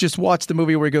do is just watch the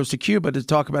movie where he goes to Cuba to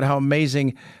talk about how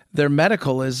amazing their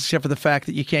medical is, except for the fact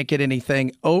that you can't get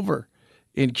anything over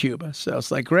in Cuba. So it's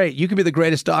like, great, you could be the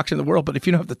greatest doctor in the world, but if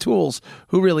you don't have the tools,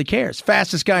 who really cares?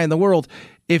 Fastest guy in the world,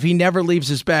 if he never leaves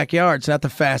his backyard, it's not the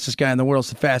fastest guy in the world, it's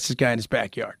the fastest guy in his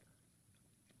backyard.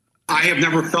 I have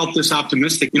never felt this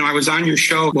optimistic. I was on your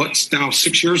show, what's now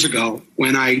 6 years ago,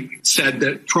 when I said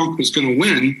that Trump was going to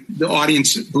win. The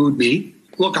audience booed me.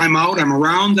 Look, I'm out, I'm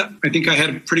around. I think I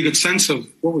had a pretty good sense of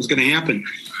what was going to happen.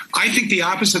 I think the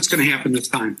opposite's going to happen this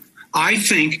time. I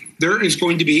think there is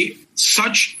going to be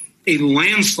such a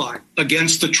landslide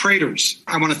against the traitors.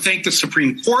 I want to thank the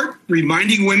Supreme Court,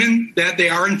 reminding women that they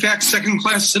are, in fact,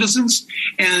 second-class citizens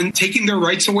and taking their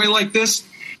rights away like this.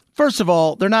 First of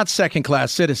all, they're not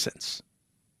second-class citizens.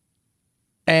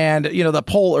 And, the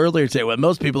poll earlier today, what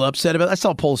most people are upset about, I saw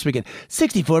a poll speaking,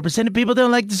 64% of people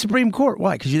don't like the Supreme Court.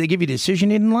 Why? Because they give you a decision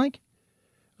you didn't like?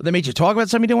 They made you talk about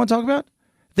something you didn't want to talk about?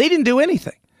 They didn't do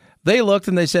anything. They looked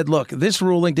and they said, look, this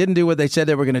ruling didn't do what they said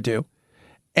they were going to do.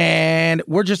 And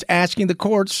we're just asking the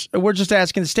courts, we're just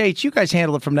asking the states, you guys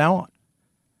handle it from now on.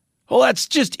 Well, that's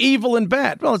just evil and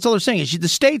bad. Well, that's all they're saying is the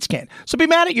states can't. So be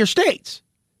mad at your states.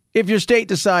 If your state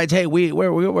decides, hey, we're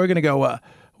going to go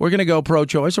we're going to go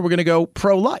pro-choice or we're going to go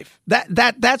pro-life.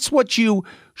 That's what you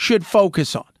should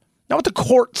focus on. Not what the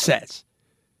court says.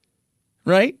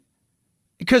 Right?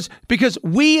 Because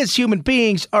we as human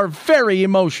beings are very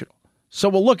emotional. So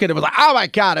we'll look at it like, oh my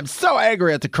God, I'm so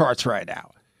angry at the courts right now.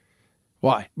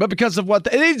 Why? But because of it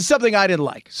is something I didn't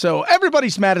like. So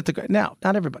everybody's mad at the court. No,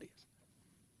 not everybody is.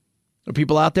 There are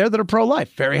people out there that are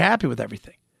pro-life, very happy with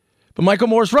everything. But Michael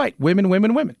Moore's right. Women,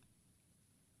 women, women.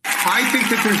 I think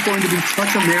that there's going to be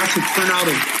such a massive turnout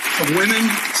of women.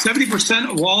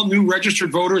 70% of all new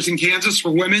registered voters in Kansas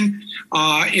were women.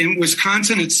 In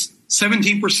Wisconsin, it's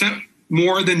 17%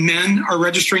 more than men are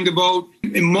registering to vote.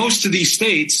 In most of these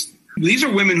states, these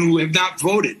are women who have not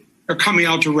voted are coming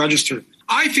out to register.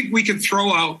 I think we could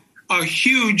throw out a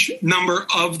huge number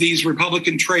of these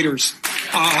Republican traitors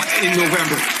in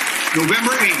November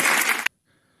 8th.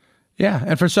 Yeah,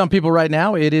 and for some people right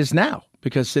now, it is now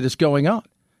because it is going on.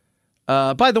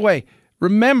 By the way,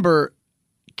 remember,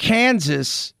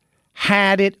 Kansas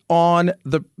had it on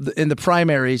in the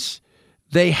primaries.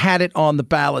 They had it on the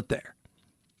ballot there.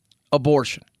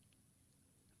 Abortion.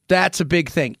 That's a big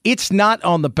thing. It's not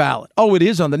on the ballot. Oh, it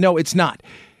is on the. No, it's not.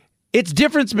 It's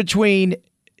difference between,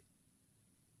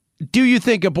 do you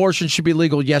think abortion should be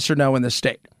legal, yes or no, in the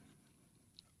state?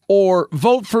 Or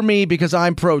vote for me because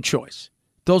I'm pro-choice.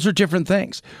 Those are different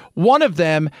things. One of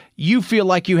them, you feel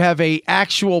like you have a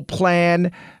actual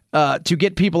plan to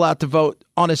get people out to vote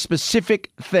on a specific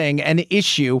thing, an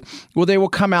issue, where they will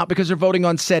come out because they're voting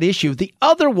on said issue. The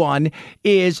other one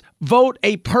is vote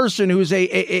a person who's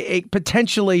a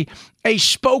potentially a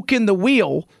spoke in the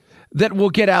wheel that will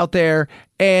get out there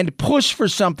and push for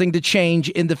something to change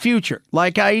in the future.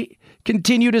 Like I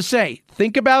continue to say,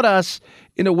 think about us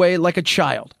in a way like a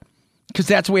child. Because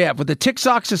that's what we have. With the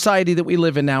tick-sock society that we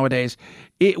live in nowadays,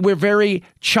 we're very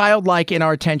childlike in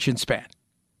our attention span.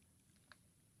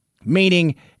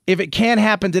 Meaning, if it can't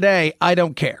happen today, I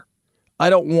don't care. I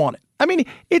don't want it. I mean,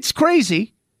 it's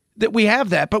crazy that we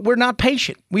have that, but we're not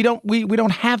patient. We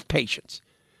don't have patience.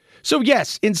 So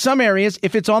yes, in some areas,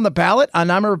 if it's on the ballot and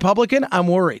I'm a Republican, I'm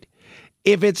worried.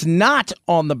 If it's not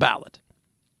on the ballot,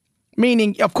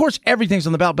 meaning, of course, everything's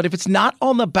on the ballot, but if it's not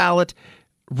on the ballot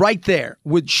right there,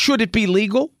 should it be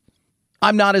legal?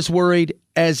 I'm not as worried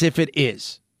as if it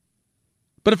is.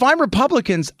 But if I'm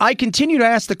Republicans, I continue to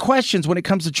ask the questions when it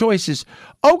comes to choices.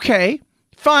 Okay,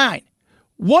 fine.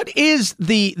 What is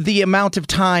the amount of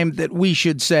time that we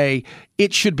should say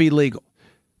it should be legal?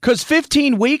 Because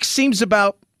 15 weeks seems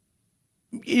about,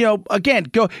 again,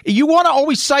 you want to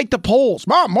always cite the polls.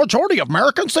 Majority of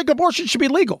Americans think abortion should be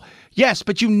legal. Yes,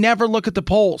 but you never look at the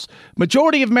polls.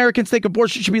 Majority of Americans think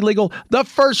abortion should be legal the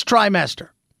first trimester.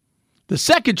 The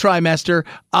second trimester,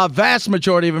 a vast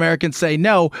majority of Americans say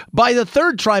no. By the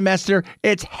third trimester,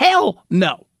 it's hell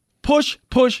no. Push,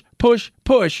 push, push,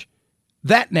 push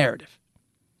that narrative.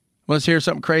 Want to hear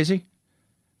something crazy?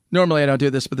 Normally I don't do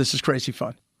this, but this is crazy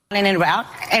fun. In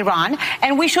Iran,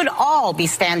 and we should all be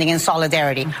standing in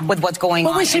solidarity with what's going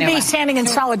on. Well, we should be standing in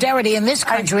solidarity in this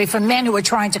country for men who are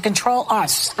trying to control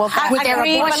us with their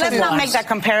abortion but let's not make that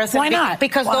comparison. Why not?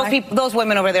 Because those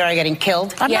women over there are getting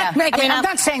killed. I'm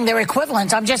not saying they're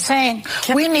equivalent. I'm just saying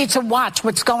we need to watch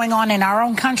what's going on in our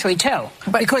own country too,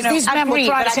 because these men will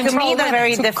try to control me, they're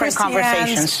very women. different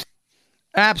conversations.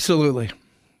 Absolutely.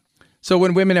 So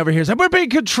when women over here say, we're being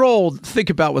controlled,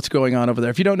 think about what's going on over there.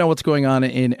 If you don't know what's going on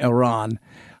in Iran,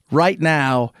 right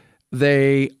now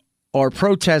they are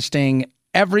protesting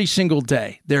every single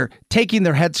day. They're taking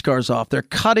their headscarves off. They're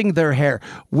cutting their hair.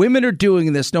 Women are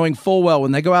doing this knowing full well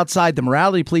when they go outside, the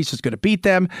morality police is going to beat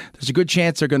them. There's a good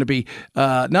chance they're going to be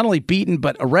not only beaten,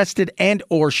 but arrested and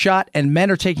or shot. And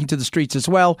men are taking to the streets as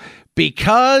well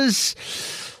because,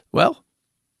 well,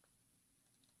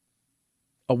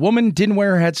 a woman didn't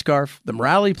wear her headscarf. The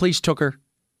morality police took her,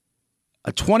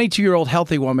 a 22-year-old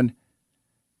healthy woman,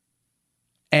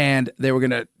 and they were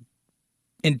going to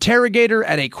interrogate her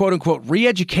at a quote-unquote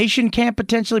re-education camp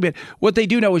potentially. But what they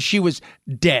do know is she was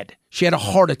dead. She had a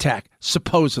heart attack,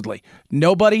 supposedly.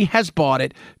 Nobody has bought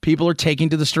it. People are taking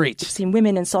to the streets. We've seen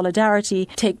women in solidarity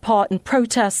take part in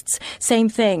protests. Same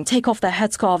thing. Take off their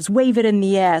headscarves, wave it in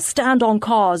the air, stand on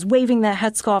cars, waving their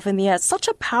headscarf in the air. Such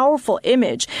a powerful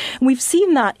image. And we've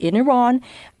seen that in Iran,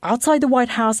 outside the White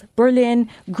House, Berlin,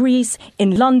 Greece.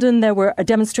 In London, there were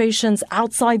demonstrations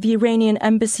outside the Iranian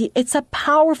embassy. It's a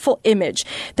powerful image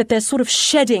that they're sort of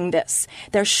shedding this.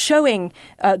 They're showing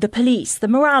the police, the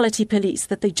morality police,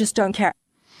 that they just don't care.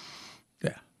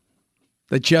 Yeah,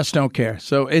 they just don't care.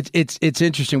 So it's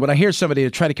interesting. When I hear somebody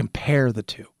try to compare the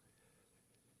two,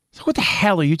 so what the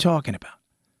hell are you talking about?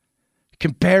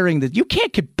 Comparing you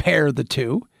can't compare the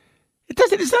two.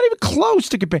 It's not even close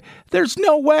to compare. There's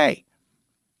no way.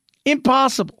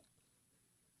 Impossible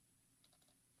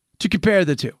to compare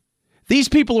the two. These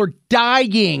people are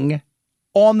dying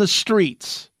on the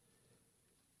streets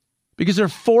because they're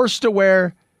forced to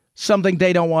wear something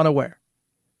they don't want to wear.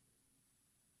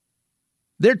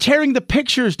 They're tearing the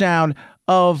pictures down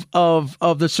of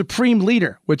the supreme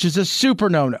leader, which is a super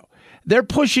no-no. They're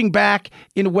pushing back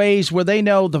in ways where they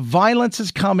know the violence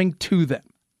is coming to them.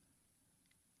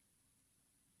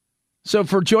 So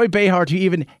for Joy Behar to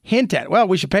even hint at, well,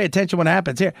 we should pay attention when it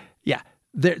happens here. Yeah,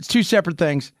 it's two separate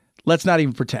things. Let's not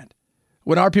even pretend.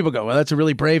 When our people go, well, that's a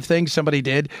really brave thing somebody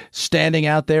did, standing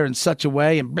out there in such a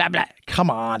way and blah, blah. Come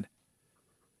on.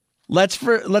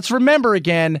 Let's remember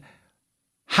again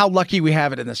how lucky we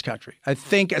have it in this country. I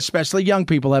think especially young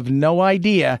people have no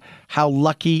idea how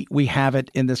lucky we have it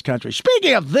in this country.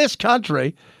 Speaking of this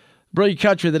country, brilliant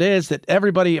country that is, that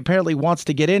everybody apparently wants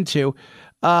to get into,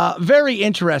 very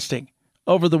interesting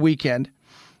over the weekend.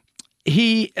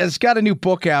 He has got a new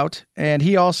book out, and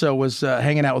he also was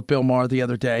hanging out with Bill Maher the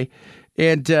other day.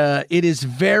 And it is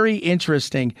very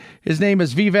interesting. His name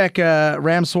is Vivek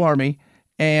Ramaswamy.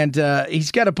 And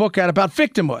he's got a book out about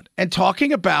victimhood and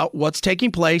talking about what's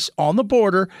taking place on the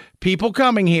border, people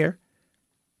coming here.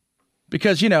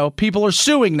 Because, people are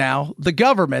suing now the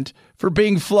government for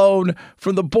being flown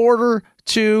from the border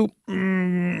to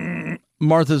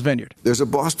Martha's Vineyard. There's a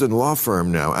Boston law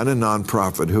firm now and a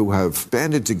nonprofit who have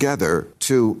banded together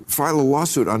to file a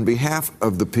lawsuit on behalf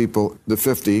of the people, the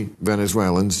 50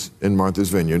 Venezuelans in Martha's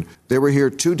Vineyard. They were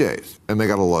here 2 days and they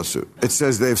got a lawsuit. It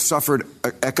says they've suffered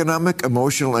economic,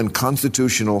 emotional, and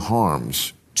constitutional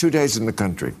harms. 2 days in the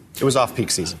country. It was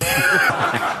off-peak season.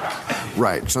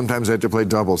 Right. Sometimes I had to play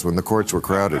doubles when the courts were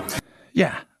crowded.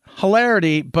 Yeah.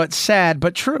 Hilarity, but sad,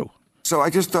 but true. So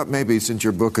I just thought maybe since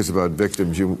your book is about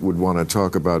victims, you would want to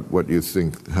talk about what you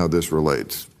think, how this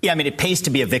relates. Yeah, I mean, it pays to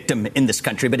be a victim in this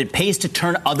country, but it pays to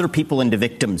turn other people into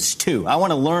victims, too. I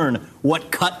want to learn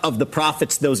what cut of the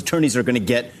profits those attorneys are going to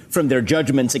get from their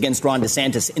judgments against Ron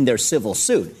DeSantis in their civil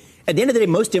suit. At the end of the day,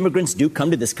 most immigrants do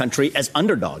come to this country as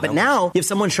underdogs. But now, if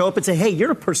someone show up and say, hey,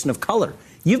 you're a person of color,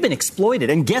 you've been exploited,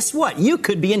 and guess what? You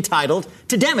could be entitled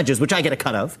to damages, which I get a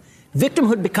cut of.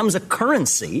 Victimhood becomes a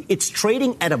currency. It's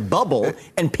trading at a bubble,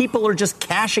 and people are just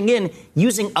cashing in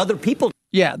using other people.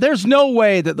 Yeah, there's no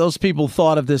way that those people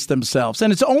thought of this themselves.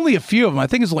 And it's only a few of them. I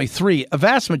think it's only 3. A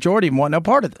vast majority of them want no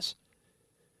part of this.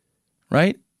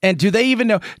 Right? And do they even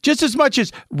know? Just as much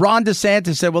as Ron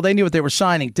DeSantis said, well, they knew what they were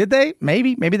signing. Did they?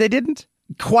 Maybe. Maybe they didn't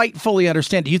quite fully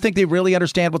understand. Do you think they really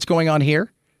understand what's going on here?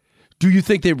 Do you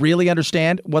think they really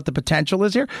understand what the potential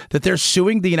is here? That they're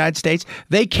suing the United States?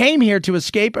 They came here to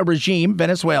escape a regime,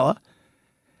 Venezuela,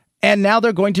 and now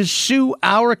they're going to sue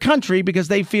our country because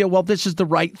they feel, well, this is the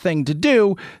right thing to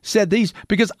do, said these,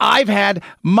 because I've had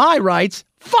my rights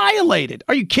violated.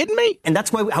 Are you kidding me? And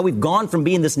that's how we've gone from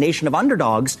being this nation of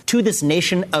underdogs to this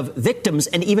nation of victims,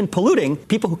 and even polluting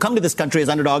people who come to this country as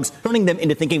underdogs, turning them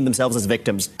into thinking of themselves as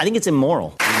victims. I think it's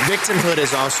immoral. Victimhood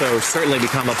has also certainly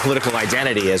become a political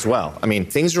identity as well. I mean,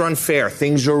 things are unfair.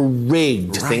 Things are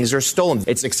rigged. Right. Things are stolen.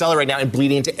 It's accelerating now and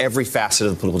bleeding into every facet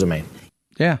of the political domain.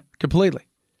 Yeah, completely.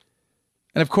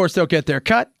 And of course, they'll get their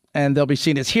cut and they'll be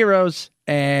seen as heroes.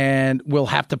 And we'll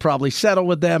have to probably settle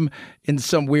with them in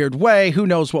some weird way. Who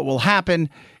knows what will happen?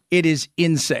 It is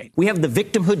insane. We have the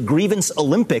Victimhood Grievance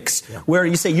Olympics, where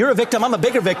you say, you're a victim, I'm a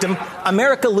bigger victim.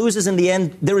 America loses in the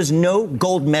end. There is no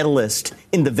gold medalist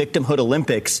in the Victimhood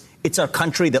Olympics. It's our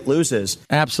country that loses.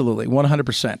 Absolutely.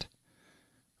 100%.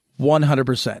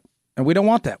 100%. And we don't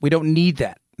want that. We don't need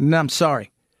that. No, I'm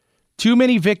sorry. Too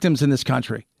many victims in this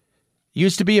country.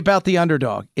 Used to be about the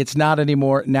underdog. It's not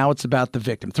anymore. Now it's about the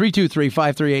victim.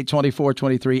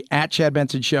 323-538-2423 at Chad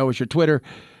Benson Show is your Twitter.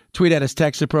 Tweet at us,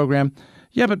 text the program.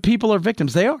 Yeah, but people are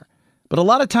victims. They are. But a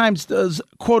lot of times those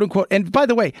quote unquote, and by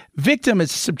the way, victim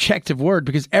is a subjective word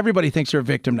because everybody thinks they're a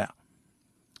victim now.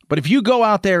 But if you go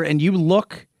out there and you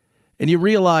look and you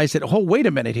realize that, oh, wait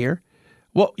a minute here.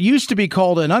 What used to be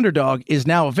called an underdog is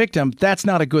now a victim. That's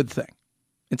not a good thing.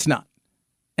 It's not.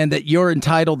 And that you're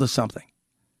entitled to something.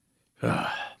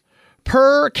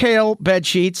 Percale bed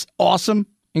sheets, awesome,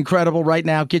 incredible right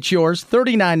now. Get yours,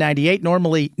 $39.98,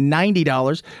 normally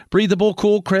 $90. Breathable,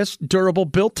 cool, crisp, durable,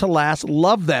 built to last.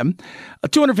 Love them. A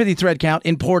 250 thread count,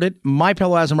 imported.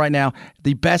 MyPillow has them right now.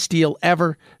 The best deal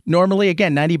ever. Normally,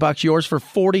 again, $90, yours for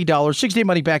 $40. 60-day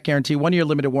money back guarantee, 1-year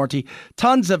limited warranty.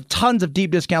 Tons of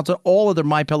deep discounts on all other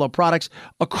MyPillow products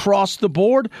across the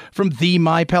board, from the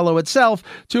MyPillow itself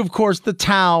to, of course, the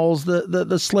towels,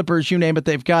 the slippers, you name it,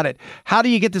 they've got it. How do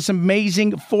you get this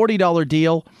amazing $40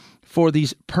 deal for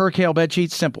these Percale bed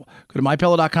sheets? Simple. Go to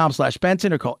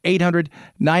mypillow.com/Benson or call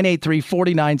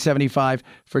 800-983-4975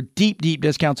 for deep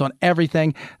discounts on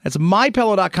everything. That's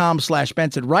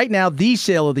mypillow.com/Benson. Right now, the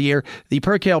sale of the year, the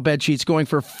Percale bed sheets going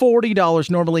for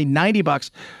 $40, normally $90.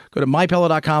 Go to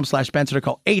mypillow.com/Benson or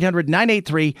call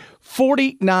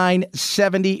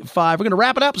 800-983-4975. We're going to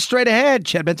wrap it up straight ahead.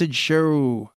 Chad Benson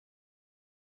Show.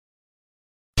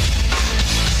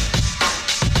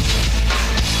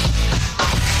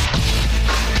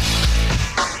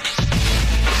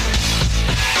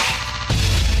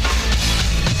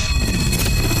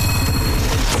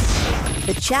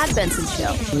 The Chad Benson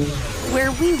Show.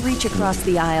 where we reach across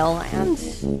the aisle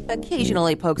and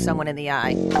occasionally poke someone in the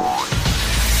eye.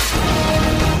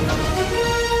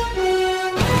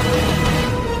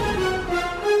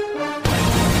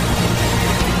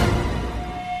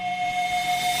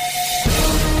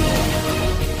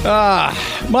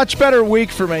 Much better week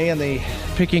for me in the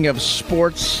picking of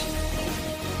sports.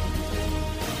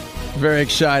 Very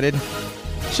excited.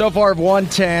 So far, I've won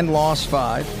 10, lost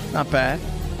 5. Not bad.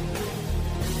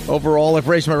 Overall, I've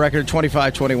raised my record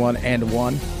 25, 21, and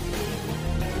 1.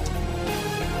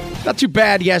 Not too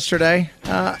bad yesterday.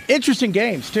 Interesting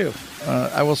games, too.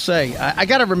 I will say. I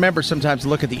got to remember sometimes to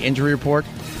look at the injury report.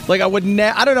 Like, I don't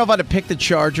know if I'd have picked the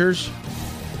Chargers.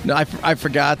 No, I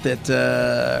forgot that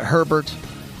Herbert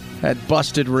had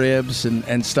busted ribs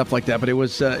and stuff like that. But it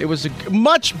was a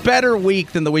much better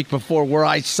week than the week before where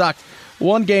I sucked.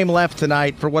 One game left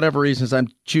tonight. For whatever reasons, I'm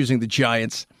choosing the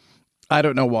Giants. I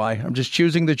don't know why. I'm just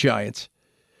choosing the Giants.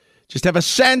 Just have a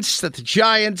sense that the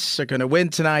Giants are going to win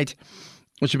tonight,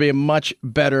 which will be a much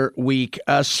better week.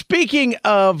 Speaking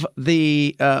of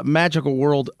the magical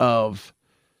world of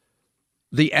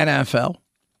the NFL,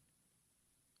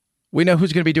 we know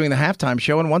who's going to be doing the halftime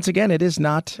show, and once again, it is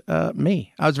not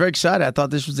me. I was very excited. I thought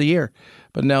this was the year,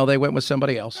 but no, they went with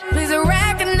somebody else. Please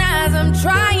recognize I'm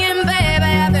trying, baby.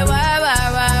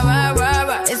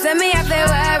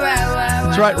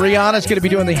 That's right. Rihanna's going to be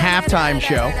doing the halftime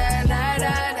show.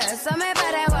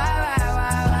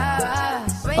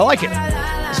 I like it.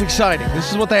 It's exciting.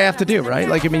 This is what they have to do, right?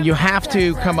 Like, I mean, you have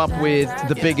to come up with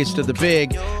the biggest of the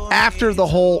big. After the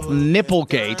whole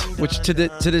Nipplegate, which to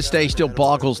this day still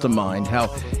boggles the mind,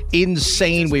 how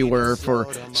insane we were for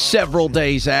several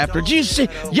days after. Did you see?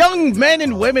 Young men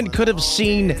and women could have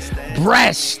seen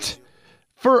breast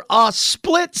for a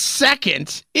split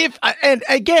second. And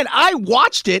again, I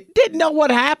watched it, didn't know what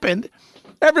happened.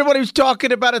 Everybody was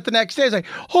talking about it the next day. It's like,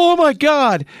 oh my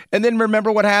God. And then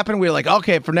remember what happened? We were like,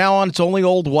 okay, from now on, it's only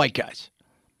old white guys.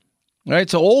 All right,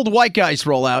 so old white guys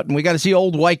roll out, and we got to see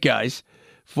old white guys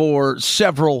for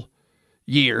several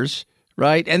years,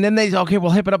 right? And then okay, we'll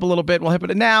hip it up a little bit. We'll hip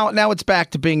it. Now it's back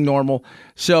to being normal.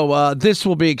 So this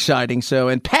will be exciting.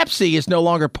 And Pepsi is no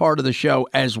longer part of the show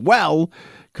as well,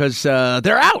 because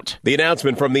they're out. The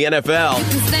announcement from the NFL.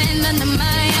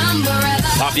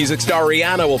 Pop music star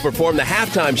Rihanna will perform the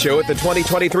halftime show at the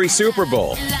 2023 Super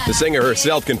Bowl. The singer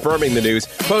herself confirming the news,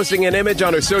 posting an image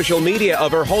on her social media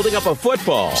of her holding up a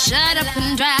football. Shut up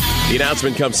and drive. The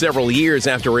announcement comes several years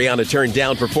after Rihanna turned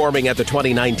down performing at the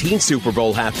 2019 Super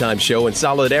Bowl halftime show in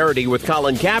solidarity with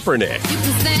Colin Kaepernick.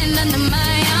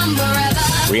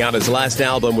 Rihanna's last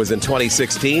album was in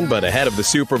 2016, but ahead of the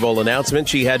Super Bowl announcement,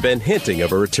 she had been hinting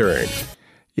of a return.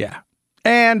 Yeah.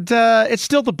 And it's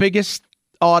still the biggest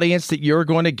audience that you're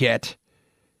going to get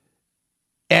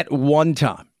at one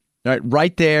time,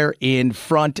 right there in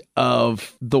front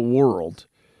of the world.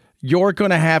 You're going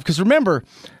to have, because remember,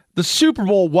 the Super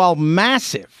Bowl, while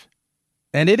massive,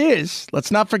 and it is,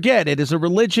 let's not forget, it is a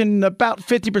religion. About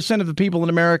 50% of the people in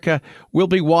America will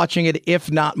be watching it, if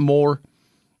not more.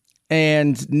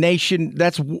 And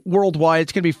that's worldwide.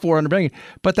 It's going to be 400 million.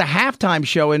 But the halftime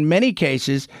show, in many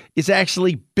cases, is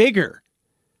actually bigger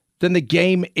than the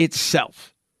game itself.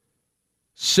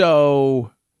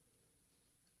 So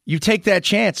you take that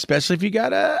chance, especially if you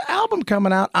got an album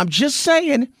coming out. I'm just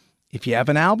saying, if you have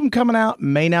an album coming out,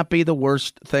 may not be the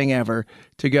worst thing ever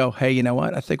to go, hey, you know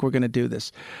what? I think we're going to do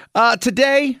this.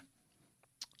 Today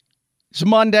is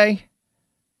Monday.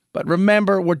 But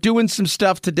remember, we're doing some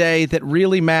stuff today that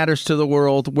really matters to the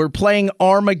world. We're playing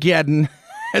Armageddon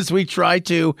as we try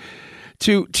to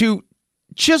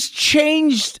just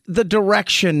change the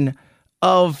direction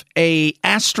of a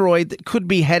asteroid that could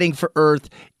be heading for Earth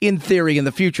in theory in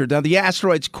the future. Now, the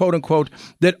asteroids, quote unquote,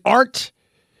 that aren't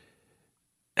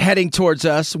heading towards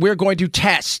us, we're going to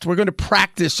test. We're going to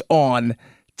practice on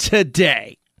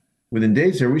today. Within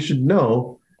days here, we should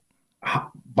know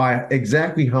by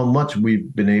exactly how much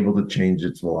we've been able to change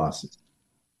its velocity.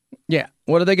 Yeah.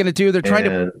 What are they going to do? They're trying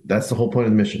to... That's the whole point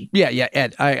of the mission. Yeah,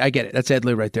 Ed. I get it. That's Ed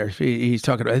Lou right there. He's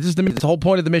talking about it. The whole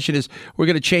point of the mission is we're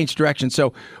going to change direction.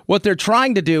 So what they're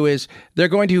trying to do is they're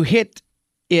going to hit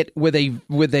it with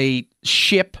a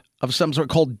ship of some sort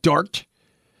called DART,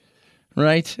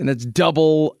 right? And it's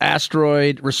Double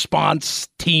Asteroid Response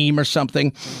Team or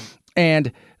something.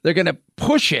 And they're going to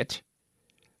push it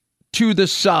to the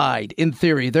side, in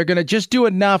theory. They're going to just do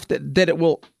enough that it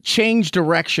will change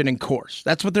direction and course.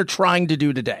 That's what they're trying to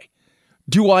do today.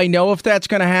 Do I know if that's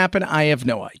going to happen? I have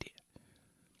no idea.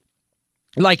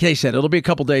 Like they said, it'll be a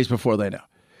couple days before they know.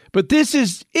 But this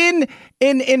is in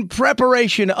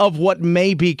preparation of what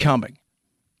may be coming.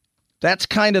 That's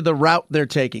kind of the route they're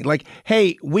taking. Like,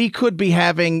 hey, we could be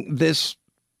having this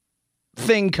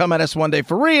thing come at us one day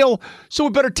for real, so we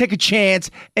better take a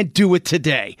chance and do it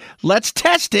today. Let's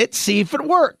test it, see if it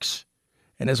works.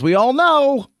 And as we all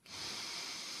know,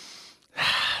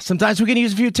 sometimes we can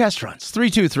use a few test runs.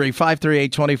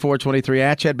 323-538-2423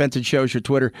 at Chad Benson Show's your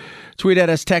Twitter. Tweet at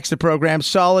us, text the program.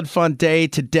 Solid, fun day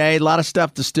today. A lot of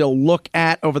stuff to still look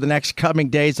at over the next coming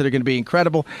days that are going to be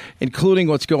incredible, including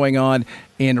what's going on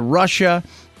in Russia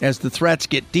as the threats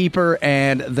get deeper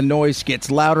and the noise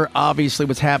gets louder. Obviously,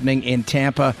 what's happening in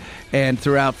Tampa and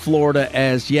throughout Florida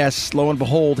as, yes, lo and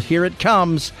behold, here it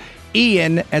comes.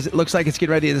 Ian, as it looks like it's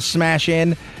getting ready to smash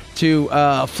in to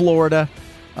Florida.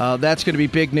 That's going to be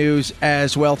big news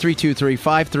as well.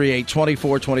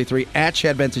 323-538-2423 at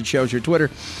Chad Benson Show's your Twitter.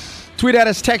 Tweet at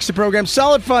us, text the program.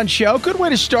 Solid, fun show. Good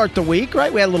way to start the week,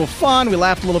 right? We had a little fun. We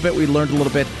laughed a little bit. We learned a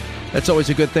little bit. That's always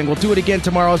a good thing. We'll do it again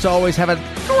tomorrow. As always, have a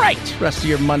great rest of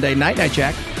your Monday night. Night,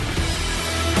 Jack.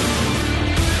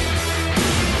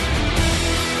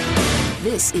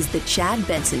 This is the Chad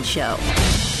Benson Show.